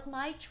 well, it's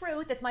my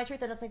truth.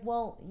 And it's like,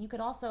 well, you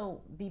could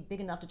also be big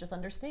enough to just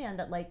understand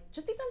that, like,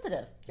 just be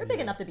sensitive. You're big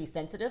enough to be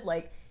sensitive.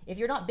 Like, if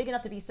you're not big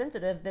enough to be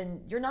sensitive,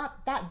 then you're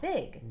not that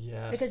big.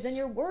 Yes. Because then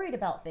you're worried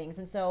about things.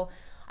 And so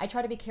I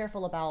try to be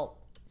careful about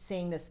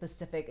saying this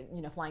specific,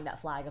 flying that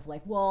flag of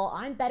like, well,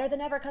 I'm better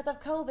than ever because of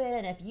COVID.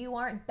 And if you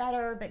aren't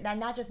better, but then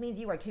that just means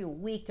you are too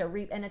weak to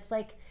reap. And it's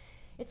like,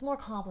 it's more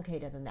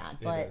complicated than that.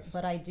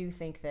 But I do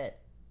think that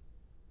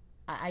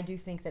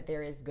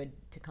there is good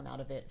to come out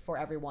of it for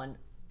everyone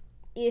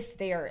if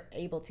they are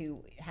able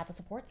to have a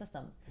support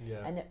system.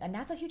 Yeah. And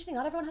that's a huge thing.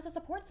 Not everyone has a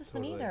support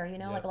system either.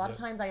 Like a lot of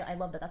times I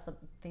love that that's the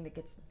thing that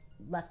gets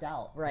left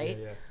out, right?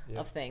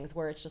 Of things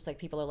where it's just like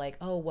people are like,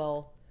 oh,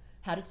 well,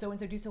 how did so and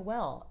so do so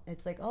well?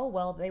 It's like, oh,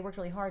 well, they worked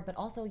really hard, but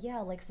also,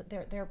 like, so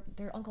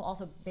their uncle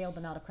also bailed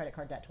them out of credit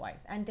card debt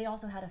twice, and they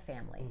also had a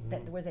family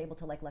that was able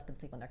to like let them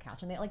sleep on their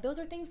couch, and they like those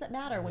are things that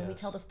matter when we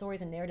tell the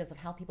stories and narratives of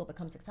how people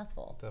become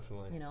successful.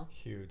 Definitely,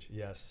 huge.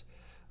 Yes,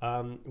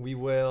 we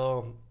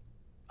will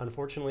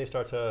unfortunately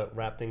start to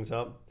wrap things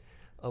up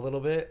a little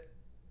bit.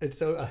 It's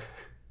so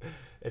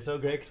it's so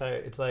great because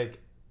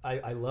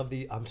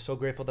I'm so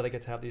grateful that I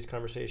get to have these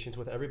conversations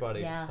with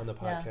everybody on the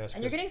podcast. Yeah.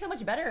 And you're getting so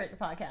much better at your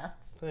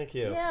podcasts. Thank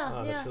you.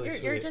 Yeah, That's really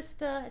sweet. You're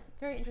just, it's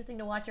very interesting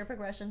to watch your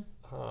progression.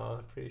 Oh, I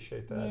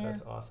appreciate that. Yeah.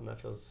 That's awesome. That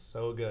feels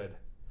so good.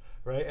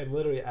 Right? And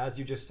literally, as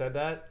you just said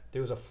that,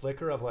 there was a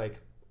flicker of like,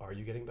 are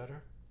you getting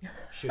better?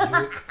 Should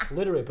you,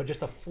 literally, but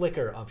just a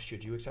flicker of,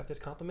 should you accept this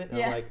compliment?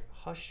 And I'm like,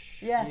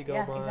 hush,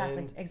 ego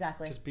mind.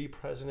 Exactly. Just be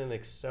present and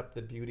accept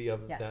the beauty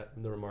of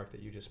the remark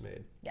that you just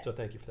made. Yes. So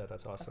thank you for that.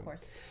 That's awesome. Of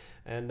course.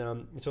 And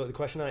so the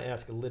question I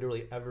ask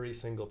literally every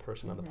single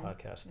person on the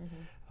podcast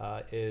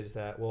is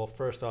that, well,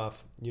 first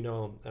off, I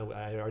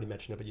already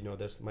mentioned it, but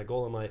this, my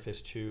goal in life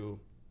is to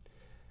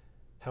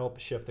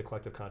help shift the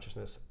collective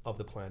consciousness of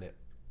the planet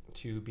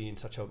to be in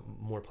such a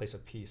more place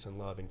of peace and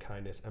love and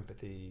kindness,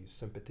 empathy,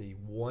 sympathy,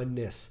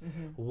 oneness.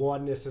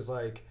 Oneness is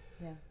like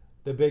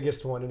the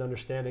biggest one, and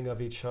understanding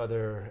of each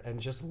other and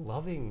just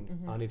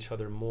loving on each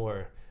other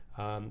more.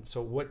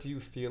 So what do you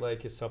feel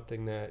like is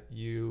something that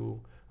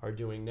you are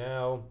doing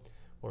now,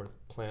 or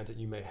plans that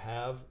you may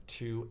have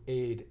to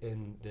aid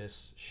in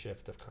this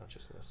shift of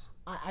consciousness?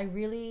 I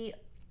really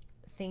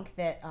think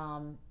that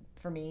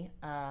for me,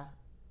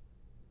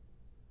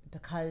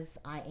 because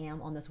I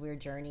am on this weird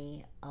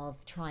journey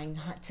of trying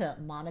not to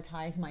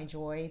monetize my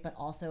joy, but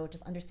also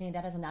just understanding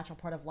that as a natural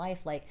part of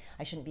life, like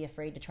I shouldn't be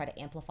afraid to try to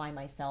amplify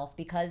myself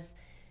because,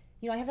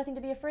 I have nothing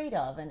to be afraid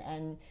of.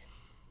 And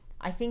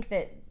I think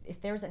that if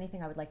there's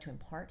anything I would like to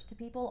impart to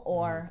people,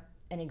 or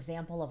an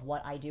example of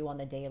what I do on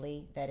the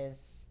daily that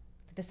is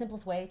the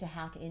simplest way to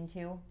hack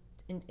into,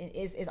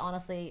 is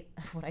honestly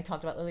what I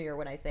talked about earlier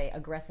when I say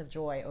aggressive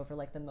joy over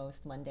like the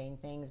most mundane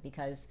things,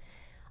 because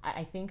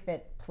I think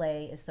that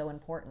play is so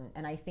important.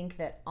 And I think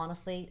that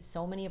honestly,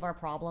 so many of our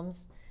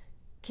problems,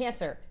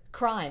 cancer,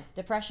 crime,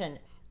 depression,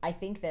 I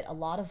think that a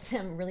lot of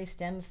them really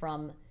stem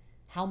from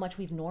how much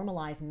we've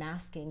normalized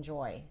masking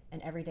joy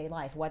in everyday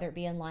life, whether it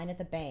be in line at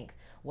the bank,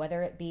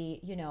 whether it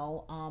be,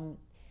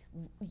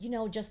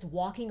 just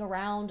walking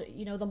around,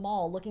 the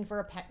mall looking for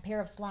a pair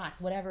of slacks,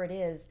 whatever it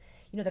is.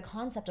 The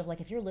concept of like,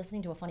 if you're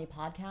listening to a funny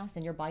podcast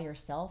and you're by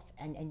yourself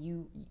and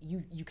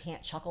you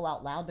can't chuckle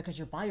out loud because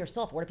you're by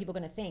yourself, what are people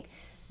going to think?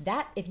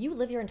 That if you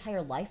live your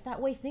entire life that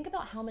way, think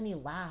about how many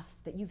laughs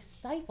that you've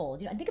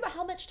stifled. And think about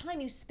how much time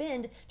you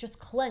spend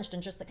just clenched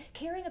and just like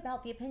caring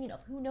about the opinion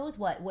of who knows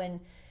what. When,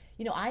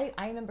 I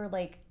remember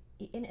like,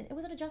 it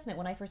was an adjustment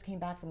when I first came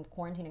back from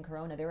quarantine and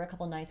Corona. There were a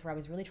couple nights where I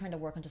was really trying to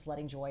work on just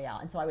letting joy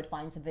out, and so I would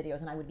find some videos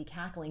and I would be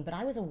cackling, but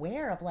I was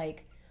aware of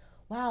like,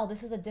 wow,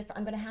 this is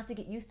I'm going to have to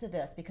get used to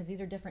this because these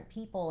are different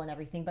people and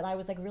everything. But I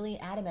was like really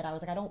adamant. I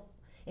was like,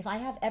 if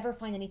I ever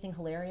find anything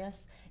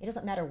hilarious, it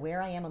doesn't matter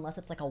where I am unless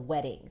it's like a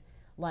wedding.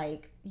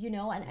 Like,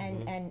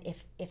 and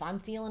if I'm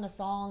feeling a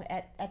song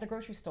at the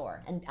grocery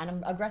store, and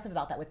I'm aggressive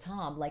about that with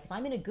Tom, like if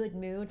I'm in a good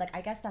mood, like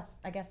I guess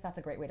that's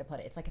a great way to put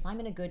it. It's like if I'm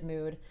in a good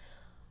mood,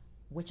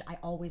 which I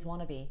always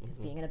want to be, because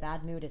being in a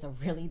bad mood is a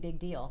really big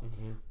deal.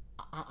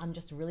 I'm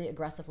just really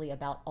aggressively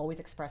about always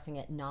expressing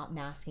it, not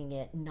masking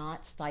it,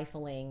 not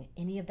stifling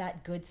any of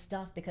that good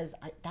stuff, because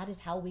that is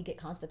how we get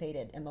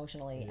constipated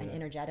emotionally and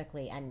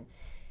energetically,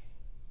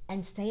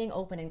 and staying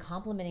open and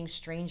complimenting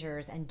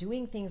strangers and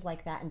doing things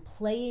like that and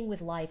playing with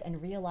life and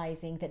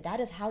realizing that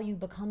is how you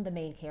become the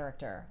main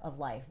character of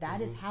life. That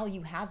is how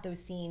you have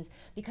those scenes,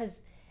 because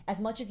as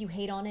much as you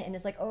hate on it and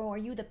it's like, oh, are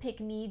you the pick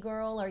me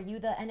girl?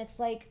 And it's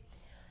like,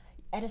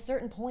 at a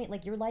certain point,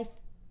 like your life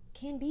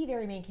can be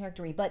very main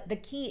charactery, but the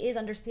key is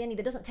understanding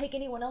that it doesn't take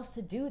anyone else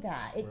to do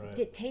that.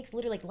 It takes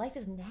literally, like, life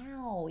is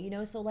now,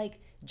 so like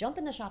jump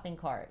in the shopping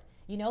cart,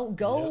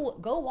 go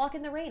walk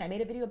in the rain. I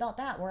made a video about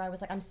that where I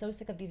was like, I'm so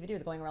sick of these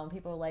videos going around.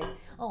 People are like,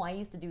 oh, I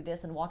used to do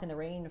this and walk in the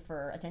rain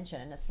for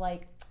attention. And it's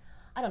like,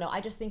 I don't know.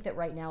 I just think that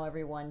right now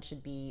everyone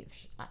should be,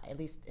 at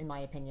least in my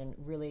opinion,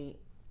 really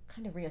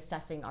kind of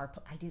reassessing our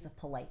ideas of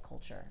polite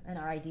culture and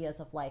our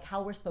ideas of like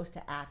how we're supposed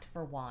to act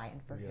for why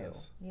and for who.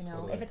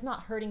 Totally. If it's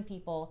not hurting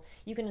people,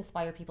 you can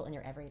inspire people in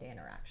your everyday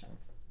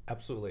interactions.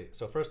 Absolutely.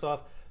 So first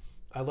off,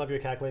 I love your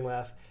cackling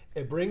laugh.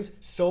 It brings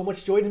so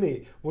much joy to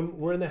me when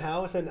we're in the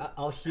house and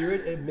I'll hear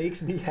it. It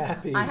makes me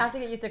happy. I have to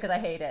get used to it because I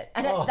hate it.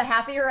 And the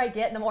happier I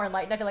get and the more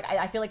enlightened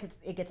I feel like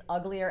it gets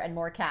uglier and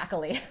more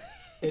cackly.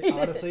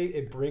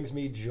 It brings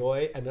me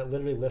joy, and it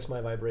literally lifts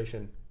my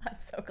vibration. I'm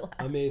so glad.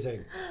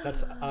 Amazing. I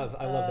love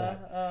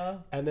that.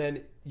 And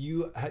then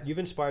you've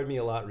inspired me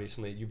a lot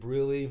recently. You've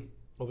really,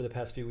 over the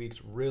past few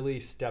weeks, really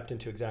stepped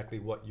into exactly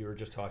what you were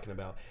just talking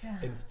about,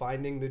 and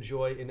finding the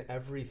joy in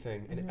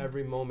everything, in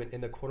every moment, in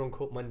the quote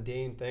unquote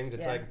mundane things.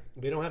 It's like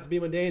they don't have to be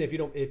mundane if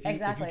you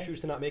choose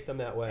to not make them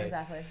that way.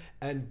 Exactly.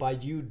 And by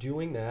you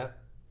doing that,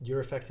 you're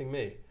affecting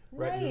me.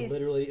 Right, you're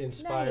literally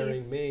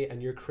inspiring me,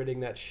 and you're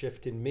creating that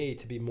shift in me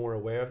to be more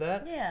aware of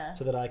that,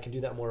 so that I can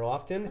do that more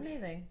often.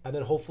 Amazing. And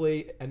then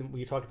hopefully, and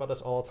we talk about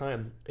this all the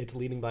time, it's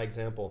leading by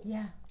example.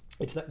 Yeah.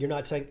 It's not, you're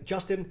not saying,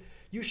 Justin,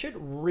 you should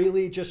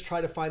really just try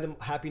to find the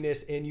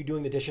happiness in you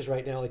doing the dishes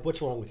right now. Like,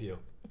 what's wrong with you?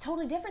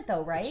 Totally different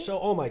though, right? So,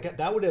 oh my God,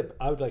 I would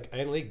be like,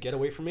 Annalie, get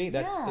away from me.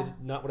 That is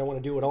not what I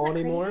want to do at all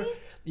anymore. Crazy?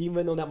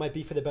 Even though that might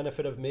be for the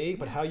benefit of me,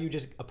 but how you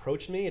just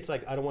approached me, it's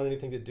like, I don't want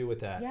anything to do with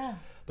that. Yeah.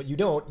 But you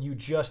don't, you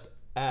just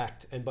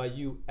act, and by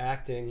you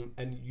acting,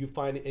 and you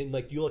find in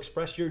like you'll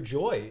express your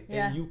joy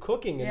in you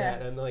cooking and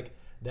that, and like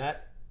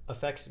that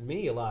affects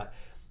me a lot.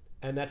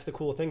 And that's the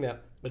cool thing,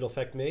 that it'll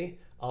affect me.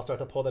 I'll start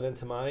to pull that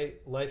into my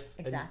life,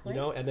 exactly.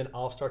 And then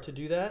I'll start to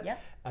do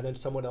that, and then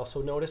someone else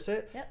will notice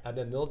it, and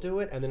then they'll do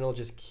it, and then it'll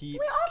just keep.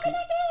 We're all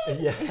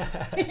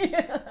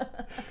connected.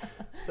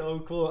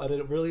 So cool, and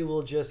it really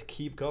will just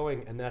keep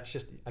going. And that's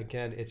just,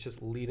 again, it's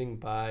just leading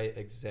by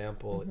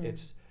example.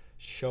 It's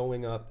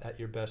showing up at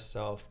your best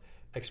self,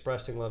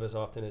 expressing love as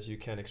often as you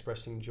can,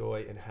 expressing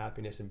joy and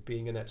happiness, and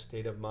being in that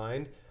state of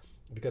mind.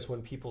 Because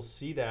when people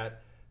see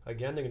that,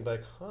 again, they're gonna be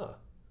like, huh,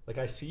 like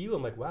I see you,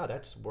 I'm like, wow,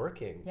 that's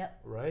working.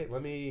 Right?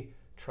 Let me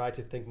try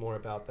to think more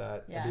about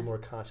that and be more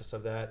conscious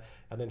of that,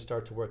 and then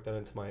start to work that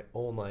into my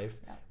own life.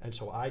 And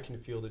so I can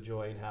feel the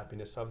joy and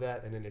happiness of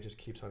that, and then it just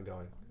keeps on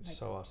going. It's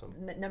so awesome.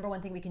 Number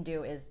one thing we can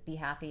do is be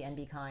happy and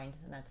be kind,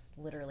 and that's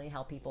literally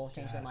how people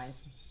change their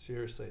minds.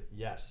 Seriously,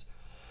 yes.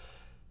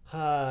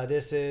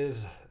 This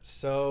is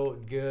so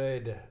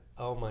good.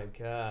 Oh my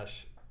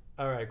gosh.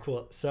 All right,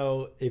 cool.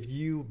 So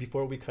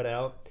before we cut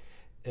out,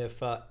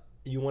 if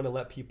you want to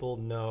let people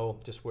know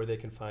just where they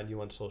can find you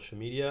on social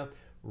media,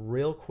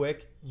 real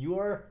quick, you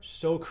are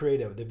so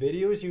creative. The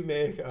videos you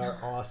make are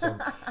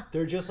awesome.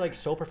 They're just like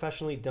so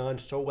professionally done,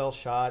 so well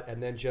shot,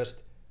 and then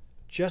just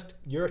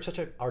you're such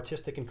an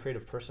artistic and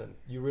creative person.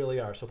 You really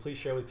are. So please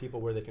share with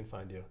people where they can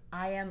find you.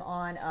 I am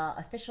on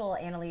official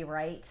Annalee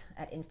Wright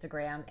at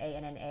Instagram,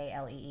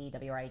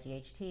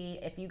 ANNALEEWRIGHT.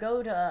 If you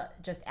go to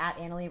just at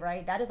Annalee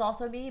Wright, that is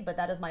also me, but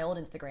that is my old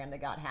Instagram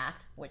that got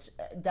hacked, which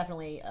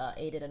definitely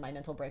aided in my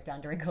mental breakdown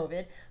during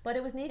COVID, but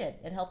it was needed.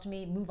 It helped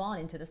me move on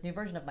into this new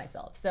version of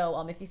myself. So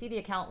if you see the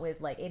account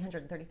with like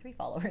 833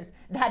 followers,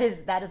 that is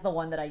the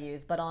one that I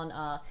use. But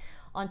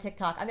on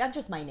TikTok, I mean, I'm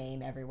just my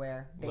name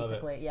everywhere,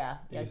 basically. Yeah.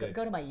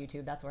 Go to my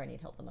YouTube. That's where I need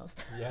help the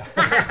most. Yeah.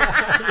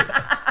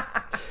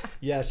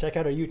 Yeah, check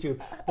out our YouTube.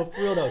 But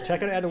for real though,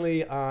 check out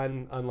Annalee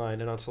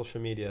online and on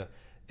social media.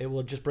 It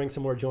will just bring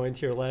some more joy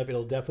into your life.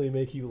 It'll definitely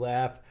make you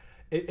laugh.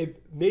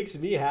 It makes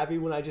me happy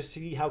when I just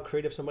see how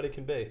creative somebody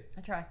can be.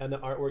 I try. And the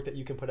artwork that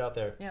you can put out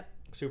there. Yep.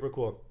 Super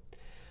cool.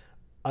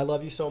 I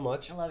love you so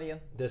much. I love you.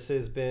 This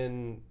has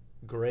been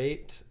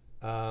great.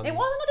 It wasn't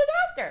a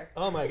disaster.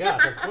 Oh my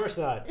gosh, of course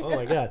not. Oh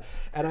my God.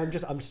 And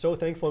I'm so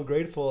thankful and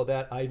grateful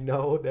that I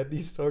know that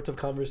these sorts of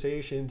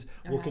conversations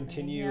will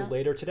continue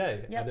later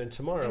today, and then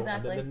tomorrow,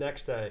 and then the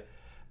next day.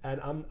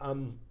 And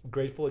I'm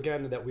grateful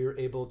again that we were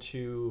able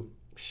to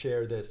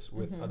share this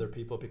with other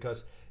people,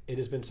 because it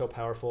has been so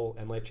powerful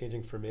and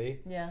life-changing for me.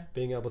 Yeah.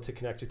 Being able to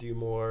connect with you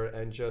more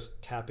and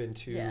just tap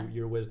into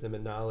your wisdom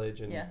and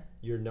knowledge and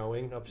your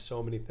knowing of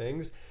so many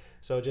things.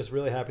 So just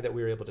really happy that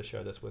we were able to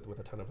share this with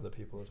a ton of other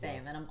people as well.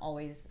 Same, and I'm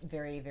always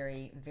very,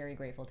 very, very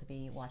grateful to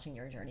be watching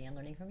your journey and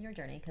learning from your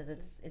journey, because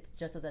it's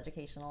just as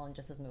educational and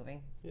just as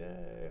moving.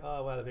 Yay.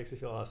 Oh, wow, that makes me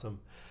feel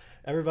awesome.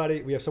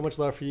 Everybody, we have so much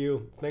love for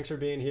you. Thanks for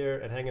being here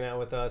and hanging out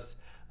with us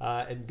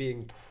and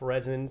being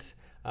present.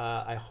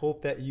 I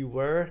hope that you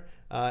were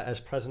as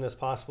present as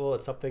possible.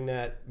 It's something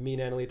that me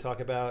and Annalee talk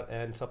about,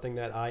 and something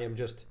that I am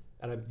just,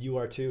 and you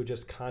are too,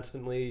 just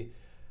constantly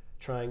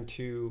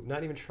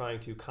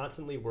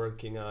constantly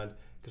working on,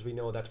 because we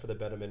know that's for the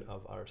betterment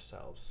of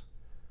ourselves.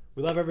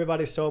 We love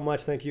everybody so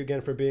much. Thank you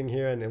again for being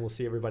here, and we'll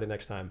see everybody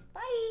next time.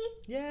 Bye.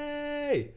 Yay!